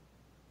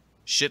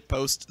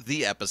 shitpost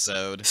the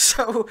episode.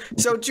 So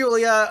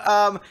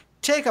Julia,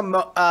 take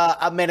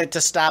a minute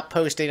to stop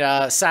posting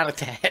Sonic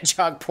the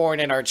Hedgehog porn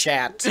in our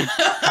chat.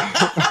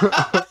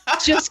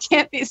 Just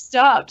can't be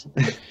stopped.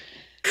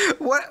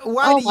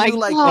 Why do you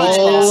like Beach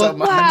Ball so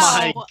much?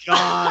 My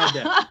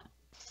God.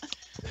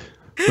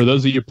 For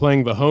those of you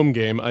playing the home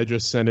game, I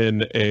just sent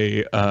in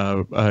a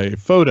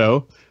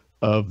photo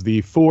of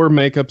the 4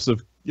 makeups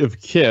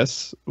of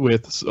Kiss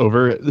with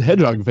over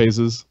hedgehog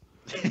faces.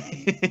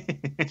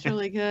 It's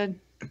really good.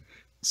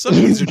 Some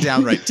of these are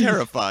downright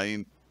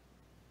terrifying.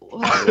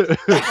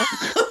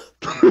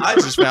 I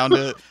just found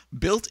a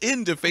built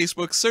into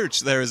Facebook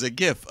search. There is a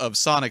GIF of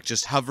Sonic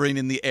just hovering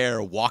in the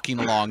air, walking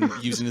along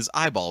using his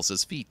eyeballs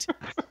as feet.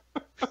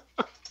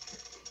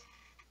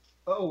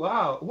 Oh,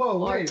 wow. Whoa,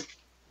 wait.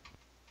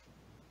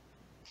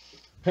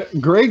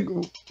 Greg,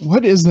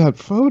 what is that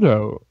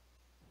photo?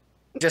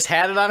 Just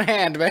had it on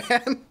hand,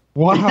 man.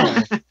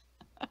 Wow.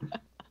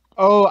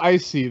 Oh, I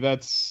see.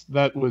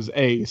 That was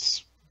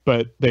Ace,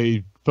 but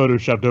they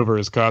photoshopped over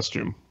his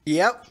costume.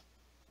 Yep.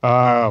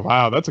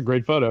 Wow, that's a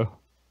great photo.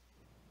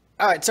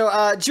 All right,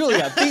 so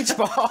Julia, Beach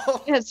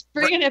Ball. Yes,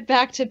 bringing it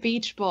back to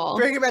Beach Ball.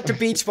 Bring it back to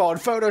Beach Ball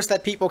and photos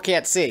that people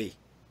can't see.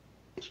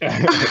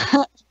 Here's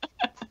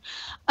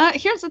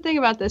the thing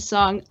about this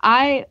song.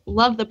 I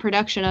love the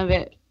production of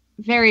it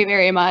very,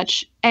 very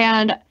much.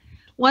 And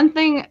one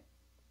thing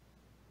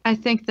I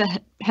think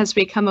that has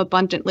become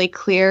abundantly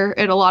clear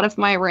in a lot of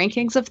my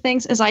rankings of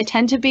things is I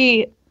tend to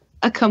be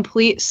a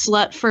complete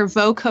slut for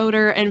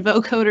vocoder and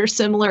vocoder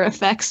similar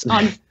effects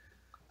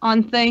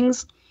on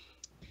things.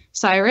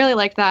 So I really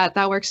like that.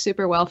 That works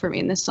super well for me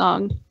in this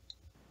song.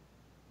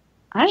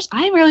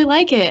 I really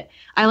like it.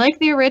 I like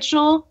the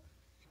original.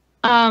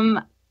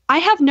 I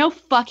have no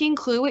fucking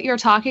clue what you're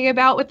talking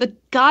about with the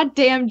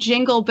goddamn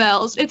jingle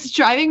bells. It's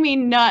driving me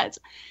nuts.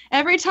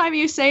 Every time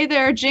you say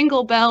there are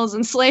jingle bells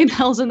and sleigh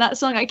bells in that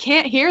song, I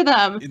can't hear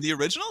them. In the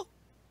original?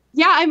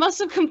 Yeah, I must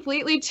have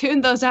completely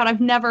tuned those out.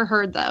 I've never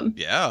heard them.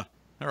 Yeah,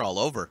 they're all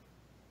over.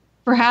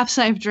 Perhaps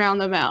I've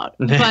drowned them out.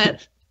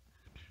 But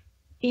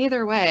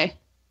either way.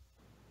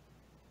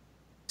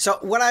 So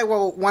what I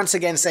will once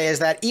again say is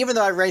that even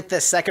though I rate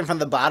this second from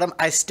the bottom,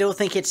 I still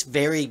think it's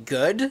very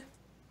good.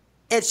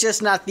 It's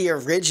just not the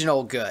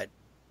original good.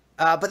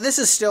 But this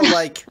is still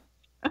like,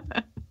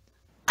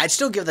 I'd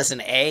still give this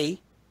an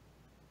A.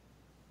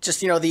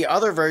 Just, the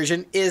other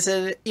version is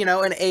an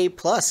A+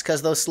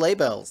 because those sleigh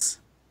bells.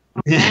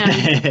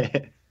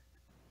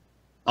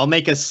 I'll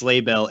make a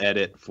sleigh bell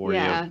edit for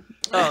you.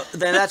 Oh,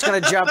 then that's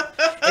going to jump.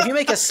 If you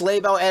make a sleigh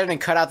bell edit and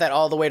cut out that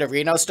all the way to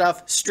Reno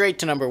stuff, straight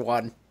to number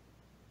 1.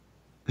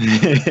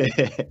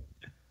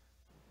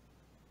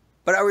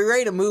 But are we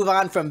ready to move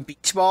on from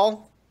Beach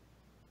Ball?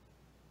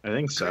 I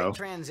think so. Great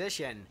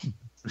transition.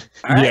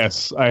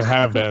 Yes, I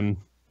have been.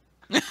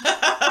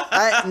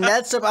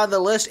 Next up on the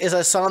list is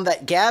a song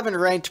that Gavin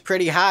ranked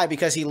pretty high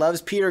because he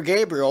loves Peter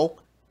Gabriel.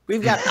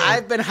 We've got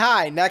I've Been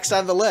High next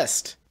on the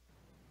list.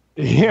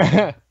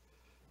 Yeah.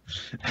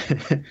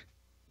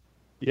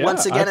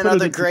 Once again,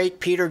 another great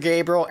Peter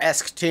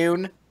Gabriel-esque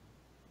tune.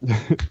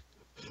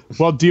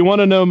 Well, do you want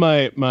to know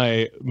my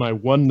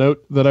one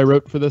note that I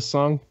wrote for this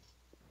song?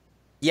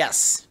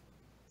 Yes.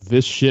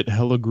 This shit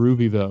hella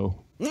groovy, though.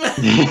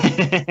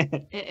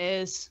 It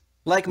is.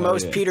 Like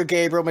most Peter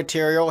Gabriel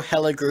material,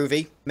 hella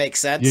groovy. Makes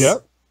sense.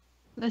 Yep.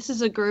 This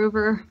is a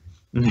groover.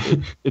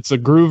 It's a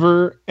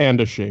groover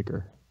and a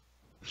shaker.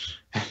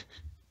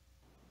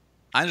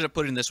 I ended up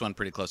putting this one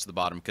pretty close to the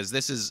bottom because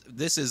this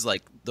is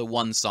like the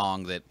one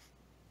song that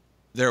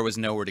there was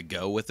nowhere to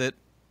go with it.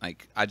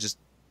 Like, I just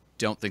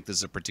don't think this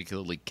is a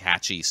particularly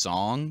catchy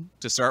song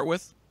to start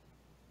with.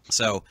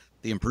 So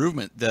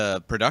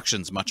the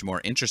production's much more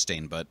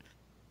interesting, but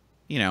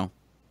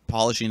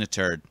polishing a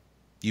turd.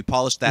 You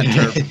polished that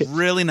turd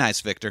really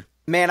nice, Victor.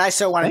 Man, I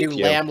so want to do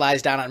Lamb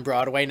Lies Down on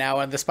Broadway now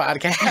on this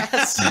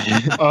podcast.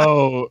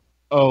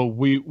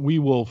 We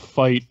will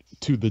fight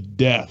to the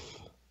death.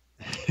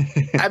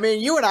 I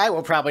mean, you and I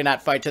will probably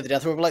not fight to the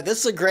death. We'll be like,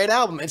 this is a great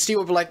album. And Steve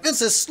will be like,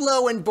 this is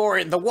slow and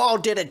boring. The Wall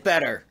did it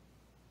better.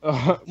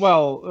 Hot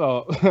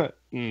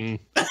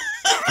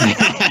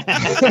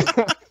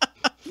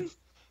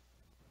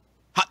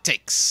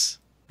takes.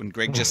 When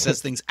Greg just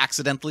says things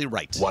accidentally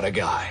right. What a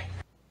guy.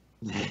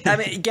 I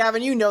mean,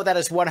 Gavin, you know that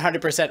is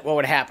 100% what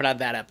would happen on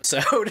that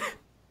episode.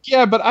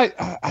 Yeah, but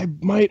I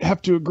might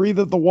have to agree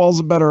that The Wall's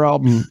a better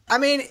album. I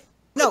mean,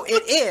 no,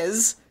 it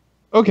is.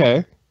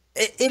 Okay.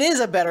 It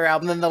is a better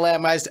album than The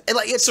Lamb Lies.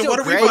 Like, it's so still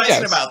what are great. we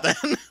fighting about then?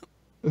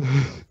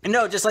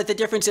 No, just like the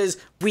difference is,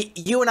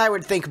 you and I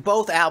would think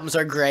both albums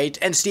are great,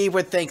 and Steve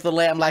would think The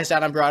Lamb Lies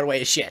Down on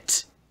Broadway is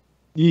shit.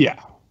 Yeah.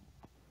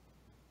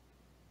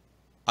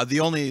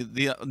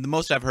 The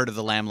most I've heard of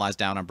The Lamb Lies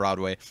Down on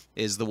Broadway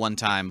is the one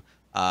time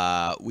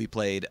we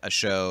played a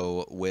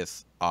show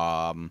with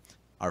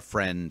our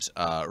friend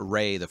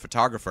Ray, the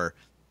photographer,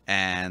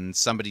 and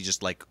somebody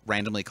just like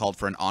randomly called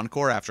for an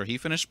encore after he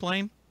finished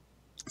playing.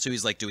 So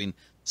he's like doing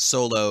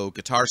solo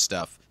guitar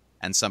stuff,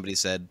 and somebody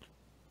said,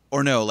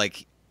 or no,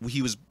 like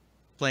he was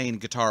playing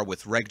guitar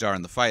with Regdar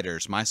and the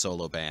Fighters, my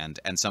solo band,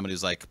 and somebody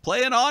was like,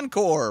 play an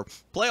encore,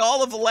 play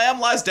all of The Lamb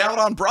Lies Down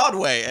on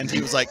Broadway, and he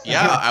was like,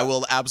 yeah, I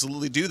will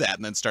absolutely do that,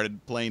 and then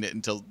started playing it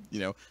until,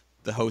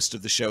 the host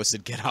of the show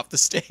said, get off the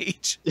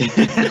stage.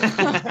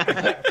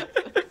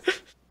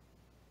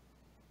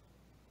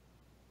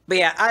 But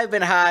yeah, I've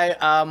Been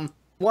High,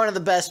 one of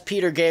the best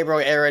Peter Gabriel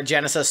era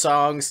Genesis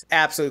songs,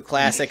 absolute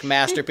classic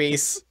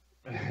masterpiece.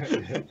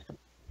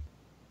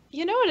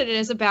 You know what it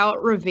is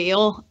about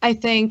Reveal, I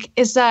think,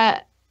 is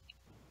that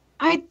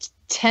I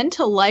tend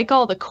to like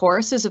all the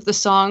choruses of the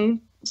song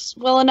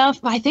well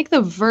enough, but I think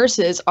the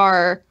verses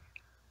are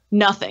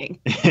nothing.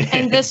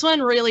 And this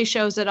one really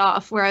shows it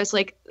off, where I was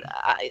like,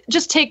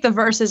 just take the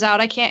verses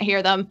out. I can't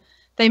hear them.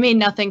 They mean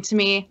nothing to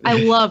me. I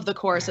love the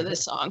chorus of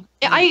this song.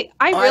 I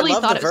really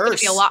thought it was going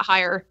to be a lot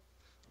higher.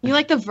 You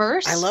like the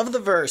verse? I love the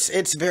verse.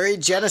 It's very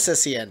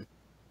Genesisian.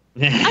 I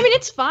mean,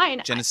 it's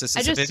fine.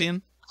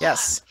 Genesis-ian?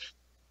 Yes.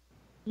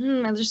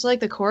 I just like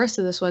the chorus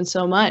of this one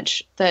so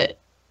much that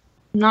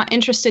I'm not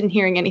interested in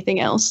hearing anything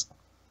else.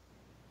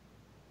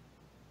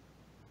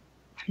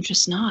 I'm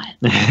just not.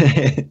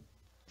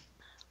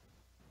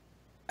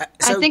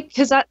 I think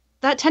because that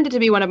tended to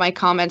be one of my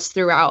comments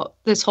throughout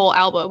this whole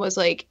album was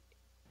like,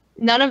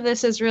 none of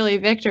this is really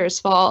Victor's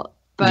fault,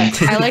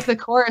 but I like the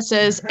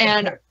choruses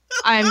and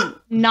I'm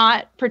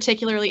not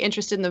particularly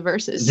interested in the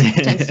verses.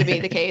 Tends to be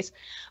the case,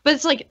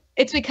 but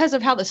it's because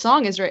of how the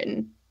song is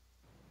written,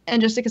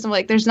 and just because I'm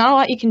like, there's not a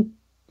lot you can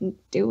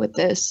do with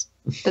this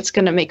that's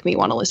gonna make me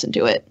want to listen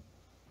to it.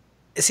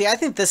 See, I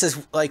think this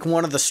is like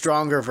one of the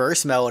stronger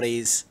verse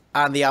melodies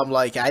on the album.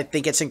 Like, I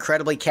think it's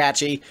incredibly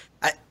catchy.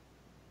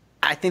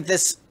 I think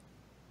this.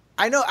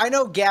 I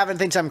know Gavin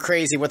thinks I'm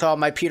crazy with all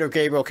my Peter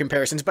Gabriel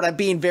comparisons, but I'm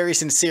being very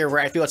sincere where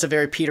I feel it's a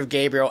very Peter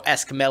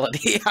Gabriel-esque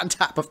melody on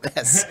top of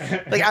this.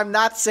 Like, I'm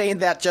not saying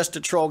that just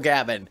to troll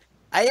Gavin.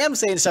 I am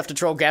saying stuff to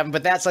troll Gavin,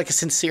 but that's like a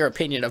sincere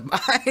opinion of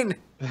mine.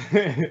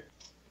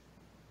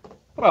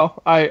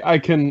 Well, I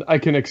can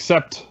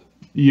accept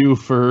you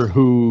for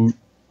who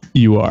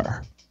you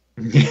are.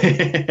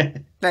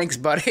 Thanks,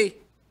 buddy.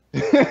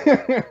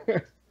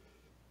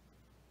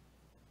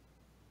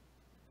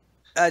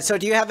 So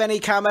do you have any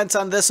comments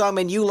on this song? I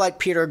mean, you like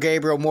Peter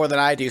Gabriel more than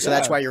I do, so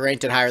that's why you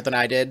ranked it higher than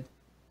I did.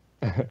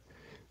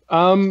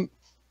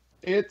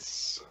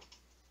 It's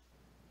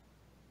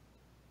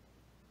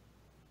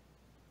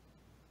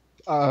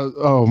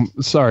oh,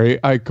 sorry,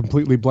 I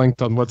completely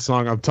blanked on what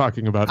song I'm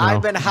talking about now.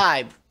 I've been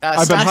high.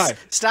 I've been high.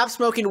 Stop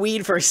smoking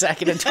weed for a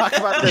second and talk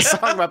about this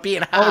song about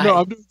being high. Oh no,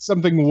 I'm doing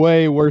something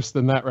way worse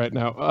than that right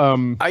now.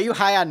 Are you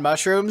high on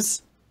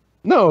mushrooms?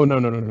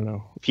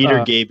 No.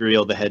 Peter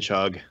Gabriel the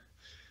Hedgehog.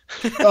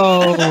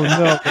 Oh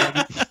no,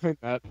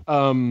 that.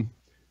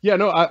 Yeah,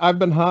 no, I've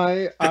been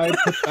high. I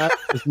put that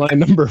as my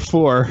number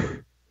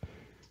 4.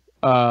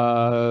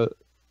 Oh,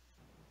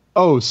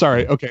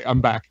 sorry. Okay,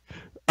 I'm back.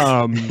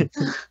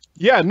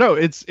 Yeah, no,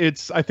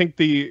 it's. I think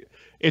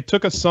it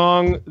took a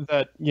song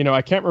that, you know,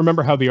 I can't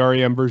remember how the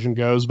REM version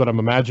goes, but I'm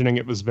imagining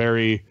it was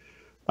very,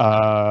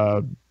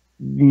 probably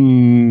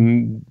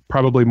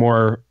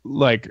more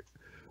like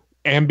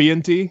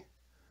ambient-y.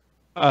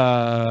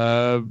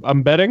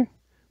 I'm betting,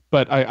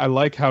 but I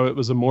like how it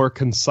was a more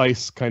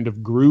concise kind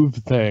of groove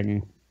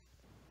thing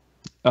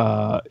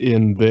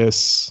in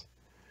this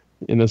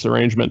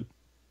arrangement,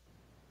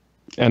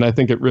 and I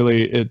think it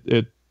really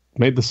it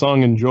made the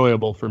song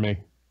enjoyable for me.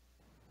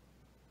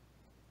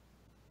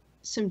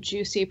 Some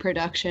juicy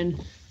production.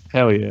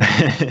 Hell yeah.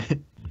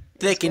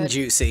 Thick and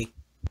juicy.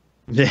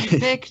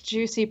 Thick,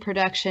 juicy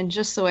production,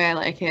 just the way I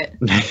like it.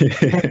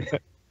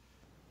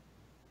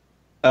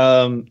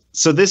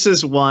 So this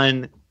is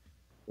one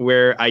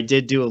where I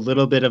did do a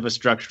little bit of a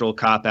structural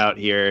cop-out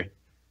here,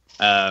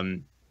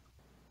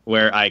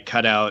 where I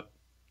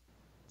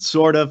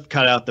sort of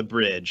cut out the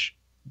bridge.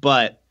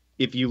 But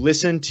if you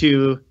listen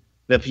to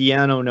the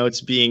piano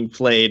notes being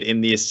played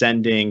in the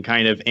ascending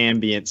kind of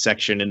ambient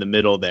section in the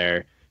middle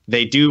there,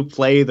 they do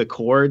play the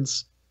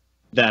chords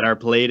that are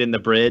played in the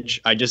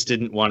bridge. I just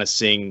didn't want to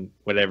sing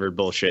whatever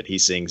bullshit he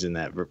sings in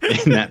that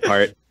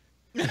part.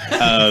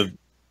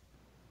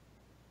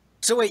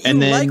 So wait, you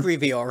like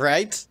Reveal,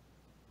 right?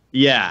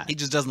 Yeah. He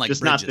just doesn't like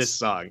just bridges. Not this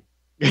song.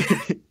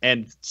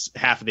 And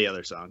half of the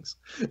other songs.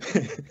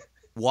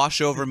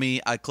 Wash over me,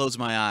 I close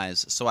my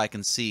eyes so I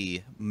can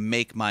see.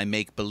 Make my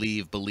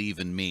make-believe believe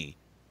in me.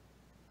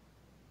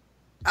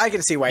 I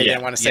can see why you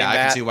didn't want to sing that. Yeah,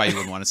 I can see why you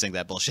wouldn't want to sing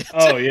that bullshit.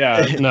 Oh,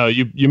 yeah. No,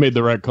 you made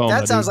the right call.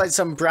 That sounds like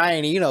some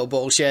Brian Eno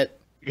bullshit.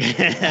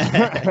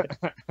 And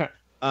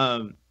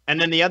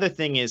then the other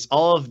thing is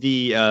all of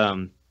the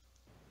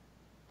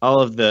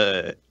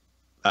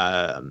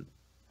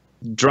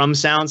drum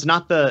sounds,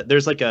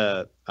 there's like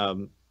a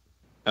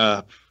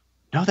no,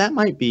 that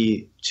might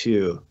be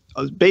too.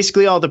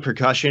 Basically all the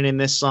percussion in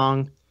this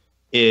song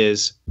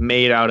is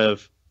made out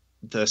of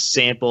the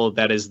sample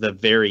that is the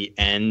very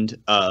end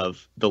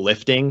of the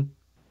lifting,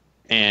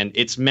 and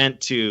it's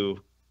meant to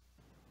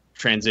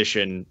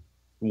transition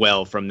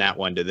well from that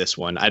one to this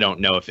one. I don't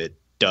know if it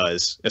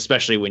does,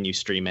 especially when you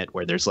stream it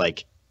where there's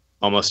like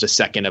almost a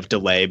second of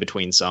delay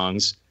between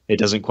songs. It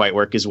doesn't quite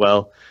work as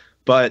well.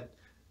 But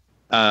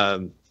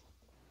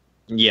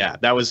yeah,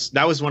 that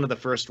was one of the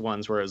first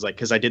ones where it was like,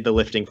 because I did the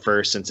lifting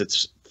first since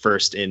it's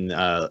first in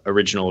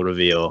original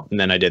Reveal, and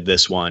then I did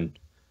this one.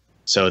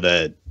 So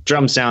the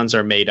drum sounds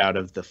are made out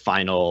of the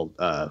final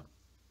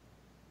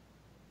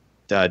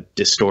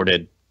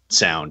distorted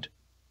sound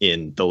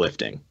in the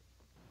lifting.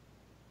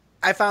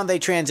 I found they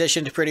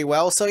transitioned pretty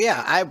well, so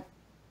yeah,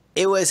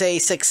 it was a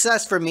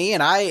success for me,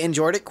 and I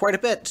enjoyed it quite a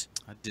bit.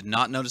 I did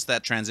not notice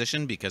that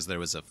transition because there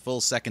was a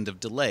full second of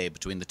delay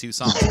between the two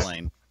songs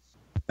playing.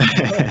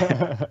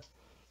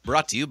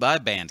 Brought to you by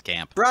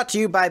Bandcamp. Brought to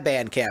you by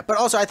Bandcamp. But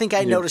also, I think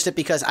I noticed it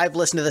because I've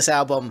listened to this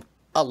album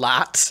a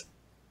lot.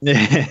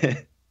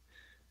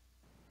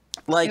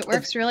 Like, it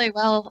works really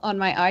well on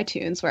my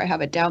iTunes where I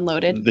have it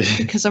downloaded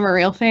because I'm a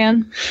real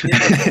fan.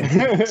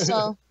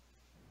 So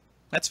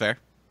that's fair.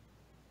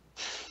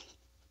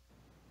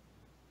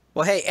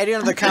 Well, hey, any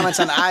other comments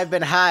on I've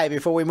Been High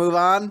before we move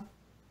on?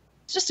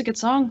 It's just a good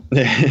song.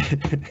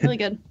 Really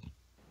good.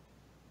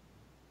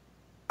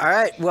 All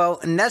right, well,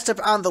 next up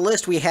on the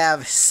list we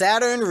have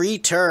Saturn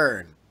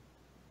Return.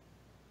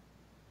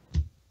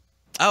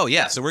 Oh,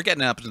 yeah, so we're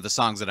getting up into the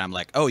songs that I'm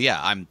like, oh,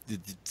 yeah,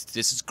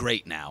 this is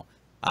great now.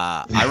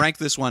 I rank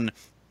this one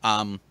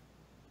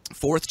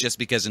fourth just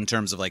because in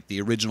terms of like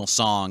the original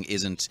song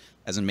isn't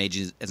as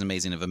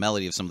amazing of a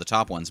melody of some of the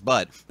top ones,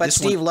 but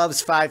Steve loves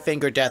Five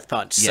Finger Death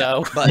Punch,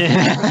 yeah, so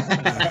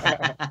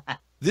but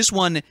this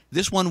one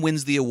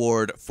wins the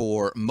award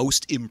for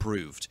most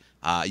improved.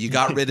 You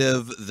got rid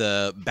of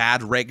the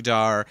bad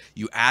regdar,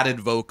 you added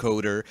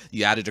vocoder,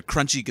 you added a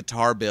crunchy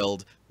guitar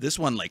build. This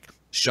one like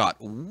shot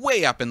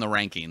way up in the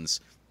rankings.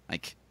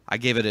 Like I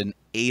gave it an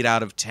 8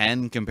 out of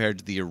 10 compared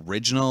to the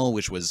original,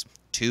 which was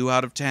 2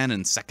 out of 10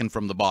 and second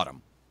from the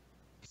bottom.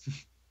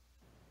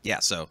 Yeah,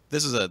 so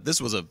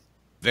this was a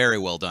very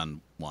well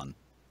done one.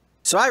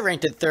 So I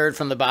ranked it third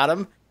from the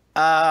bottom.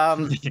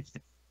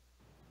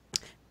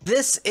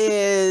 This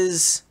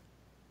is,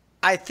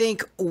 I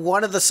think,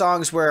 one of the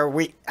songs where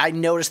I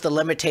noticed the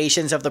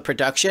limitations of the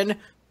production,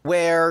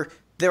 where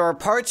there are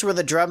parts where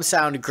the drums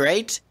sound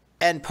great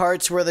and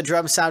parts where the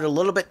drums sound a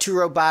little bit too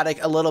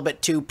robotic, a little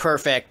bit too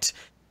perfect.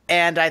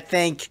 And I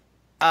think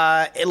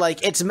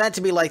it's meant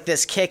to be like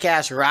this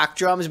kick-ass rock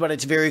drums, but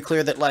it's very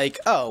clear that like,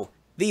 oh,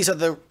 these are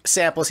the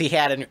samples he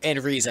had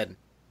in Reason.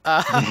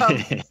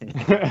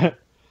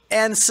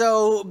 And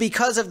so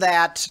because of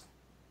that,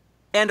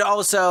 and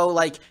also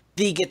like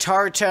the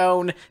guitar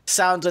tone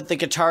sounds like the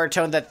guitar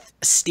tone that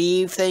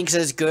Steve thinks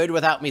is good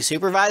without me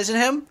supervising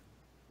him.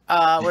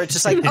 Where it's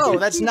just like, oh,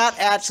 that's not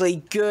actually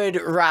good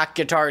rock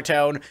guitar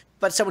tone,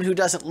 but someone who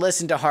doesn't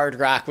listen to hard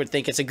rock would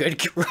think it's a good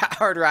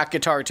hard rock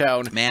guitar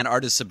tone. Man,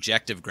 art is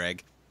subjective,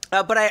 Greg.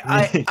 But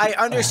I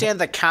understand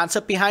the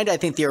concept behind it. I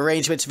think the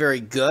arrangement's very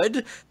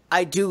good.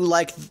 I do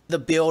like the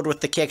build with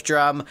the kick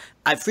drum.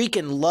 I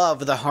freaking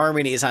love the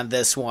harmonies on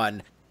this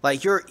one.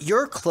 Like,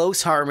 your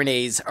close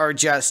harmonies are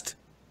just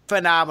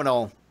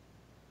phenomenal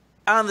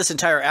on this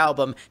entire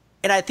album.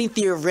 And I think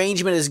the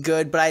arrangement is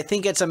good, but I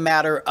think it's a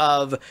matter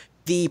of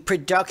the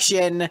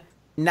production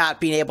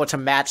not being able to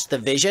match the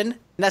vision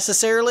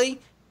necessarily.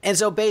 And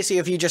so basically,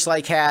 if you just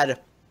like had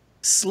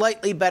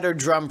slightly better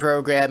drum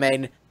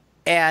programming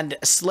and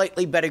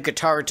slightly better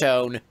guitar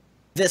tone,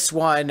 this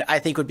one I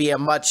think would be a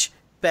much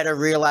better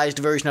realized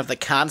version of the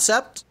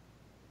concept.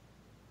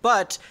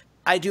 But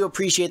I do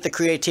appreciate the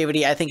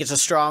creativity. I think it's a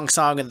strong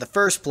song in the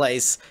first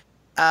place.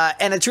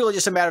 And it's really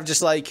just a matter of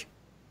just like,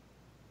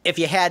 if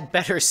you had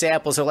better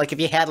samples, or like if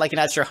you had like an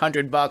extra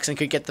 $100 and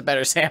could get the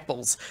better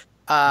samples,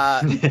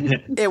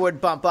 it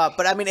would bump up.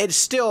 But I mean, it's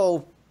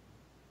still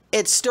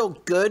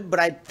good,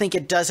 but I think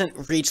it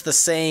doesn't reach the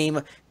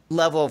same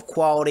level of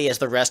quality as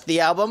the rest of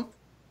the album.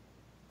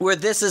 Where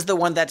this is the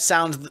one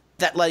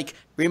that like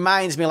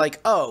reminds me like,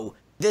 oh,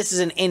 this is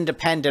an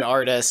independent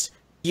artist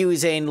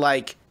using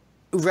like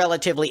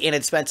relatively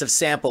inexpensive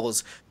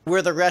samples,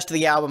 where the rest of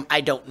the album,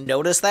 I don't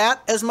notice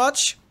that as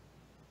much.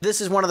 This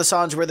is one of the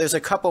songs where there's a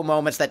couple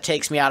moments that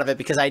takes me out of it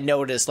because I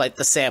notice like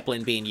the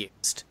sampling being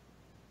used.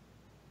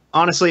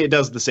 Honestly, it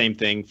does the same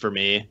thing for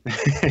me,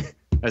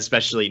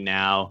 especially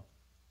now,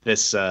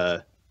 this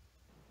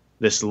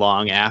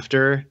long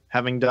after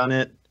having done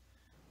it.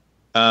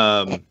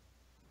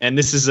 And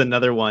this is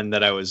another one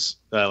that I was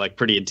like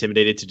pretty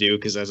intimidated to do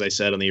because, as I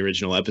said on the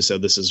original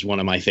episode, this is one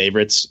of my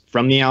favorites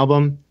from the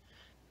album.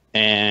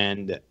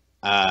 And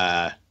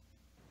yeah,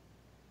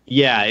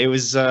 it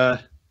was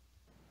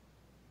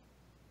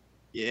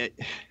it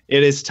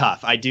is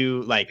tough. I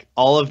do like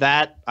all of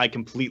that. I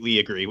completely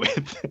agree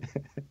with.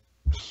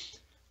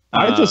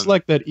 I just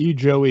like that E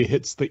Joey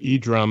hits the E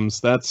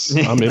drums.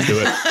 I'm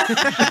into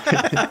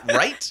it.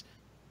 Right?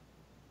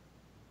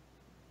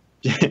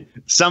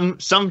 Some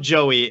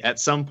Joey at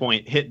some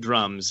point hit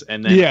drums,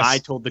 and then I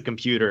told the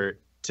computer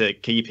to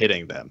keep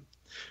hitting them.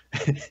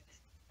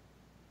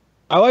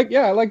 I like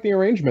the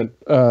arrangement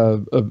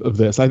of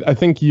this. I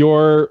think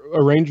your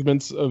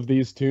arrangements of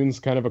these tunes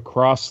kind of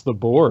across the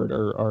board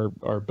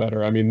are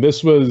better. I mean,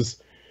 this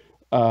was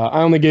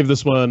I only gave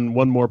this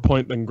one more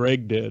point than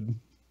Greg did.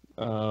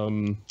 A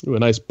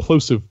nice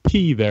plosive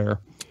P there.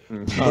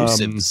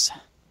 Plosives.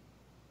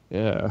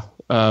 Yeah.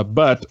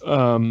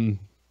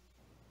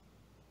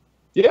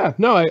 Yeah,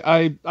 no,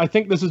 I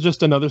think this is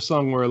just another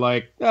song where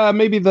like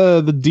maybe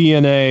the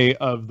DNA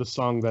of the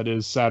song that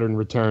is Saturn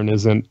Return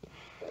isn't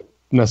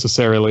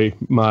necessarily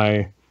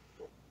my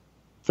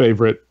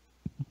favorite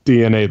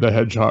DNA the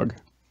Hedgehog.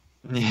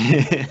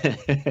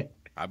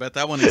 I bet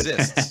that one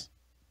exists.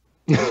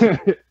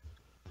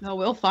 No,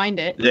 we'll find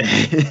it.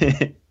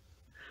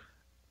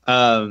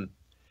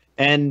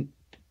 And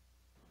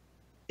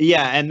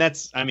yeah, and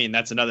that's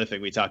another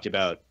thing we talked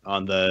about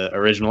on the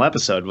original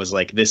episode was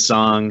like this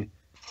song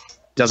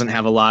doesn't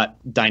have a lot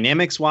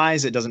dynamics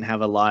wise. It doesn't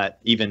have a lot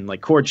even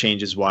like chord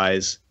changes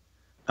wise.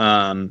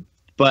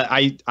 But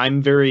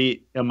I'm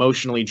very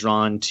emotionally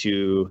drawn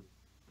to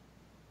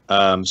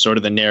sort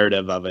of the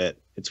narrative of it.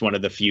 It's one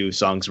of the few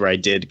songs where I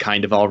did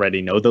kind of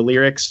already know the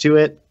lyrics to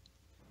it.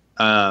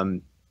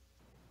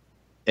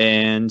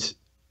 And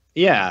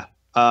yeah,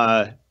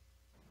 I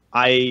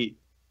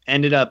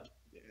ended up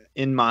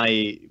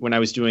when I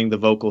was doing the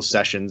vocal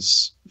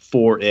sessions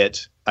for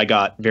it, I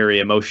got very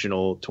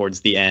emotional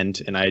towards the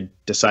end, and I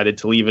decided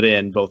to leave it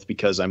in both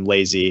because I'm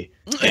lazy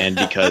and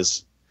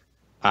because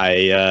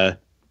I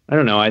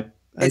don't know, I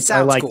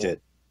liked cool. it.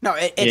 No,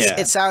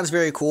 it sounds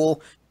very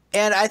cool.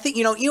 And I think,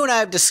 you and I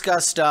have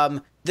discussed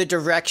the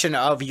direction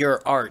of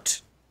your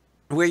art,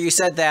 where you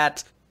said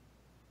that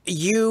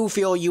you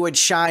feel you would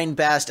shine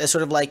best as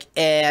sort of like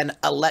an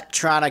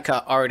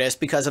electronica artist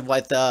because of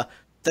like the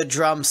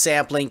drum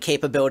sampling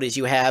capabilities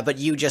you have, but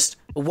you just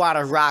want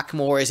to rock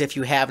more as if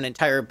you have an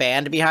entire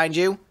band behind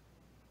you.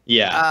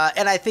 Yeah.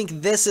 And I think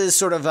this is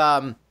sort of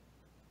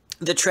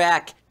the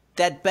track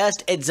that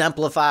best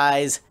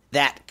exemplifies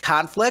that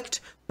conflict,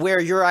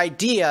 where your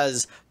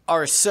ideas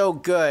are so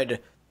good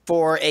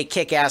for a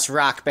kick-ass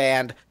rock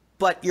band,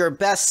 but your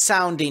best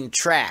sounding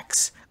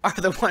tracks are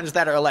the ones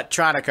that are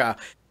electronica.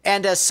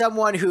 And as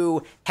someone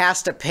who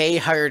has to pay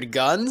hired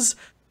guns,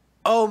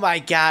 oh my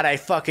god, I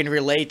fucking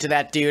relate to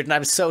that, dude, and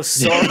I'm so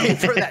sorry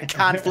for that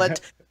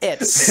conflict.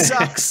 It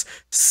sucks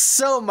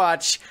so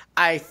much.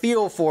 I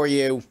feel for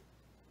you.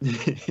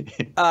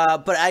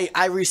 But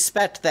I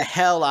respect the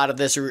hell out of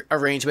this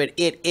arrangement.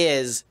 It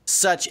is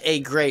such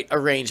a great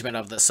arrangement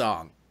of the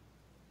song.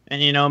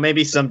 And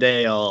maybe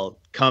someday I'll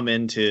come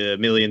into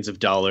millions of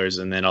dollars,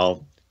 and then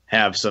I'll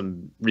have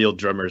some real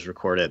drummers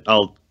record it.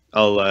 I'll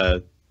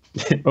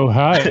Oh,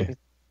 hi.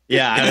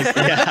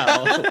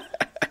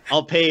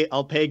 I'll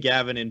pay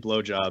Gavin in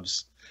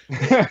blowjobs.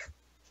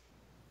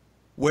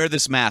 Wear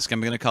this mask.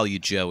 I'm going to call you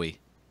Joey.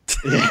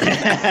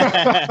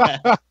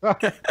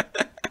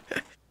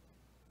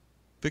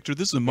 Victor,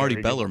 this is a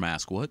Marty Beller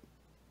mask. What?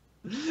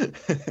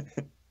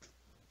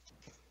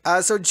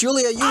 So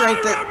Julia, you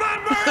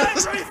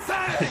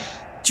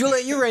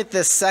rate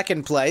this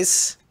second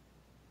place.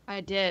 I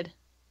did.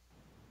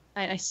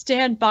 I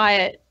stand by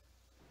it.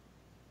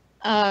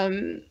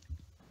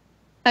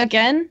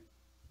 Again,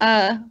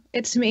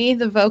 it's me,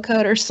 the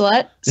vocoder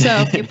slut. So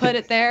if you put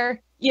it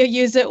there, you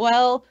use it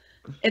well,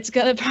 it's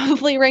gonna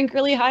probably rank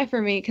really high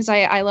for me because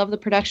I love the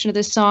production of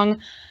this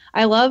song.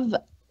 I love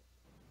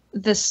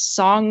the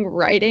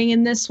songwriting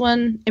in this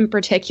one in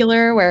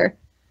particular, where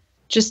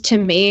just to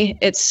me,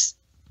 it's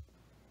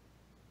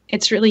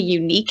really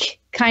unique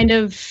kind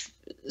of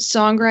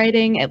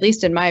songwriting, at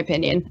least in my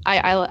opinion.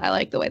 I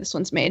like the way this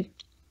one's made.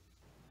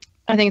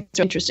 I think it's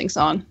an interesting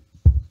song.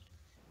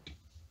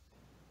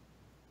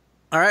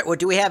 All right, well,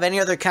 do we have any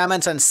other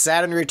comments on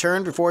Saturn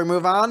Return before we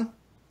move on?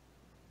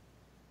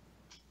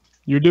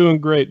 You're doing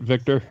great,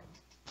 Victor.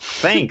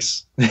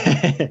 Thanks.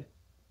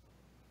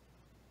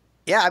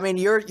 Yeah, I mean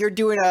you're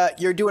doing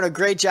a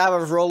great job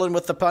of rolling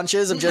with the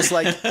punches of just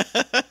like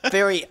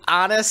very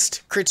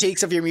honest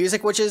critiques of your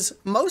music, which is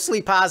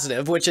mostly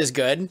positive, which is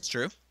good. It's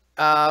true.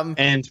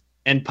 And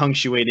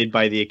punctuated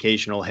by the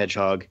occasional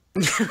hedgehog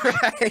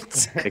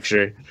Right.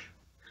 picture.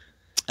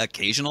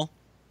 Occasional?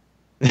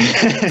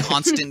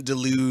 Constant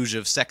deluge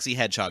of sexy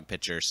hedgehog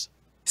pictures.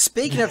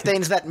 Speaking of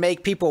things that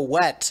make people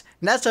wet,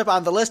 next up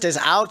on the list is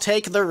I'll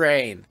Take the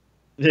Rain.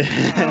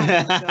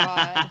 Oh,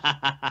 God.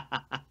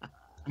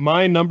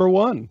 My number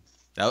one.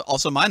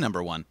 Also my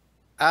number one.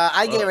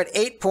 I gave it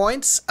 8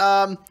 points.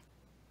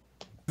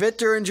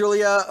 Victor and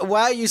Julia,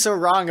 why are you so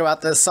wrong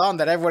about this song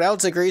that everyone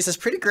else agrees is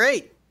pretty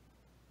great?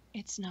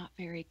 It's not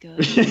very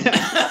good.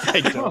 I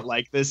don't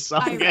like this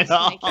song at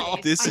all.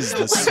 This is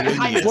the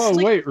sweetest. Whoa,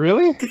 wait,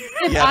 really?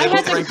 If Yeah, I they had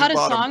both to rank cut the a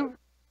bottom. song,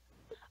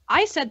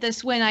 I said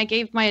this when I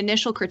gave my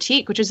initial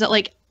critique, which is that,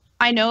 like,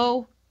 I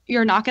know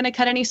you're not going to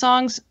cut any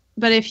songs,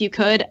 but if you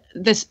could,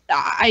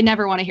 I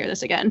never want to hear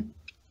this again.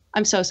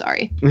 I'm so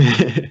sorry.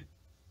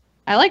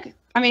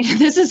 I mean,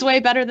 this is way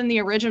better than the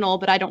original,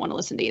 but I don't want to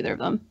listen to either of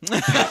them.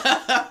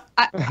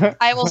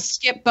 I will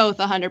skip both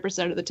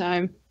 100% of the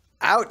time.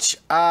 Ouch.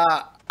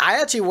 I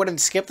actually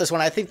wouldn't skip this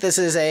one. I think this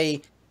is a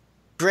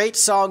great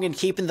song in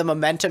keeping the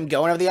momentum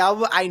going of the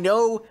album. I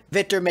know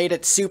Victor made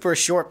it super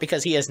short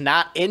because he is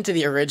not into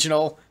the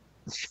original,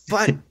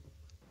 but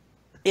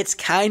it's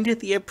kind of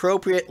the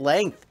appropriate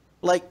length.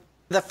 Like,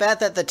 the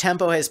fact that the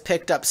tempo has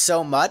picked up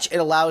so much, it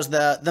allows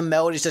the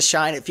melodies to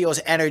shine. It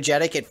feels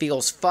energetic. It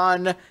feels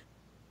fun.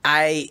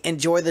 I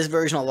enjoy this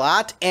version a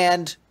lot,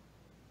 and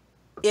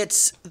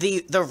it's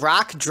the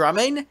rock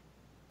drumming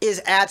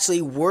is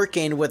actually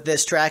working with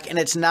this track, and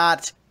it's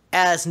not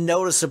as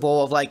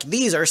noticeable of like,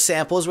 these are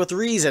samples with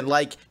reason.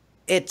 Like,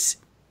 it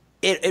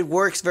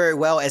works very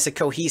well as a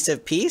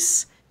cohesive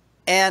piece.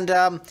 And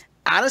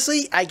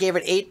honestly, I gave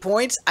it 8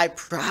 points. I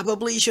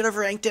probably should have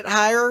ranked it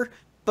higher,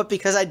 but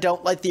because I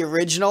don't like the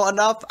original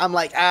enough, I'm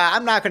like,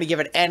 I'm not going to give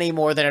it any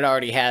more than it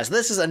already has.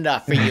 This is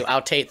enough for you,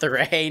 I'll Take the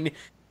Rain.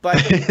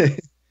 But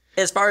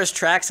as far as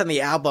tracks on the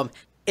album,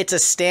 it's a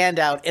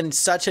standout and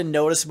such a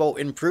noticeable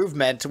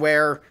improvement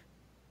where,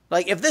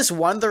 like, if this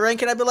won the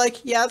ranking, I'd be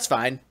like, yeah, it's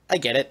fine. I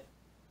get it.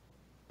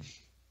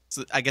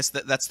 So I guess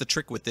that's the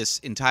trick with this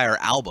entire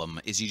album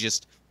is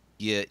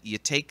you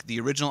take the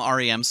original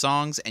REM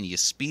songs and you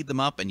speed them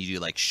up and you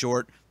do like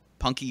short,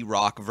 punky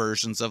rock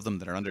versions of them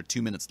that are under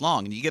 2 minutes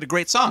long, and you get a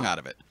great song out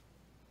of it.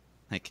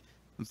 Like,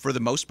 for the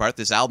most part,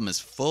 this album is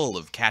full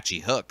of catchy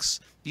hooks.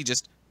 You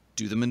just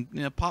do them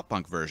in a pop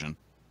punk version.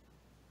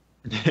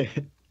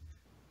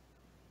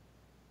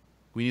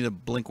 We need a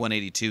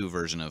Blink-182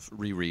 version of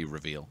Riri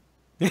Reveal.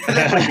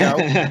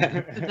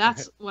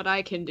 That's what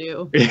I can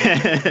do.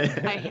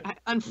 I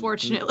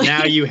unfortunately.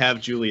 Now you have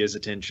Julia's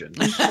attention.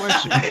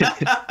 Unfortunately.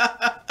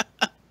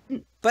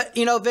 But,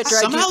 you know, Victor,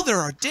 Somehow there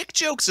are dick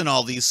jokes in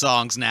all these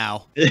songs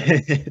now.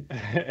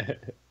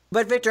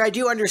 But Victor, I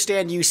do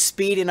understand you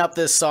speeding up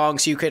this song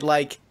so you could,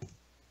 like,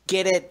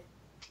 get it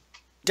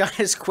done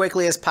as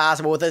quickly as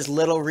possible with as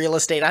little real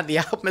estate on the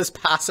album as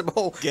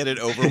possible. Get it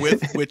over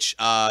with, which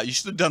you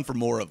should have done for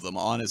more of them,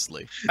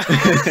 honestly.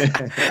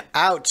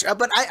 Ouch.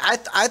 But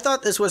I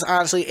thought this was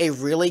honestly a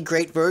really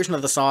great version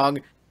of the song.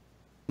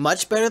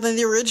 Much better than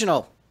the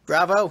original.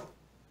 Bravo.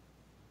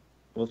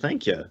 Well,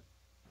 thank you.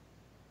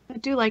 I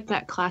do like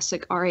that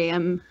classic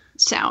REM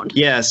sound.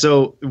 Yeah,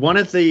 so one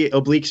of the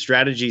oblique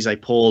strategies I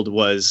pulled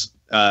was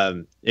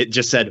it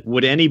just said,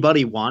 would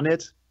anybody want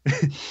it?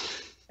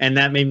 And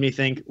that made me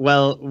think,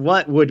 well,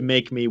 what would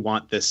make me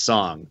want this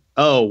song?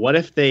 Oh, what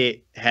if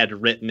they had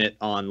written it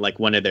on like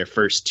one of their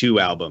first 2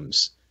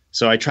 albums?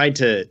 So I tried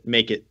to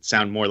make it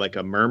sound more like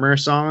a murmur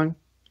song.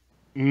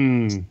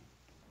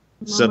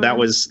 So that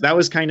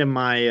was kind of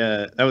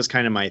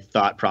my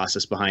thought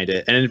process behind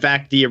it. And in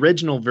fact, the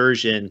original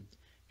version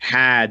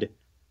had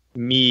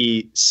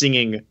me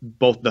singing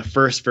both the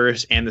first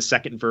verse and the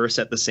second verse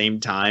at the same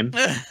time.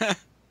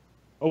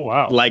 Oh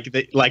wow! Like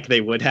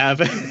they would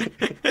have.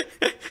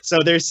 So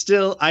there's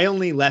still, I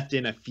only left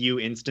in a few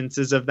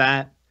instances of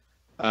that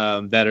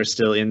that are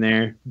still in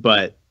there,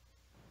 but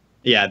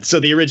yeah. So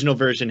the original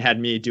version had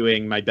me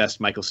doing my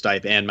best Michael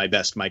Stipe and my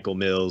best Michael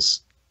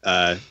Mills,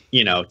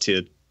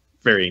 to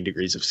varying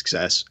degrees of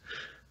success.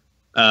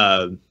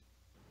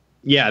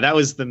 Yeah, that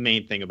was the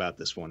main thing about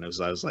this one.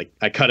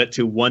 I cut it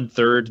to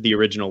 1/3 the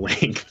original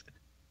length.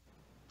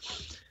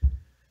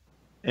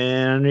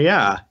 And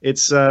yeah,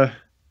 it's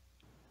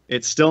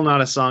still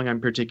not a song I'm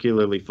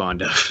particularly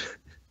fond of.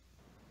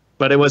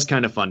 But it was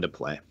kind of fun to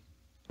play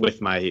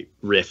with my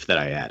riff that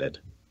I added.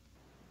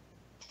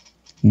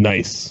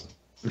 Nice.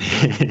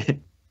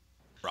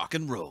 Rock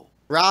and roll.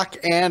 Rock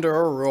and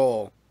or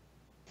roll.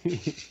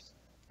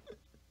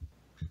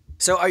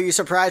 So are you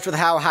surprised with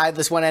how high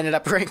this one ended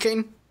up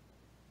ranking?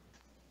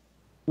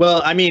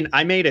 Well, I mean,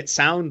 I made it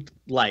sound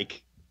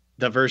like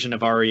the version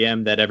of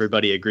REM that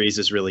everybody agrees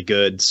is really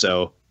good,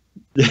 so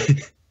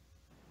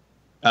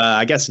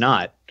I guess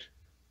not.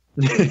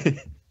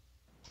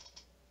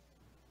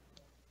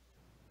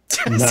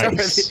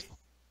 Nice.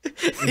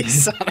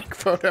 These Sonic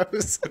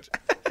photos.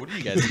 What are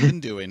you guys even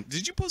doing?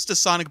 Did you post a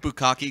Sonic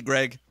Bukkake,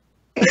 Greg?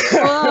 Whoa.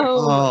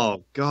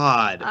 Oh,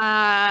 God.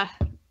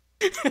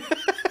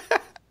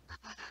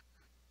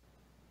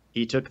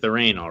 He took the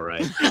rain, all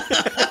right.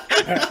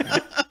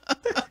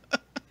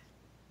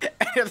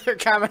 Any other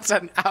comments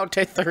on I'll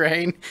take the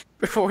rain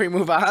before we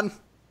move on?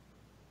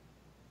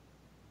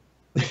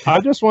 I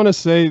just want to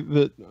say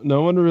that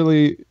no one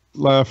really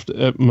laughed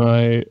at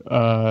my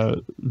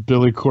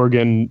Billy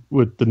Corgan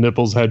with the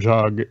nipples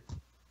hedgehog,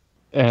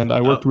 and I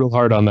worked real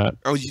hard on that.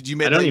 Oh, you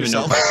made I don't that even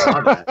know yourself? if I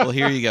saw that. Well,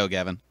 here you go,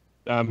 Gavin.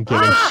 I'm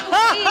kidding.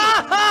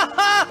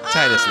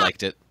 Titus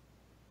liked it.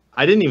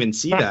 I didn't even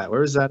see that.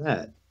 Where was that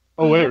at?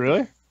 Oh wait,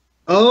 really?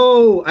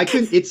 Oh, I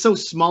couldn't. It's so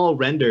small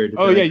rendered.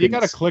 Oh that yeah, I you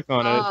gotta click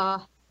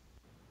on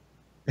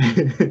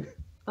it.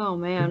 Oh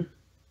man.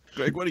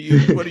 Greg, what are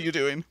you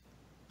doing?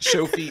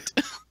 Show feet.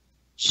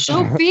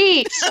 Show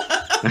feet.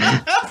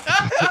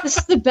 This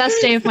is the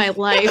best day of my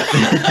life.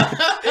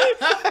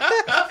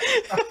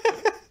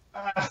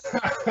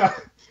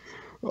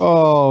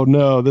 Oh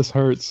no, this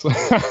hurts.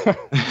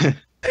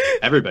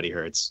 Everybody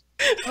hurts.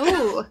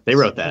 Ooh. They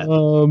wrote that.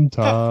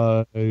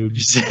 Sometimes.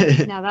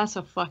 Now that's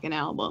a fucking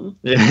album.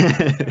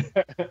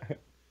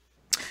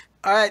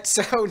 All right,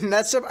 so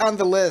next up on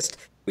the list,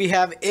 we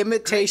have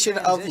Imitation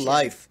of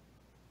Life.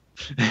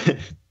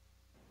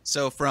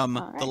 So from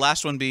the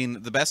last one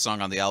being the best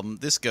song on the album,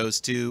 this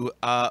goes to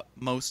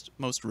Most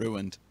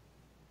Ruined.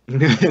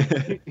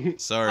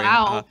 Sorry.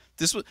 Wow.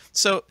 This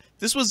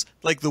was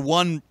like the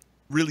one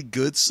really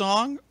good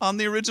song on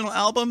the original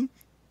album,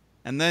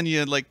 and then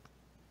you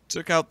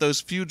took out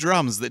those few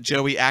drums that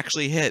Joey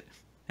actually hit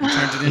and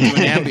turned it into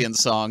an ambient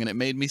song, and it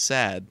made me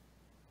sad.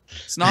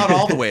 It's not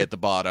all the way at the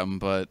bottom,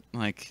 but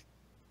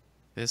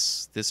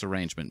this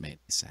arrangement made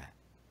me sad.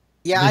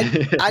 Yeah,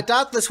 I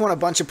got this one a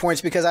bunch of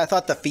points because I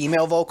thought the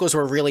female vocals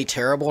were really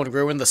terrible and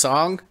ruined the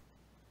song.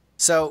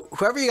 So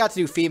whoever you got to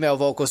do female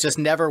vocals, just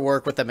never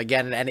work with them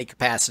again in any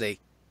capacity.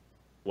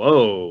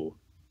 Whoa.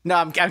 No,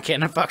 I'm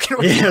kidding. I'm fucking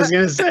with Yeah, you. I was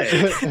gonna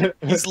say.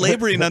 He's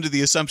laboring under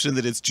the assumption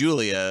that it's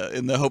Julia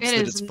in the hopes It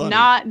that is it's funny.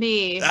 not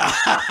me. Nailed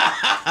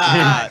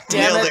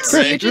Damn it, it. So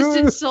you Greg. just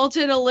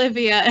insulted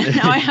Olivia, and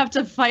now I have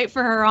to fight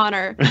for her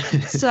honor.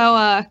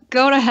 So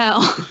go to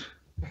hell.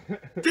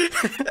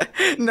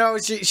 No,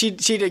 she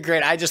did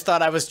great. I just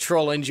thought I was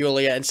trolling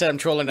Julia instead I'm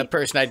trolling a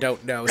person I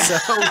don't know. So You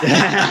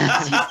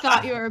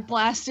thought you were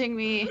blasting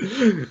me.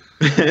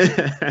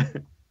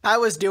 I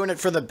was doing it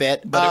for the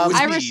bit. But it was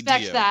I me,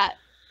 respect Dio. that,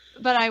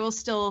 but I will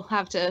still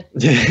have to.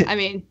 I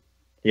mean,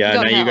 Yeah,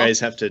 Go now to you hell. guys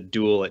have to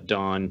duel at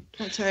dawn.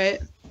 that's right.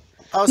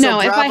 Also, No,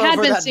 if I bravo had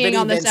for been that singing Vinnie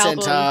on this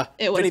Vincent, album,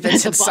 it would Vinnie have been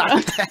at Vincent the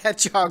bottom. Sonic the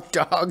Hedgehog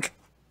dog.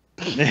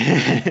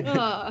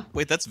 Ugh.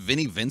 Wait, that's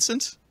Vinnie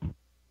Vincent?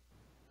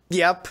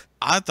 Yep.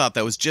 I thought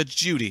that was Judge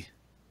Judy.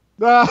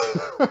 But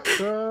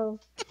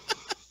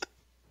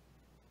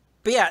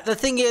yeah, the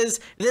thing is,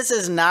 this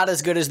is not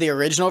as good as the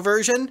original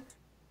version,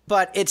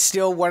 but it's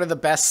still one of the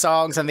best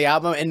songs on the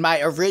album. In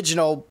my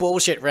original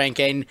bullshit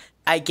ranking,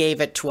 I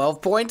gave it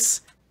 12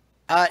 points.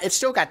 It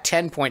still got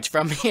 10 points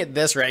from me in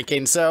this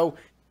ranking, so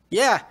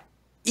yeah,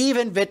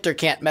 even Victor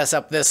can't mess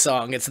up this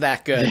song. It's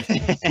that good.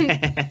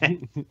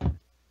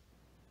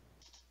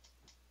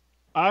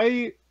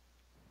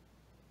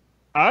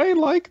 I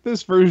like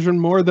this version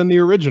more than the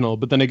original,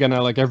 but then again, I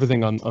like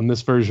everything on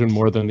this version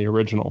more than the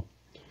original.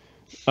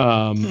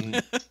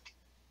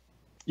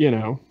 You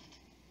know,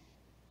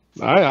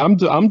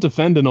 I'm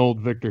defending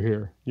old Victor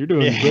here. You're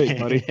doing great,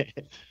 buddy.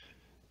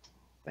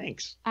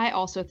 Thanks. I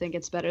also think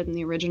it's better than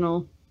the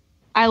original.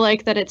 I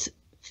like that it's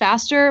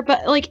faster,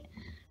 but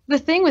the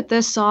thing with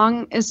this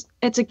song is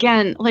it's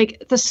again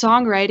the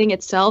songwriting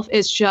itself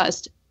is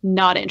just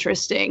not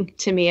interesting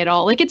to me at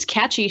all. It's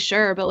catchy,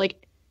 sure, but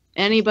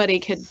anybody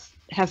could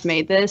have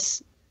made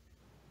this.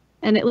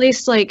 And at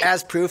least, like,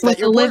 as proof that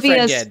your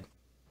boyfriend did.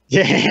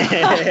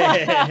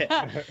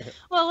 Yeah.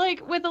 Well,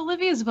 like, with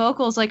Olivia's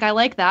vocals, like, I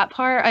like that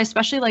part. I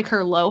especially like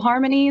her low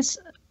harmonies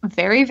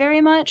very,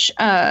 very much.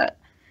 I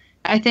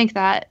think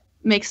that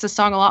makes the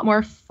song a lot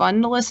more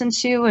fun to listen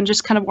to and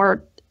just kind of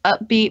more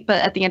upbeat.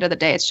 But at the end of the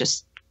day, it's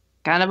just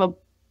kind of a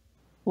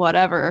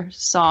whatever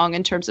song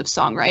in terms of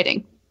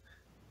songwriting,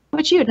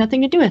 which you had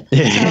nothing to do with.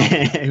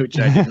 So Which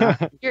I did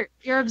not.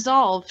 you're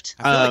absolved.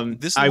 I feel like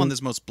this is the one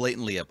that's most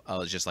blatantly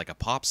just like a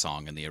pop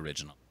song in the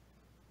original.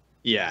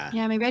 Yeah.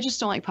 Yeah, maybe I just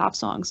don't like pop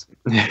songs.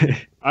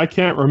 I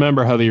can't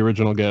remember how the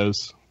original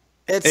goes.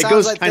 It It sounds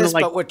goes like kinda this,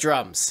 like- but with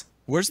drums.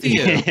 Where's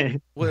the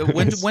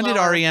when did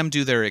Slower. REM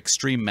do their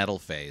extreme metal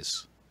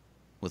phase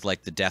with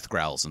like the death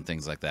growls and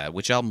things like that?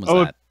 Which album was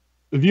Oh, that?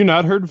 Have you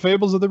not heard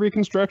Fables of the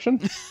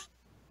Reconstruction?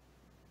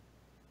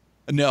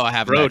 No, I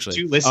haven't Bro, actually.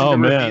 did you listen Oh, to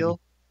man. Reveal?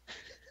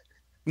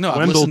 No, I've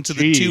Wendell listened to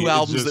the G two is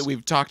albums just- that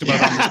we've talked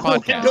about on this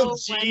podcast. Wendell Oh,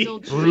 G. Wendell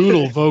G.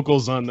 Brutal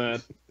vocals on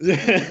that.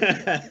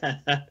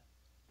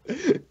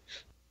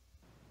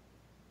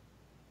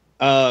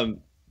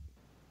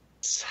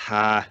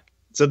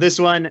 So this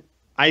one,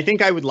 I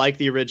think I would like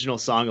the original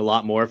song a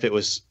lot more if it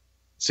was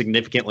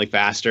significantly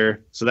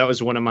faster. So that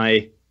was one of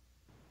my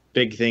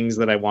big things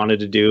that I wanted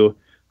to do.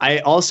 I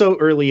also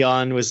early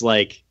on was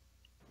like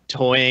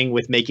toying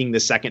with making the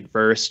second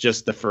verse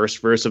just the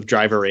first verse of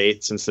Driver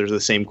 8 since there's the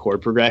same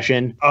chord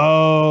progression.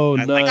 Oh,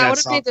 I no. like That that would have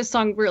song. made this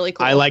song really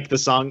cool. I like that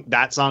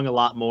song a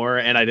lot more,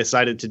 and I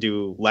decided to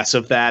do less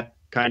of that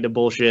kind of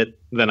bullshit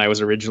than I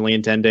was originally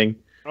intending.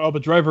 Oh,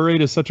 but Driver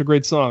 8 is such a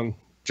great song.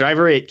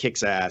 Driver 8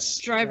 kicks ass.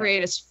 Driver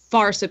 8 is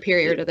far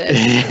superior to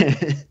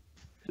this.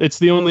 It's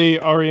the only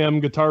REM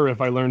guitar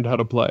riff I learned how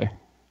to play.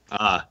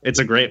 It's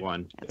a great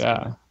one.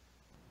 Yeah.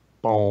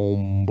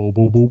 Boom, boom,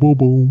 boom, boom, boom,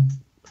 boom.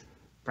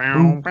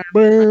 Boom,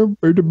 boom,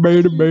 bada,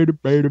 bada, bada,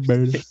 bada,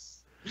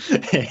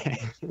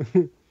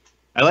 bada.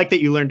 I like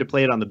that you learned to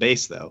play it on the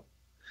bass, though.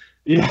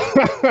 Yeah.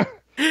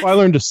 Well, I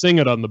learned to sing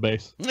it on the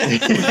bass.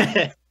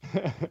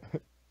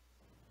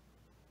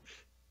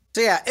 So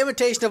yeah,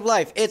 Imitation of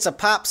Life. It's a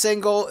pop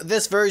single.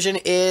 This version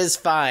is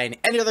fine.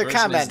 Any other Version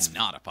comments? is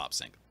not a pop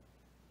single.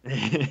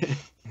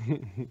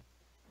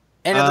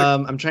 Any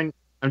other... I'm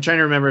trying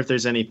to remember if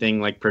there's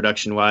anything like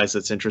production wise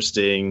that's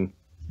interesting.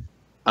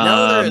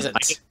 No, there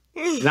isn't.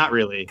 Not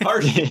really.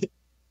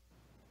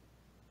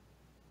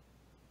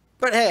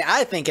 But hey,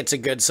 I think it's a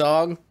good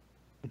song.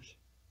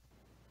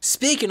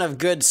 Speaking of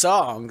good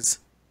songs,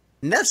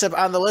 next up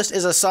on the list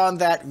is a song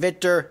that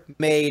Victor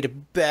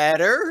made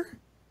better.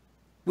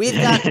 We've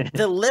got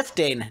The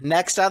Lifting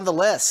next on the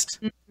list.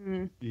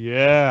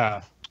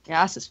 Yeah.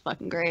 Yeah, this is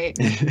fucking great.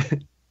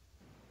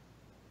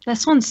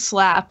 This one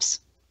slaps.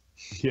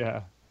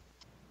 Yeah.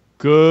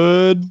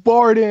 Good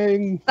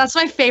morning. That's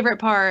my favorite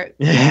part.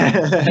 Easy,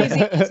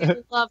 easy,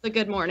 love the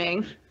good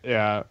morning.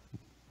 Yeah.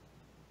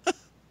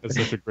 That's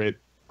such a great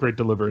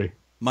delivery.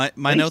 My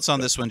notes on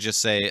this one just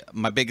say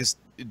my biggest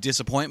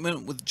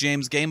disappointment with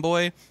James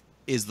Gameboy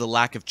is the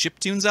lack of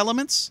chiptunes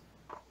elements.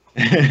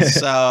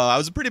 So I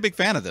was a pretty big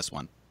fan of this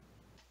one.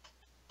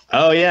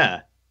 Oh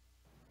yeah,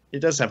 it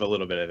does have a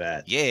little bit of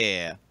that.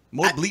 Yeah,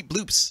 more bleep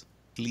bloops,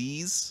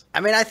 please.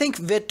 I mean, I think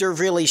Victor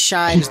really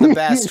shines the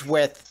best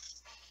with...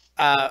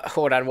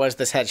 hold on, what is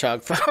this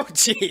hedgehog? Oh,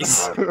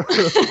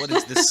 jeez. What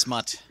is this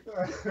smut?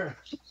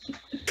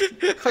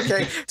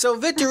 Okay, so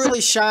Victor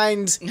really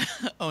shines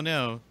Oh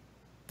no.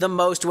 the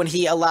most when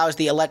he allows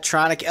the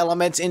electronic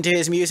elements into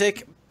his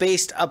music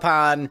based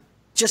upon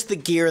just the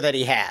gear that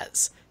he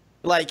has.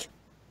 Like,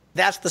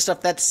 that's the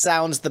stuff that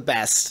sounds the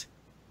best.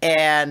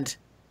 And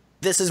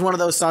this is one of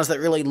those songs that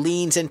really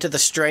leans into the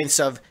strengths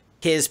of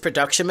his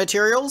production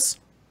materials.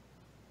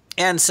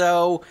 And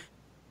so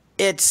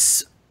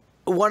it's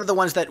one of the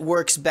ones that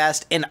works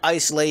best in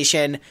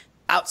isolation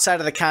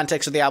outside of the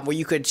context of the album, where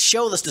you could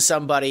show this to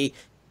somebody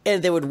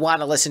and they would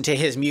want to listen to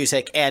his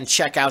music and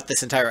check out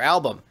this entire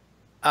album.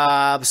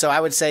 So I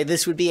would say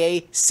this would be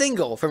a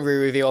single from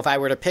Re-Reveal. If I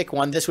were to pick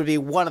one, this would be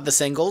one of the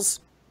singles.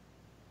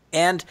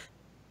 And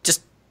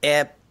just,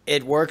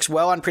 it works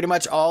well on pretty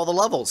much all the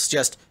levels.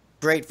 Just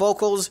great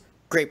vocals,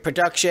 great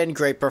production,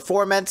 great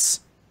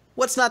performance.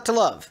 What's not to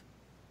love?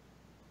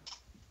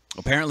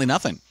 Apparently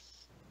nothing.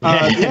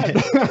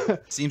 Yeah.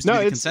 Seems to be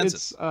the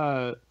consensus.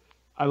 I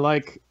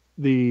like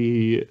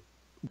the...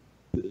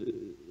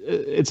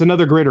 It's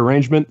another great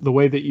arrangement. The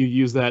way that you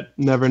use that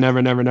never,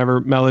 never, never, never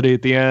melody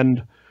at the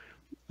end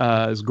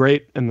is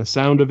great. And the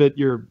sound of it,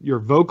 your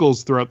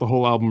vocals throughout the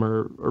whole album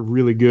are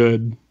really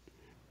good.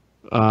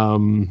 I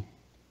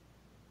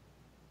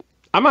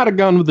might have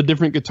gone with a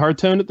different guitar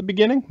tone at the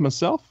beginning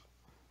myself,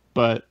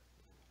 but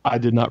I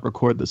did not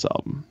record this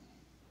album.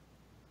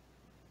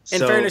 In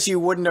fairness, you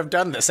wouldn't have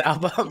done this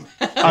album.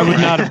 I would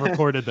not have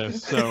recorded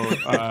this.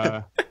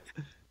 So,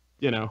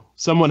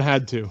 someone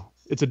had to.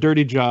 It's a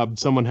dirty job.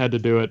 Someone had to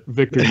do it.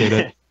 Victor did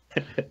it.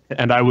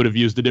 And I would have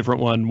used a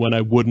different one when I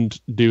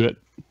wouldn't do it.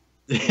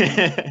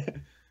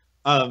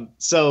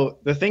 So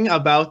the thing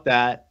about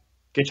that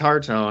guitar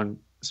tone,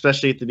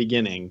 especially at the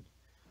beginning,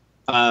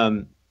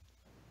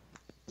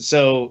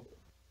 So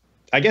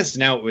I guess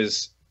now it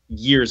was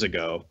years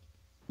ago.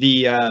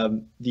 The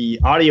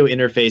audio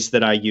interface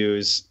that I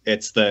use,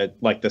 it's the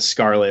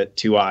Scarlett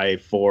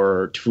 2i4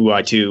 or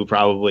 2i2,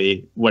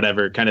 probably,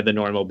 whatever, kind of the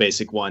normal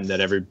basic one that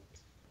every.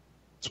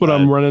 That's what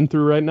I'm running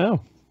through right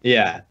now.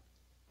 Yeah.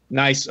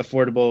 Nice,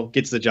 affordable,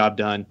 gets the job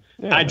done.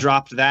 Yeah. I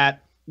dropped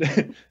that.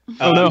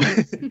 Oh no.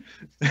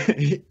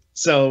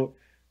 So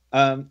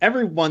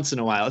every once in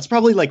a while, it's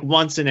probably like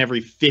once in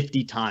every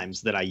 50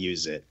 times that I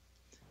use it.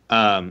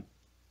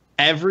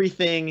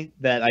 Everything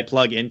that I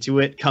plug into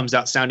it comes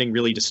out sounding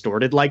really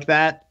distorted like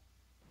that.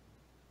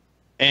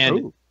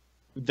 And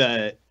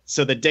the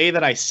day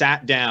that I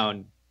sat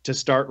down to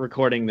start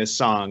recording this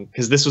song,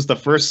 because this was the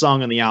first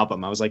song on the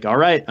album, I was like, all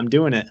right, I'm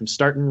doing it. I'm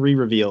starting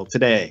re-reveal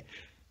today.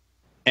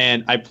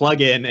 And I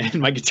plug in and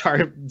my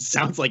guitar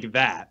sounds like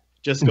that.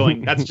 Just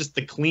going, that's just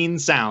the clean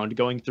sound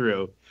going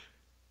through.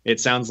 It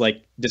sounds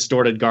like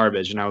distorted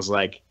garbage. And I was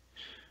like,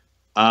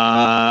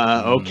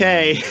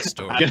 okay,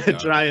 I'm going to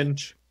try and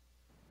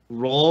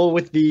roll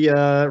with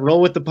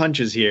the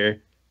punches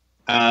here.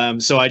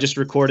 So I just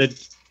recorded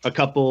a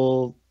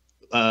couple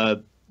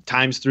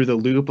times through the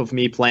loop of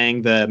me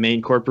playing the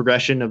main chord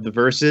progression of the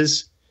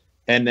verses,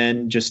 and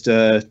then just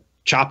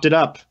chopped it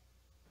up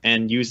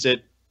and used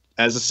it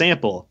as a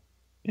sample.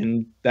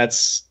 And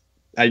that's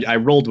I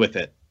rolled with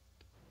it.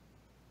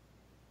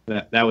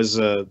 That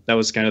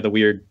was kind of the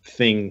weird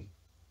thing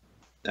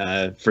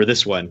for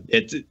this one.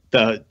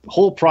 The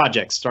whole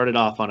project started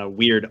off on a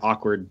weird,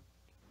 awkward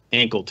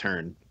ankle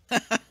turn.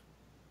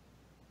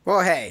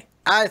 Well, hey,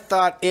 I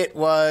thought it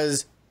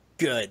was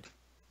good.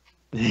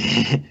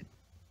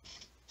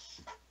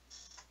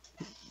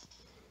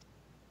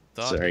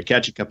 Sorry,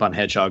 catching up on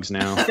hedgehogs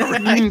now.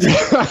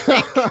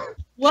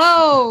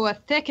 Whoa,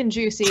 thick and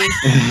juicy.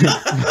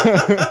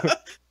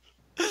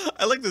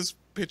 I like this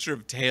picture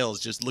of Tails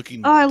just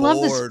looking I bored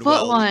love this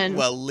foot one.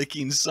 while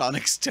licking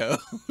Sonic's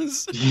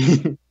toes.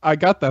 I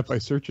got that by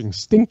searching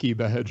Stinky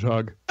the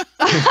Hedgehog.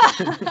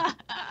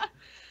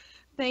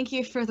 Thank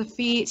you for the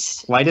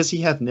feet. Why does he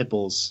have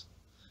nipples?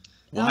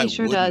 Why he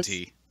sure wouldn't does.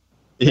 he?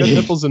 He had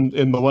nipples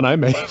in the one I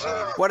made.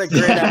 What a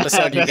great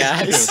episode, you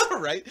guys.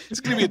 Right? It's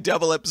going to be a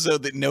double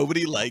episode that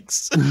nobody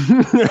likes.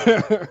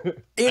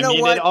 You know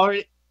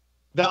what?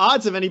 The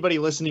odds of anybody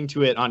listening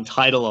to it on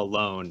title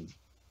alone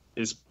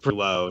is pretty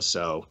low,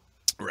 so.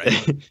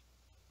 Right.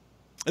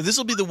 This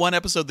will be the one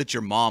episode that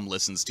your mom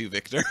listens to,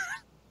 Victor.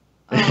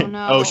 Oh,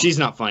 no. Oh, she's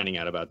not finding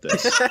out about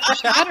this.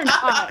 She better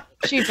not.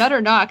 She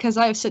better not, because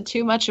I've said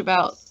too much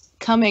about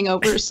coming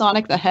over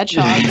Sonic the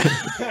Hedgehog.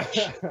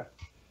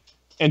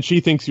 And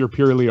she thinks you're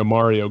purely a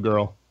Mario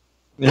girl.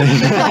 All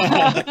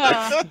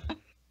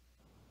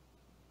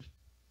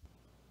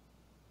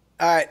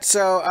right,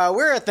 so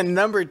we're at the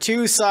number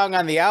 2 song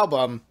on the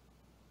album.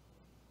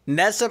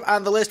 Next up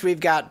on the list, we've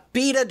got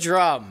Beat a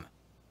Drum.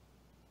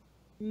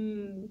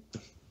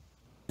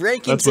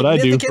 Ranking That's what I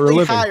do for a significantly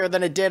living. higher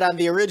than it did on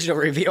the original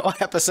reveal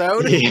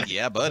episode.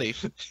 Yeah, buddy.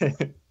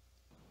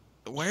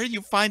 Where are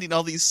you finding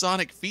all these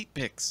Sonic feet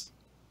pics?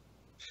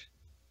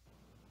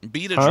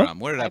 Beat a drum.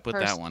 Where did I put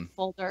that one?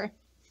 Folder.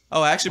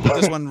 Oh, I actually put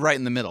this one right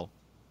in the middle.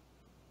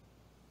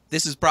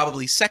 This is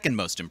probably second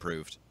most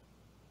improved.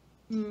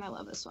 I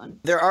love this one.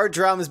 There are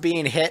drums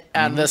being hit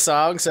on this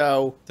song,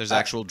 so There's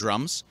actual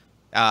drums.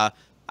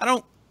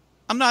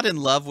 I'm not in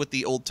love with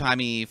the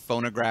old-timey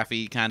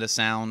phonography kind of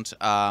sound,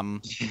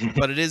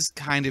 but it is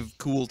kind of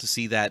cool to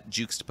see that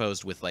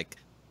juxtaposed with like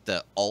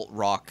the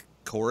alt-rock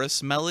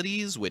chorus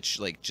melodies, which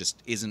like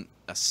just isn't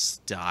a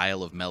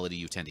style of melody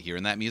you tend to hear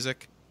in that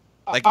music.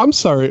 Like, I'm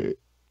sorry.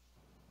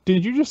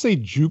 Did you just say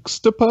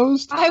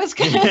juxtaposed? I was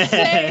going to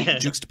say.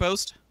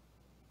 Juxtaposed?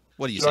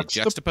 What do you say,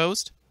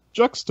 juxtaposed?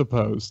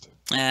 Juxtaposed.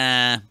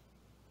 I'm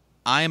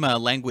a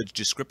language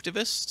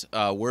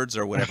descriptivist. Words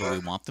are whatever we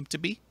want them to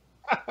be.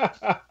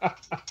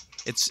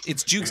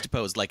 It's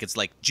juxtaposed, like it's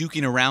like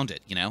juking around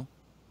it, you know?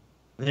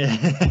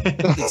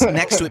 It's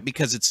next to it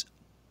because it's,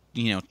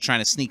 trying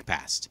to sneak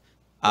past.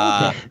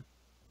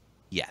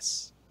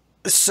 Yes.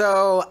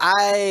 So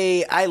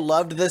I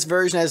loved this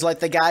version as like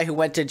the guy who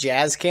went to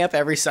jazz camp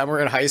every summer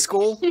in high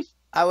school.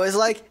 I was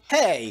like,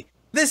 hey,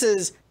 this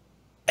is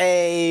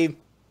a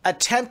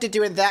attempt at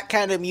doing that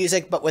kind of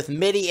music but with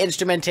MIDI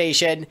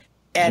instrumentation,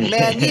 and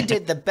man, you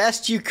did the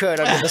best you could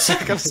under the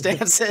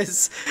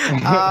circumstances.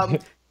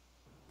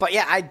 But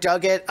yeah, I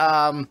dug it.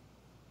 I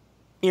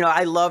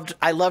loved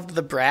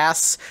the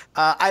brass.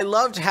 I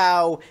loved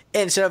how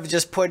instead of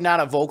just putting on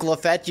a vocal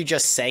effect, you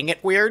just sang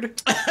it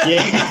weird.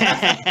 Yeah,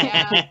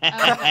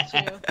 I love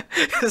that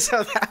too.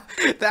 So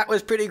that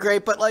was pretty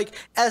great. But like,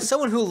 as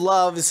someone who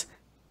loves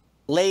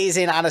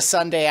 "Lazing on a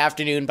Sunday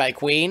Afternoon" by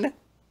Queen,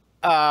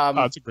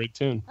 it's a great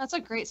tune. That's a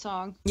great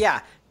song.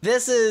 Yeah,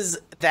 this is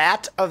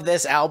that of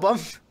this album.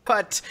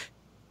 But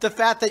the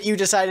fact that you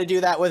decided to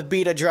do that with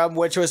 "Beat a Drum,"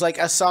 which was like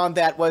a song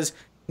that was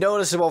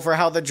noticeable for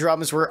how the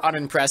drums were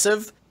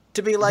unimpressive,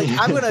 to be like,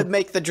 I'm gonna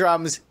make the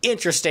drums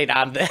interesting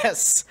on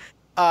this.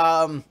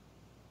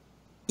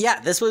 Yeah,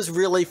 this was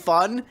really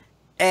fun,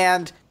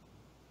 and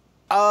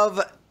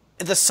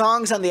the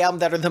songs on the album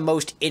that are the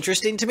most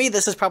interesting to me,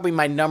 this is probably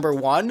my number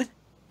one.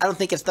 I don't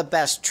think it's the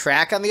best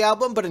track on the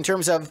album, but in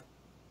terms of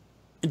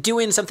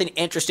doing something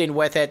interesting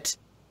with it,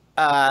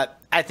 I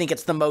think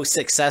it's the most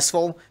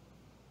successful.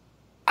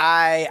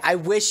 I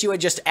wish you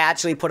had just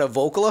actually put a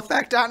vocal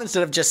effect on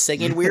instead of just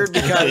singing weird,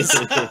 because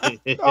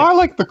I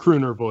like the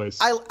crooner voice.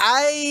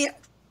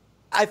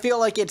 I feel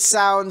like it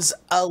sounds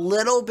a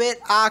little bit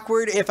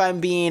awkward, if I'm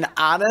being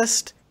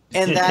honest,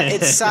 and that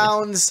it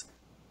sounds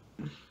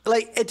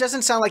like, it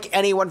doesn't sound like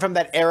anyone from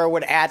that era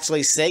would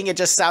actually sing. It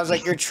just sounds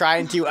like you're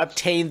trying to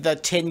obtain the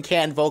tin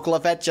can vocal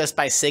effect just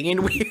by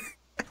singing weird.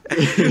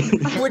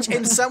 Which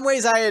in some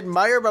ways I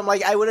admire, but I'm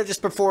like, I would have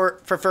just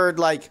preferred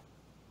like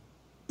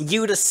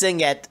you to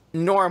sing it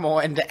normal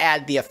and to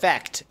add the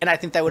effect. And I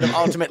think that would have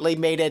ultimately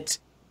made it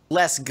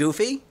less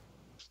goofy.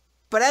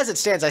 But as it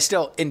stands, I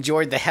still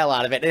enjoyed the hell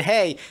out of it. And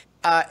hey,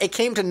 it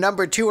came to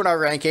number 2 in our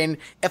ranking.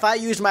 If I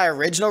used my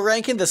original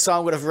ranking, the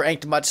song would have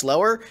ranked much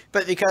lower.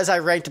 But because I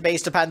ranked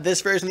based upon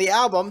this version of the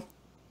album,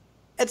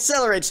 it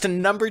accelerates to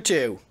number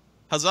 2.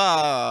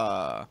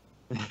 Huzzah!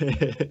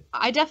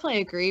 I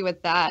definitely agree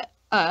with that.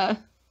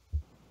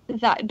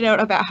 That note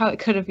about how it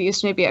could have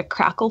used maybe a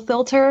crackle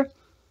filter.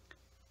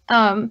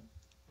 I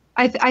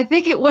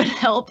think it would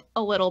help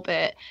a little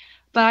bit,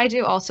 but I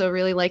do also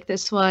really like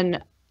this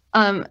one.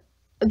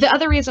 The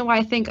other reason why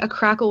I think a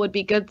crackle would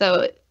be good,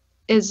 though,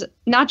 is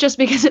not just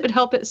because it would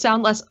help it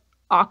sound less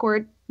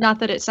awkward, not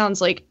that it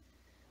sounds like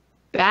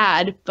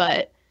bad,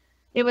 but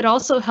it would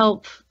also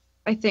help,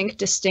 I think,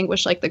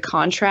 distinguish like the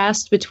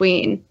contrast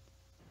between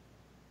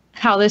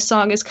how this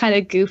song is kind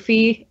of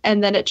goofy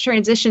and then it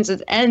transitions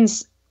and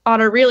ends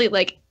on a really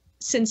like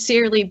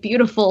sincerely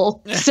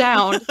beautiful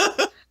sound.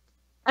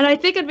 And I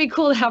think it'd be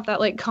cool to have that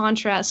like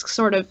contrast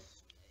sort of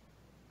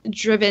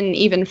driven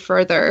even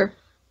further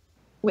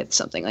with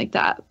something like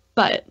that.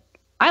 But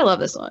I love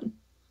this one.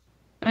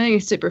 I think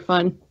it's super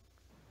fun.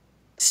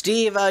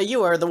 Steve,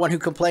 you are the one who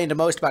complained the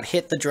most about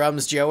Hit the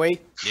Drums,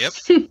 Joey. Yep.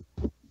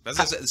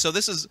 So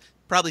this is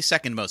probably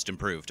second most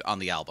improved on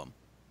the album.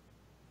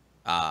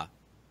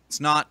 It's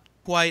not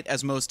quite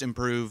as most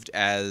improved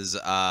as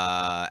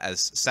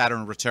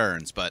Saturn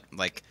Returns, but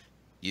like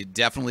you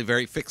definitely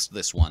very fixed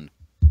this one.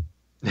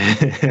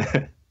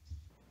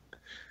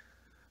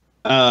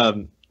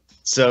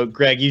 So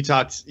Greg,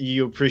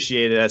 you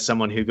appreciate it as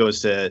someone who goes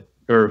to,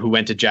 or who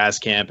went to jazz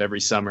camp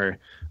every summer.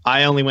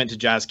 I only went to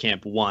jazz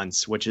camp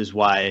once, which is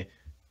why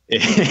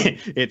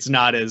it's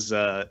not as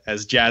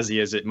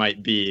jazzy as it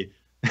might be.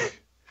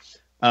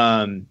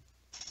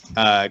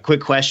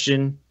 Quick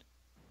question.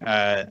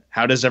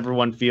 How does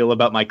everyone feel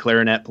about my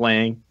clarinet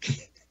playing?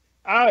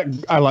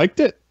 I liked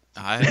it.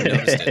 I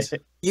noticed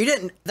it. You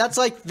didn't. That's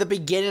like the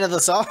beginning of the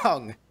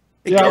song.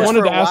 Yeah, I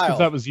wanted to ask if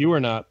that was you or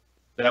not.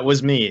 That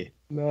was me.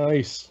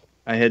 Nice.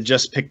 I had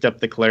just picked up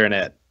the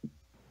clarinet.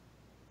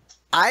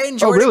 I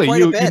enjoyed it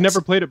quite a bit. You never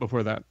played it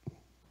before that?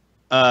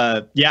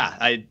 Yeah,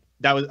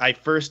 I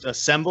first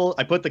assembled.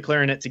 I put the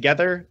clarinet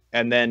together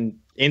and then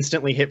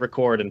instantly hit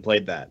record and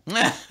played that.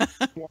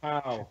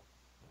 Wow.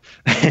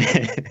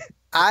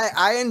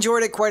 I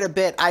enjoyed it quite a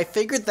bit. I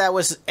figured that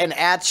was an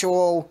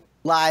actual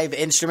live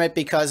instrument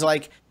because,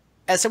 like,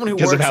 as someone who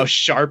because works of how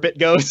sharp it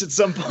goes at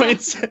some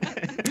points.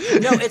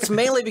 No, it's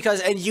mainly because,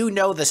 and you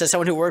know this as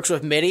someone who works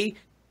with MIDI,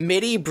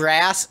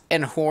 brass,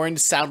 and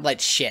horns sound like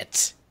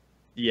shit.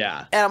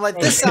 Yeah. And I'm like,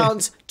 this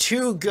sounds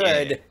too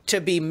good to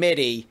be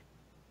MIDI,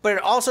 but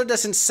it also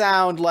doesn't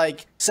sound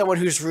like someone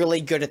who's really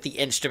good at the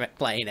instrument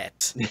playing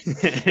it.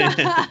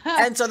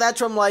 And so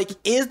that's where I'm like,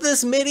 is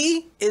this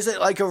MIDI? Is it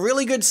like a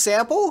really good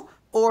sample?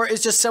 Or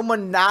is just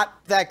someone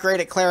not that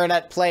great at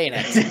clarinet playing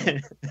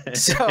it?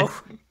 So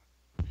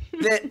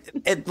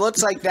it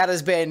looks like that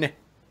has been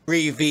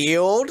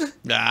revealed.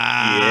 But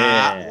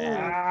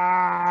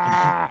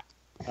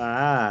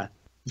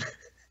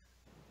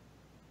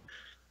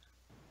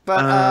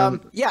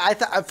yeah, I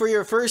thought for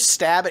your first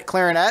stab at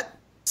clarinet,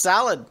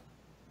 solid.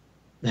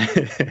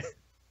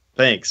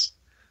 Thanks.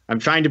 I'm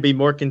trying to be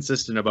more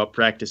consistent about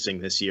practicing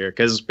this year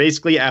because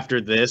basically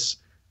after this,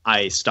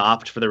 I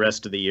stopped for the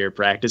rest of the year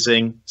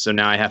practicing, so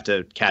now I have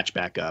to catch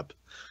back up.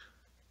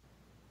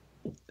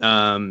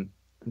 I'm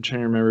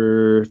trying to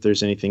remember if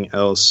there's anything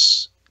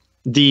else.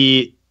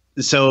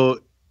 So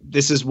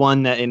this is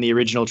one that in the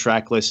original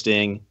track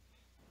listing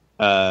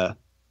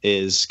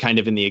is kind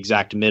of in the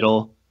exact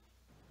middle.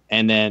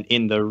 And then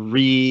in the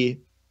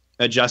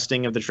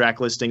readjusting of the track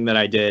listing that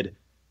I did,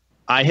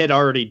 I had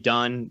already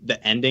done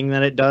the ending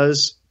that it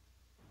does.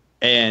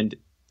 And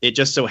it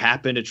just so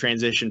happened to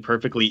transition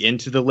perfectly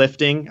into the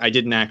lifting. I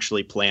didn't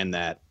actually plan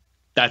that.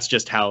 That's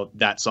just how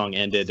that song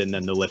ended. And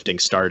then the lifting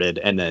started.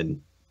 And then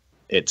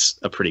it's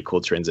a pretty cool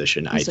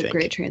transition, I think. It's a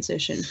great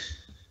transition.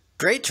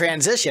 Great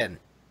transition.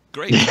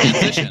 Great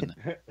transition.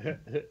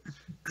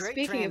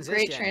 Speaking of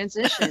great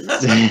transitions.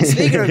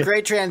 Speaking of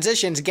great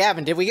transitions,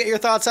 Gavin, did we get your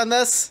thoughts on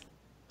this?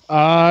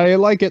 I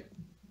like it.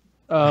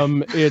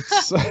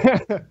 It's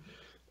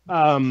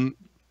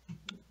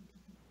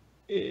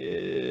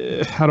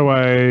how do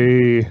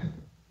I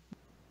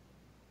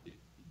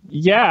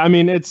Yeah, I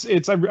mean,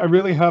 I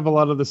really have a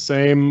lot of the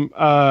same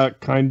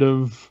kind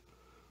of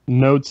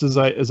notes as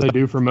I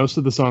do for most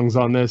of the songs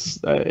on this.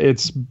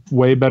 It's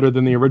way better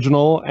than the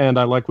original, and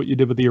I like what you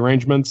did with the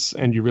arrangements,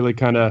 and you really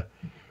kind of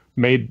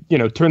made,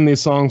 turn these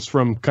songs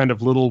from kind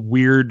of little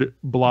weird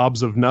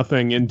blobs of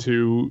nothing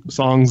into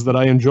songs that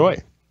I enjoy.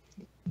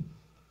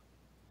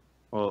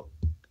 Well,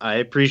 I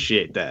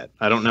appreciate that.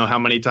 I don't know how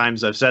many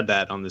times I've said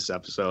that on this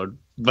episode,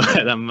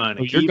 but I'm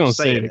gonna keep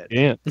saying it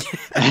again.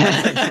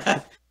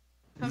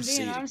 I'm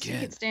being honest, you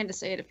could stand to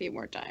say it a few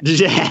more times.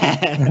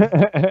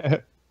 Yeah.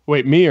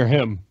 Wait, me or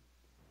him?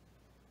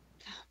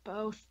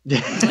 Both.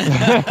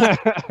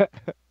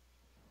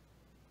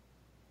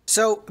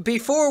 So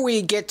before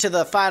we get to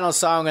the final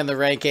song in the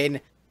ranking,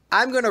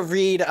 I'm going to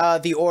read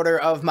the order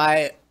of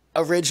my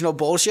original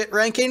bullshit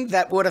ranking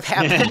that would have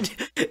happened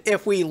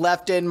if we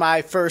left in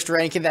my first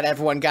ranking that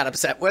everyone got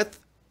upset with.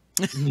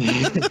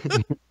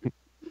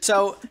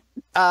 So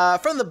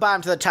from the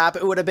bottom to the top,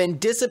 it would have been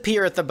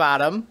Disappear at the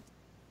bottom,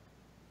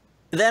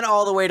 then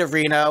All the Way to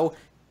Reno,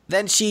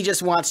 then She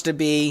Just Wants to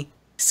Be,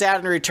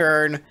 Saturn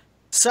Return,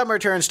 Summer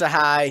Turns to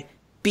High,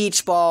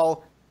 Beach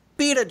Ball,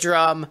 Beat a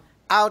Drum,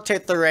 Out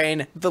Hit the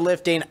Rain, The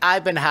Lifting,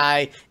 I've Been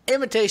High,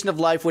 Imitation of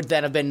Life would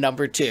then have been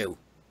number 2.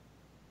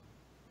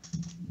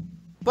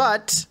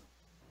 But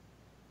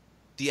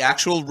the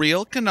actual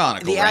real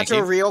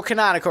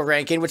canonical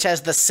ranking, which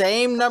has the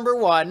same number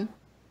 1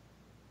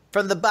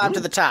 from the bottom to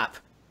the top,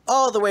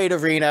 All the Way to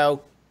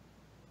Reno,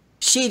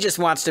 She Just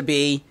Wants to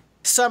Be,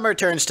 Summer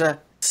Turns to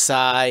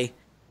Sigh,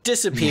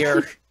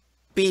 Disappear,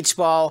 Beach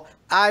Ball,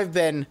 I've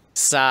Been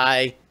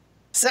Sigh,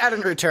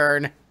 Saturn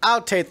Return,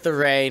 Out Take the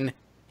Rain,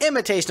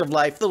 Imitation of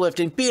Life, The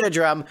Lifting, Beat a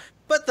Drum,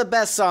 but the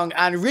best song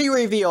on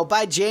Re-Reveal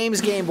by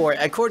James Gameboy,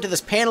 according to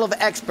this panel of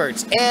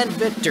experts and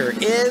Victor,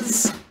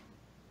 is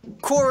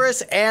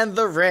Chorus and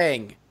the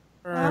Ring.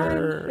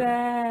 I'm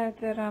sad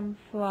that I'm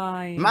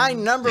flying. My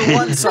number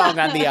 1 song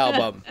on the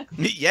album.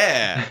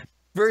 Yeah.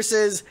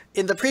 Versus,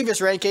 in the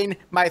previous ranking,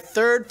 my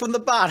 3rd from the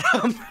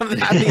bottom on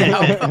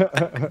the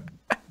album.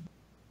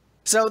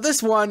 So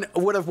this one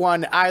would have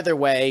won either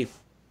way.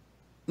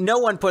 No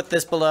one put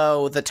this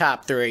below the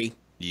top 3.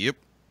 Yep.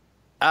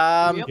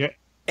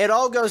 It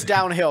all goes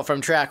downhill from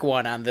track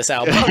 1 on this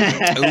album.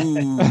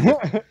 Ooh.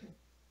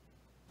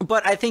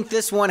 But I think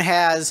this one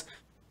has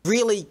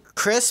really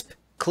crisp,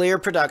 clear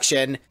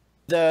production.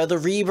 The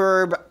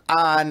reverb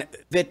on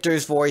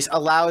Victor's voice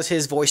allows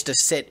his voice to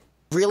sit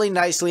really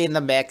nicely in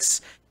the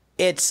mix.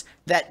 It's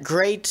that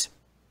great,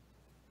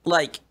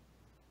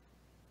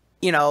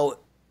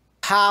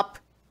 pop,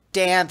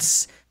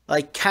 dance,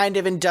 kind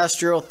of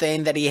industrial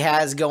thing that he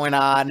has going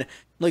on.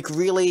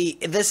 Really,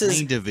 this is...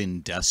 Kind of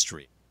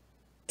industrial.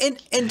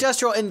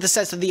 Industrial in the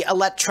sense of the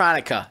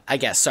electronica, I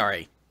guess,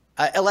 sorry.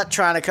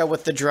 Electronica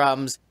with the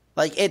drums.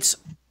 It's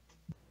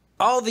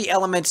all the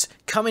elements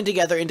coming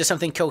together into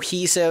something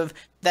cohesive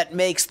that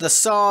makes the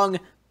song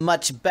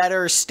much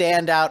better,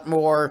 stand out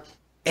more.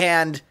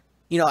 And,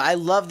 I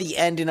love the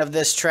ending of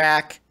this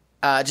track.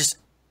 Just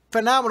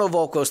phenomenal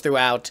vocals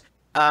throughout.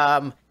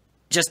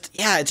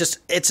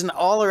 It's an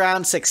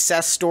all-around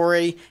success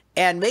story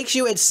and makes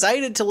you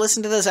excited to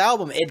listen to this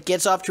album. It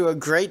gets off to a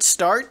great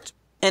start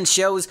and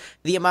shows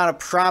the amount of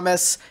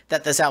promise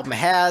that this album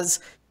has,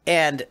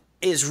 and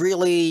is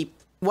really,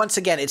 once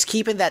again, it's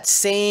keeping that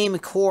same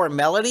core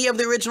melody of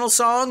the original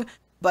song,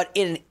 but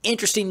in an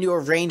interesting new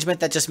arrangement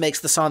that just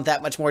makes the song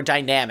that much more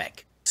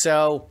dynamic.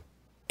 So,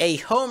 a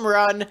home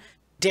run,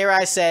 dare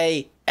I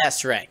say,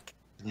 S rank.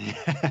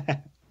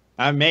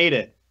 I made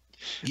it.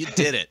 You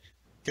did it.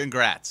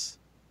 Congrats.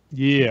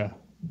 Yeah,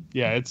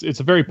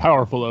 it's a very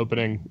powerful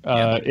opening.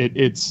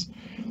 It's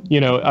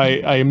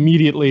I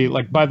immediately,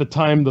 by the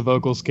time the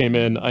vocals came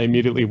in, I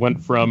immediately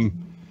went from,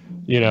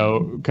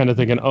 kind of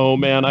thinking, oh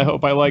man, I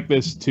hope I like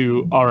this,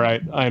 to, all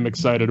right, I'm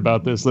excited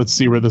about this. Let's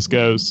see where this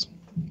goes.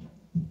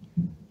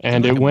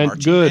 And it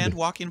went good. Band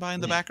walking by in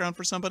the background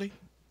for somebody?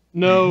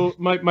 No,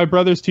 my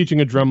brother's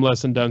teaching a drum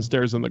lesson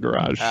downstairs in the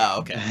garage. Oh,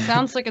 okay.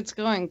 Sounds like it's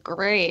going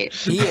great.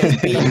 He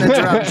is beating the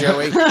drum,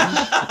 Joey.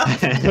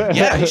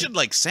 Yeah, you should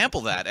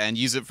sample that and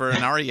use it for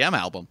an REM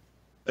album.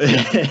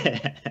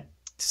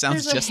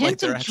 Sounds There's just a like hint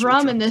their of actual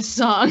drum in this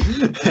song.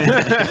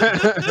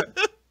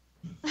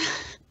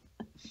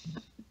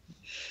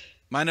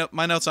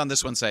 My notes on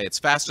this one say it's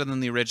faster than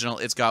the original.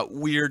 It's got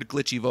weird,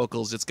 glitchy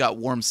vocals. It's got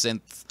warm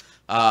synth.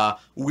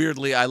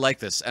 Weirdly, I like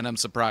this, and I'm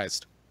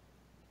surprised.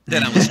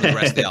 Then I listened to the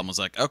rest of the album. I was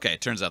like, okay,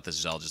 turns out this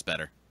is all just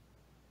better.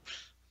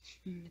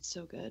 It's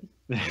so good.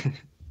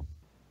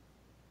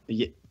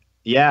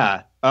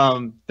 Yeah.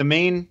 The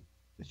main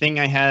thing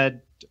I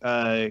had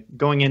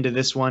going into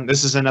this one,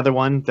 this is another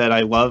one that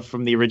I love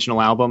from the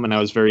original album, and I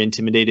was very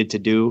intimidated to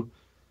do.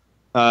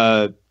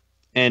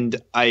 And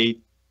I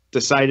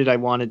decided I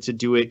wanted to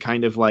do it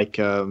kind of like,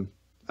 I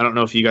don't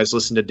know if you guys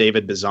listen to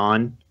David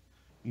Bazan.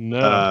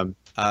 No.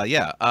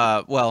 Yeah.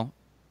 Well,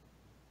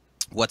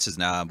 what's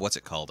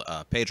it called?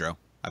 Pedro.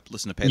 I've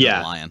listened to Pedro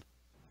the Lion.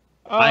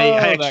 Oh,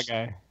 that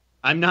guy.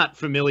 I'm not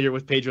familiar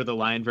with Pedro the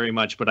Lion very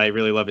much, but I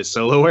really love his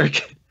solo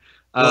work.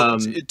 Well,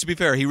 to be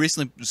fair, he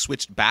recently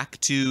switched back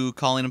to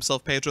calling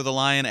himself Pedro the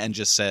Lion and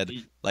just said,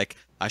 like,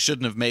 I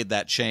shouldn't have made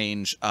that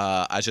change.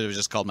 I should have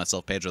just called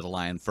myself Pedro the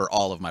Lion for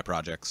all of my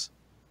projects.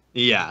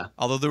 Yeah.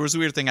 Although there was a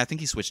weird thing. I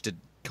think he switched to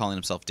calling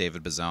himself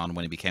David Bazan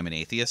when he became an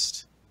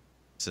atheist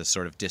to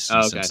sort of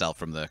distance himself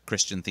from the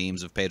Christian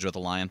themes of Pedro the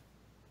Lion.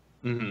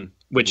 Mm-hmm.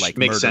 Which like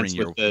makes murdering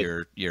sense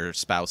with your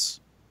spouse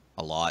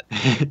a lot.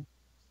 He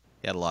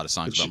had a lot of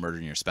songs about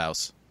murdering your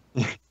spouse.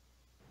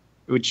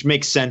 Which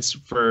makes sense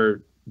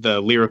for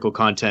the lyrical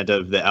content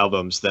of the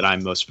albums that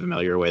I'm most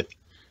familiar with.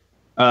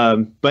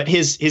 But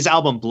his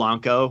album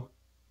Blanco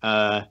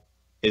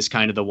is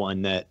kind of the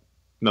one that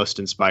most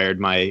inspired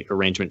my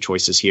arrangement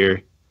choices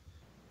here.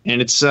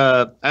 And it's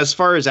as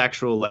far as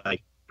actual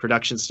like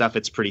production stuff,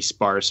 it's pretty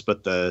sparse,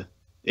 but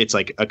it's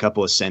like a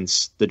couple of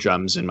synths, the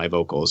drums, and my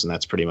vocals, and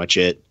that's pretty much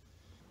it.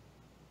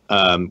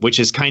 Which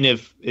is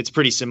it's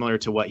pretty similar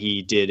to what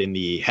he did in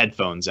the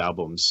Headphones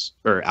album,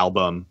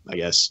 I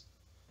guess,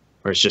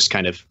 where it's just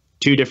kind of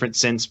two different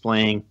synths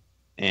playing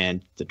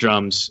and the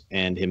drums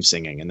and him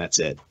singing, and that's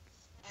it.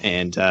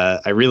 And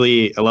I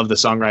love the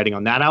songwriting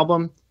on that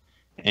album,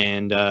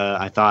 and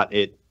I thought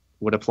it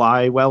would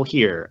apply well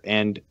here.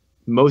 And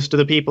most of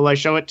the people I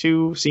show it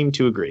to seem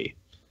to agree,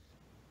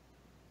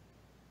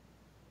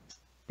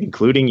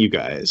 including you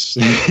guys.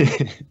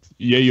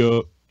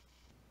 Yeah.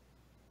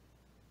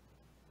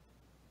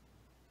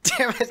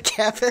 Damn it,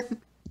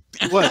 Kevin.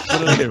 What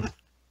did I do?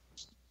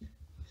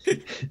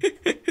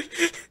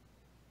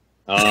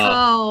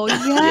 Oh,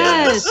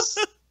 yes.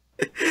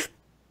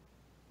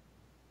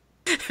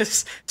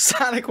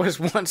 Sonic was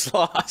once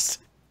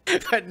lost,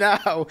 but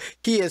now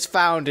he is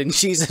found in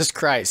Jesus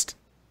Christ.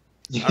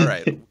 All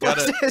right. What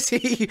says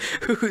he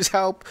whose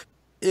help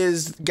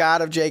is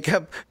God of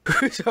Jacob,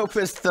 whose hope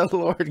is the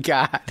Lord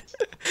God?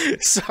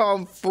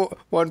 Psalm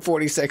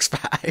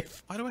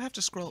 146:5. Why do I have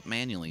to scroll up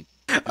manually?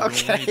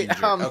 Okay.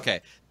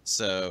 Okay.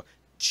 So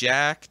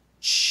Jack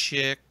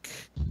Chick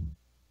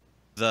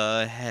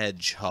the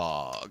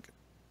Hedgehog.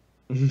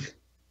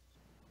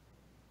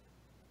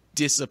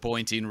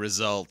 Disappointing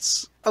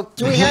results. Oh,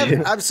 do we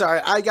have? I'm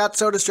sorry, I got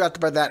so distracted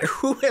by that.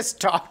 Who has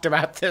talked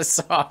about this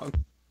song?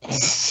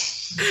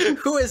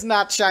 Who has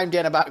not chimed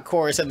in about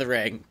Chorus in the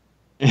Ring?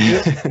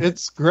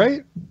 It's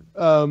great.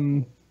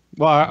 Well,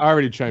 I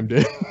already chimed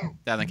in.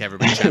 I think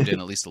everybody chimed in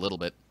at least a little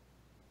bit.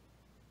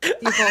 You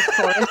both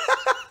chorus.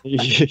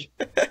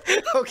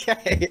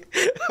 Okay.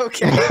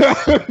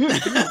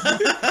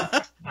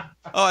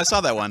 Oh, I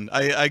saw that one.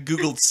 I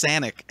googled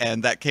Sanic,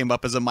 and that came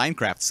up as a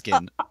Minecraft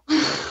skin.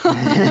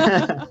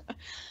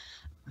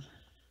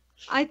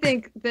 I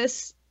think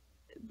this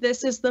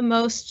is the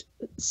most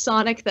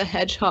Sonic the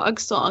Hedgehog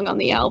song on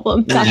the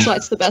album. That's why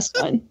it's the best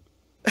one.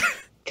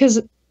 Because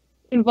it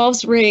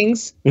involves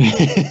rings.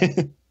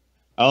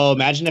 Oh,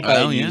 imagine if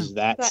I used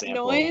that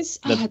sample. Noise.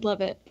 I'd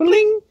love it.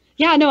 Bling.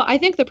 Yeah, no, I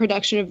think the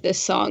production of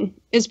this song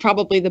is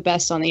probably the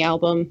best on the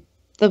album.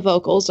 The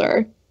vocals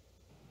are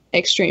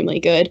extremely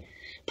good.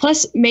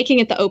 Plus, making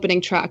it the opening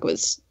track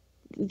was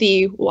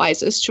the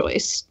wisest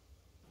choice.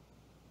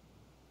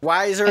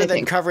 Wiser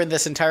than covering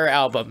this entire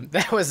album.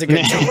 That was a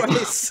good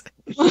choice.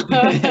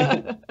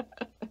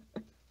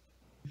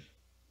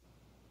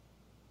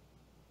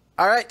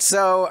 All right,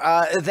 so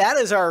that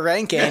is our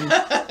ranking.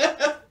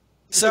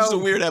 So this is a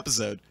weird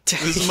episode.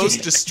 This is the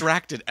most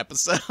distracted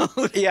episode.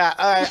 Yeah,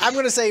 all right. I'm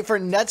going to say for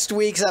next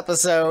week's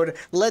episode,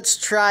 let's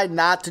try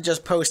not to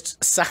just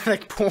post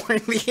Sonic porn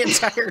the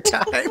entire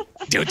time.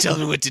 Don't tell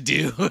me what to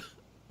do.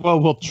 Well,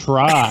 we'll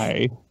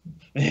try.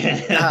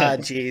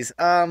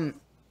 Jeez.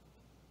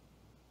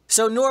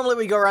 So normally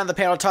we go around the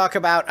panel, talk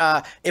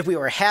about if we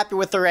were happy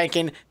with the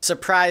ranking,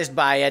 surprised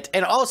by it,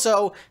 and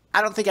also,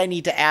 I don't think I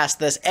need to ask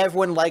this,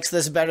 everyone likes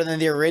this better than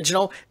the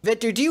original.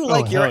 Victor, do you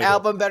like your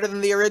album better than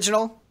the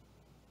original?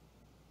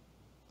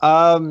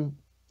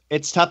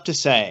 It's tough to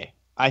say.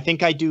 I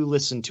think I do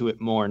listen to it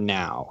more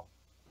now.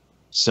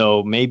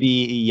 So maybe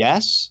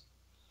yes?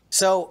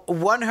 So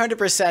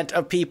 100%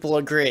 of people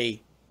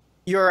agree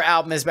your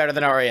album is better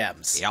than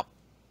REM's. Yep.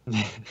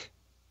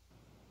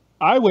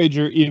 I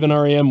wager even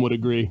REM would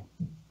agree.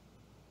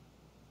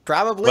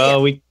 Probably.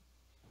 Well,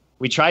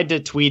 we tried to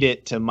tweet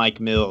it to Mike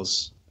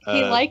Mills.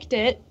 He liked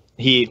it.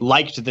 He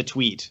liked the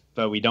tweet,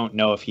 but we don't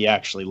know if he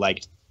actually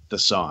liked the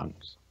song.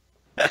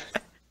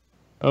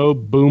 Oh,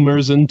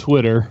 boomers and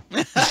Twitter.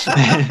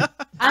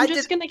 I'm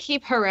just going to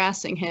keep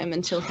harassing him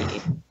until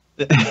he...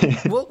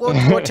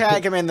 We'll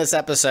tag him in this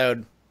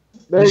episode.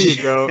 There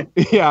you go.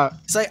 Yeah.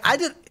 It's like,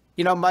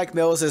 Mike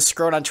Mills is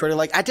scrolling on Twitter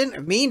like, I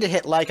didn't mean to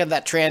hit like on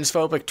that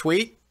transphobic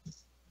tweet.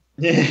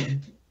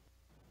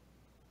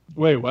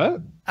 Wait,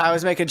 what? I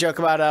was making a joke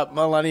about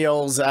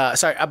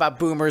about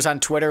boomers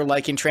on Twitter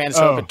liking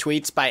transphobic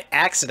tweets by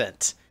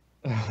accident.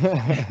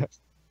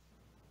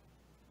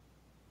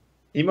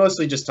 He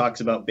mostly just talks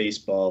about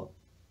baseball.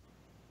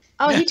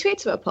 Oh, he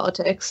tweets about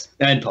politics.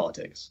 And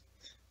politics.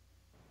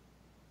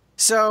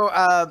 So,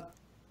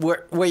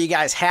 were you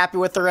guys happy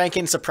with the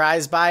ranking,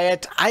 surprised by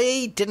it?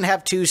 I didn't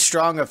have too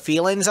strong of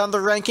feelings on the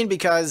ranking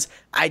because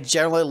I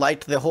generally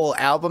liked the whole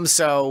album,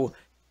 so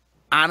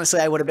honestly,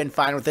 I would have been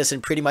fine with this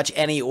in pretty much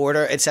any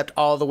order, except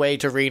all the way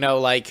to Reno,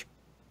 like,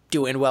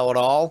 doing well at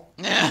all.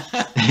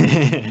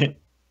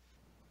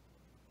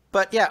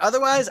 But yeah,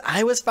 otherwise,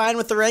 I was fine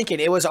with the ranking.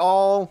 It was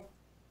all...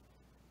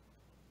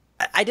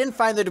 I didn't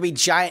find there to be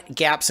giant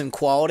gaps in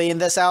quality in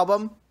this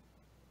album.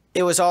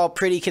 It was all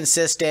pretty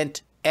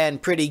consistent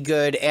and pretty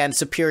good and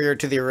superior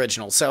to the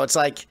original. So it's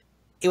like,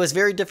 it was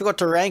very difficult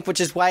to rank, which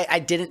is why I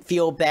didn't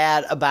feel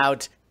bad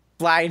about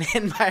flying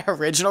in my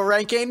original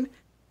ranking.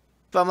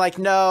 But I'm like,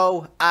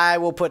 no, I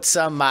will put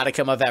some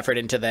modicum of effort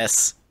into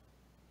this.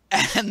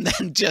 And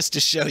then just to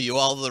show you,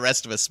 all the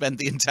rest of us spent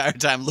the entire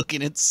time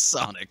looking at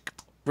Sonic.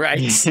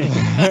 Right.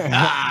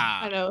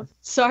 I know.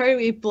 Sorry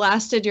we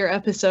blasted your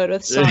episode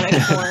with Sonic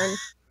porn.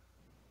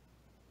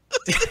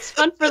 It's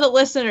fun for the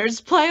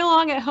listeners. Play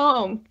along at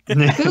home.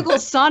 Google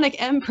Sonic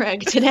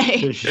Mpreg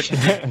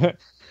today.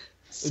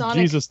 Sonic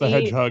Jesus the 8.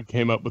 Hedgehog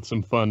came up with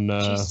some fun,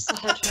 Jesus the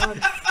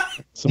Hedgehog.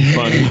 some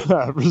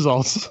fun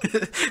results.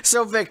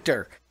 So,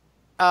 Victor,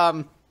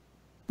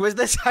 was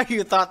this how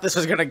you thought this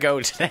was going to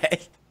go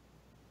today?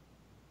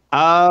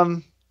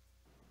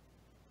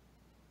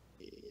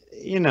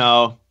 You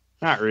know,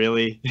 not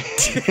really.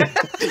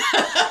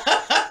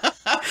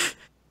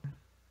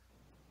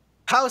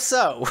 How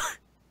so?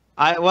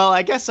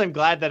 I guess I'm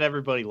glad that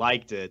everybody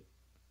liked it.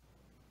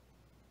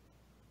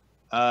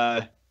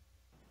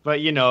 But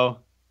you know,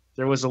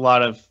 there was a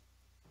lot of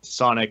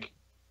Sonic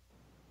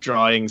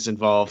drawings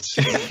involved.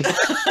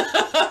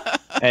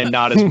 And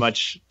not as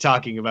much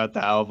talking about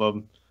the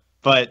album.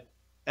 But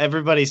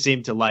everybody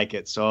seemed to like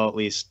it, so I'll at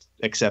least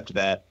accept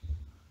that.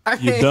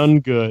 You've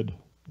done good.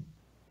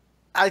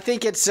 I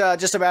think it's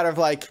just a matter of,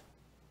 like,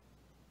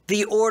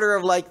 the order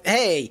of, like,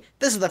 hey,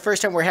 this is the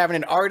first time we're having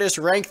an artist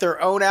rank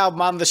their own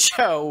album on the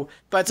show,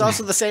 but it's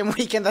also the same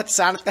weekend that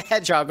Sonic the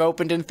Hedgehog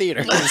opened in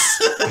theaters.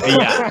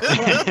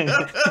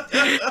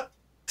 Yeah.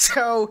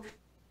 So,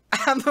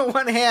 on the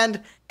one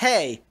hand,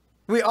 hey,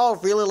 we all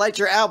really liked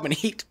your album and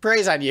heaped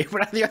praise on you,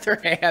 but on the other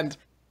hand,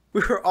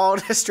 we were all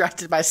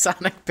distracted by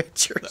Sonic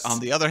pictures. On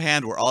the other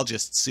hand, we're all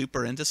just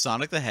super into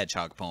Sonic the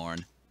Hedgehog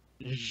porn.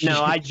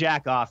 No, I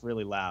jack off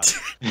really loud.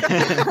 No,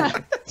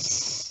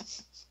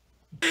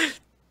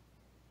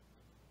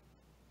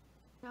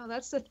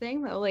 that's the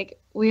thing, though. Like,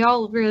 we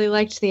all really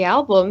liked the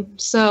album,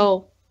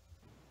 so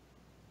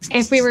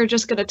if we were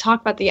just going to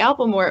talk about the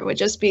album more, it would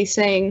just be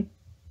saying,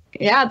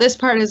 yeah, this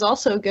part is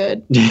also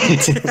good.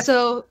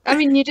 So, I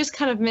mean, you just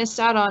kind of missed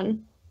out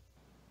on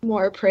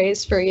more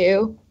praise for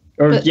you.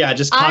 Or, But yeah,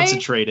 just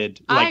concentrated.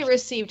 I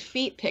received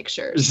feet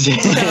pictures, so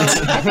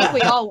I think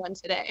we all won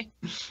today.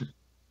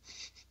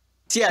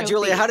 So yeah, So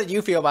Julia, feet. how did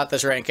you feel about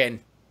this ranking?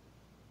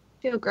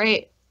 Feel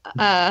great.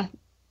 I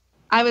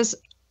was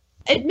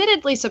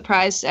admittedly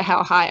surprised at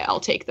how high I'll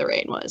Take the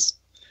Rain was.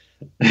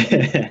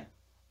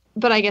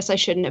 But I guess I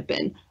shouldn't have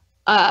been.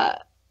 Other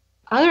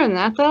than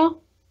that, though,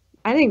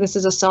 I think this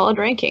is a solid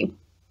ranking.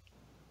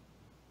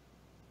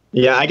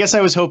 Yeah, I guess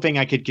I was hoping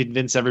I could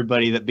convince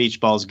everybody that Beach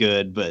Ball's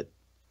good, but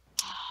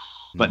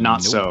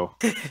not so.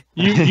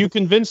 You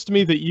convinced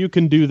me that you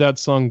can do that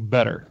song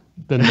better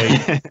than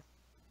they.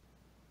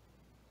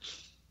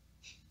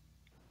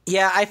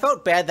 Yeah, I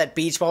felt bad that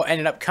Beach Ball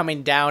ended up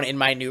coming down in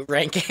my new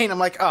ranking. I'm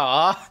like,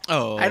 aw,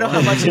 Oh, I know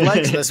how much he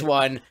likes this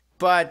one,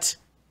 but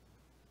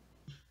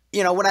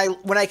you know,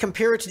 when I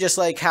compare it to just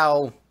like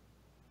how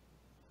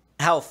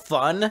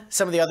fun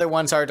some of the other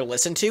ones are to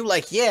listen to,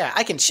 like, yeah,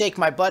 I can shake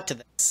my butt to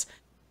this.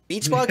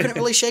 Beach Ball I couldn't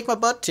really shake my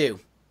butt to.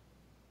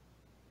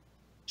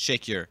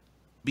 Shake your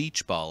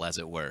beach ball, as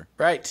it were.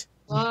 Right.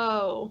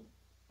 Whoa.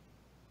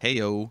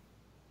 Heyo.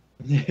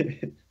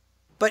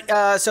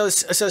 But so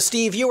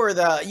Steve, you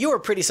were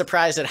pretty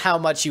surprised at how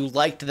much you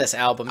liked this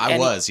album. I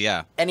was,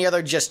 yeah. Any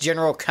other just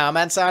general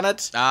comments on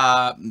it?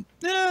 Not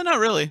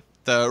really.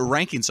 The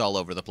ranking's all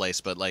over the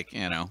place, but like,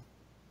 you know,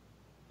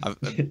 I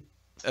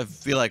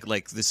feel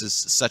like this is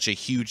such a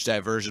huge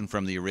diversion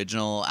from the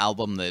original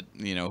album that,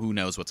 you know, who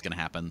knows what's going to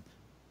happen.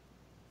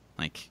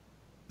 Like,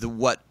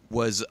 what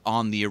was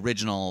on the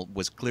original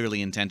was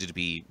clearly intended to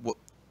be what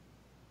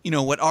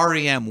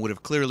REM would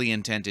have clearly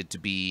intended to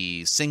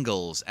be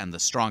singles and the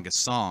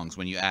strongest songs.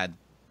 When you add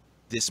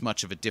this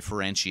much of a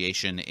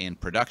differentiation in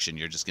production,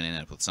 you're just going to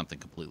end up with something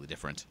completely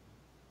different.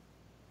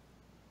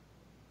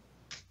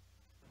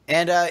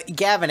 And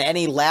Gavin,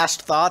 any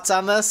last thoughts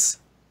on this?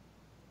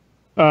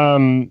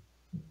 You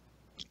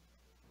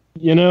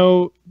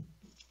know,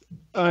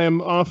 I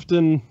am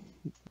often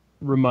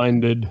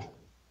reminded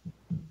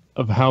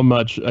of how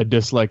much I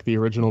dislike the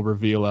original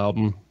Reveal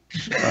album.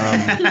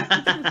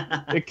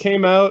 It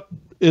came out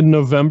in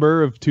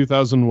November of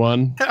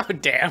 2001. Oh,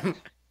 damn.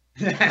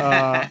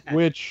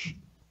 Which,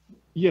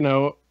 you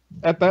know,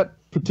 at that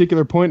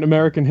particular point in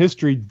American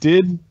history,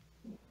 did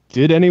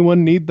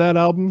anyone need that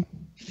album?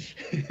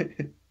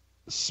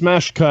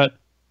 Smash cut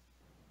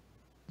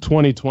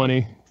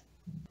 2020.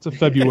 It's a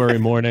February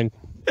morning.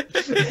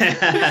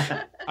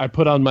 I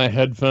put on my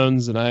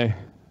headphones and I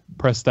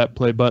pressed that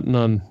play button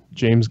on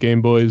James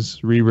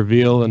Gameboy's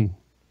Re-Reveal, and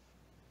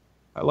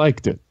I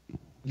liked it.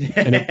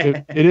 And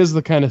it is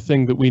the kind of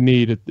thing that we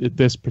need at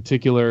this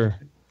particular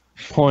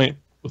point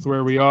with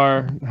where we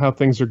are, how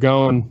things are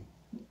going.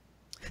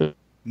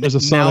 There's a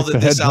Sonic the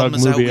Hedgehog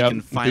movie out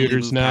in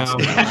theaters now.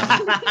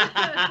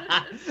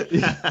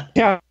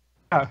 Yeah.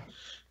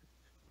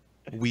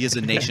 We as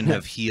a nation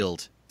have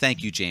healed.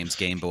 Thank you, James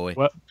Gameboy.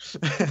 What?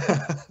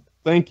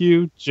 Thank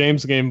you,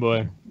 James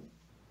Gameboy.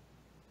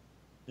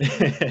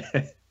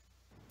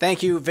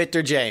 Thank you,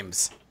 Victor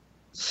James.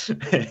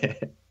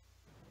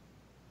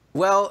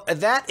 Well,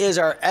 that is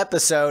our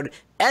episode.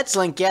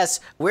 Excellent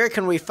guests. Where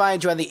can we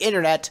find you on the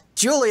internet?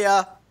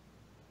 Julia.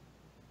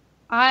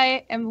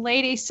 I am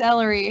Lady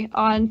Celery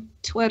on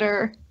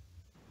Twitter.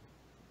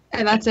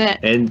 And that's it.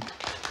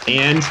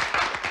 And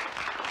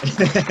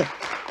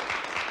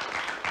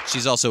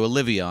she's also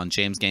Olivia on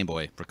James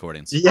Gameboy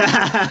recordings.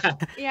 Yeah.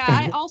 Yeah,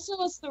 I also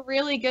was the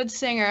really good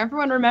singer.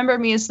 Everyone remember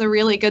me as the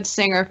really good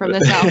singer from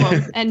this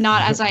album, and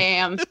not as I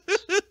am.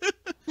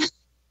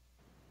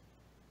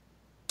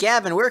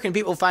 Gavin, where can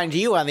people find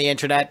you on the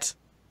internet?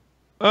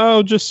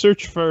 Oh, just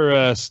search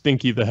for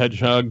Stinky the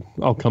Hedgehog.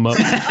 I'll come up.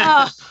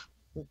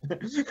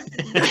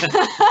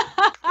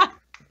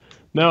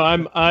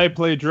 No, I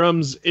play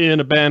drums in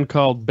a band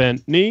called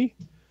Bent Knee.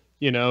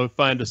 You know,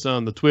 find us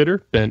on the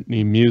Twitter, Bent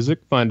Knee Music.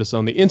 Find us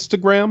on the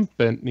Instagram,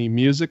 Bent Knee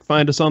Music.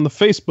 Find us on the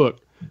Facebook,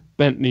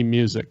 Bent Knee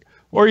Music.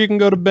 Or you can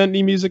go to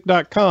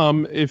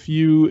bentkneemusic.com if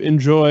you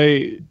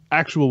enjoy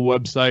actual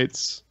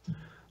websites.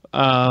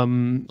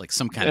 Like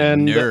some kind of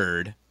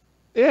nerd.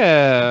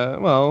 Yeah,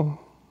 well,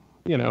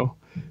 you know.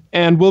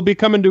 And we'll be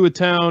coming to a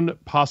town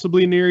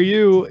possibly near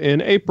you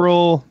in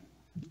April.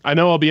 I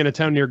know I'll be in a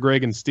town near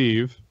Greg and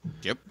Steve.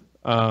 Yep.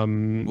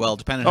 Well,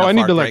 depending on how I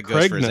need far to let Greg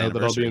goes for Craig his know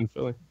that I'll be anniversary. in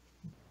Philly.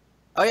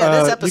 Oh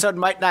yeah, this episode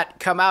might not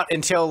come out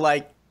until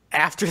like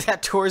after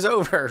that tour's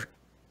over.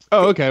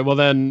 Oh, okay. Well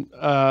then,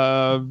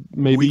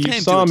 maybe you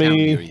saw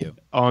me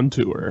on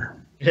tour.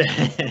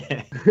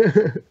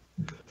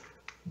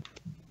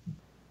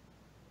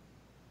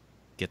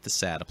 Get the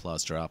sad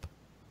applause drop.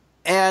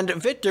 And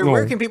Victor,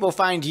 where can people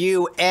find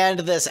you and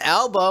this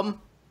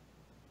album?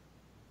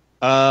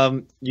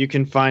 You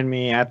can find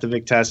me at the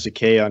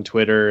VictasticK on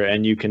Twitter,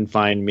 and you can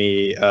find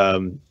me.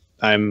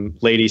 I'm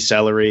Lady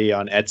Celery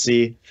on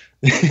Etsy.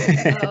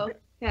 Oh,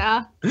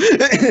 yeah.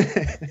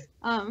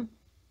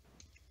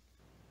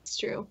 It's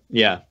true.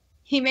 Yeah.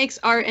 He makes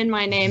art in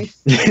my name,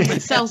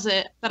 sells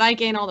it, but I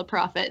gain all the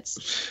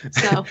profits.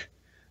 So.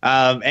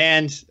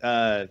 And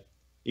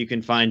you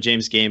can find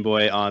James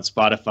Gameboy on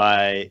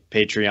Spotify,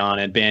 Patreon,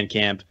 and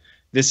Bandcamp.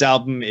 This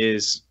album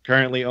is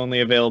currently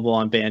only available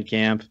on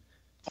Bandcamp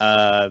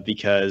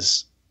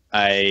because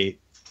I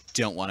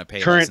don't want to pay.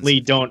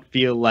 Currently, don't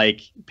feel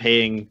like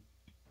paying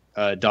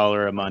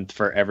 $1 a month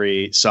for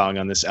every song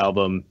on this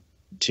album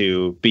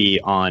to be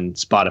on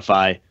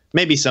Spotify.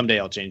 Maybe someday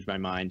I'll change my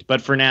mind,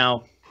 but for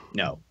now,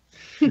 no.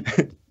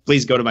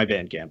 Please go to my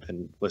Bandcamp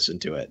and listen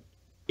to it.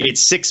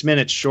 It's 6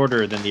 minutes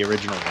shorter than the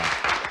original one.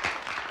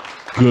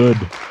 Good.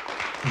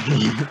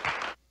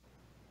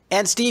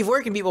 And Steve,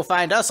 where can people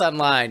find us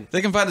online?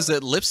 They can find us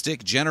at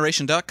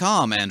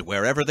lipstickgeneration.com and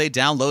wherever they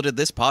downloaded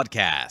this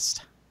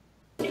podcast.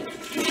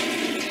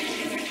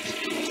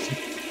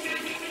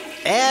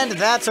 And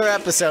that's our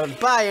episode.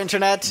 Bye,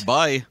 Internet.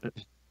 Bye.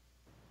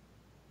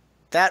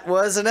 That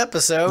was an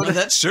episode.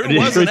 That sure was an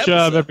episode. Great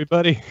job,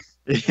 everybody.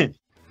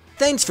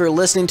 Thanks for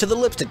listening to the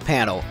Lipstick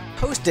Panel,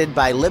 hosted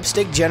by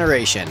Lipstick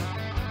Generation.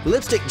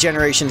 Lipstick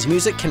Generation's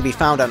music can be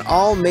found on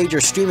all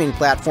major streaming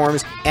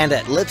platforms and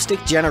at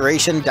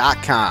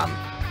lipstickgeneration.com.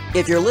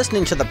 If you're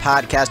listening to the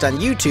podcast on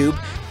YouTube,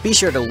 be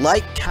sure to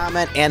like,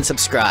 comment, and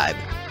subscribe.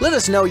 Let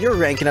us know your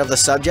ranking of the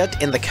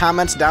subject in the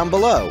comments down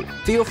below.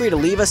 Feel free to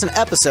leave us an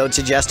episode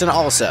suggestion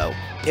also.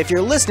 If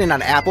you're listening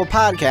on Apple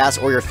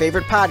Podcasts or your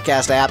favorite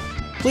podcast app,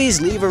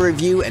 please leave a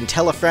review and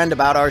tell a friend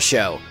about our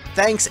show.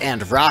 Thanks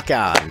and rock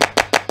on!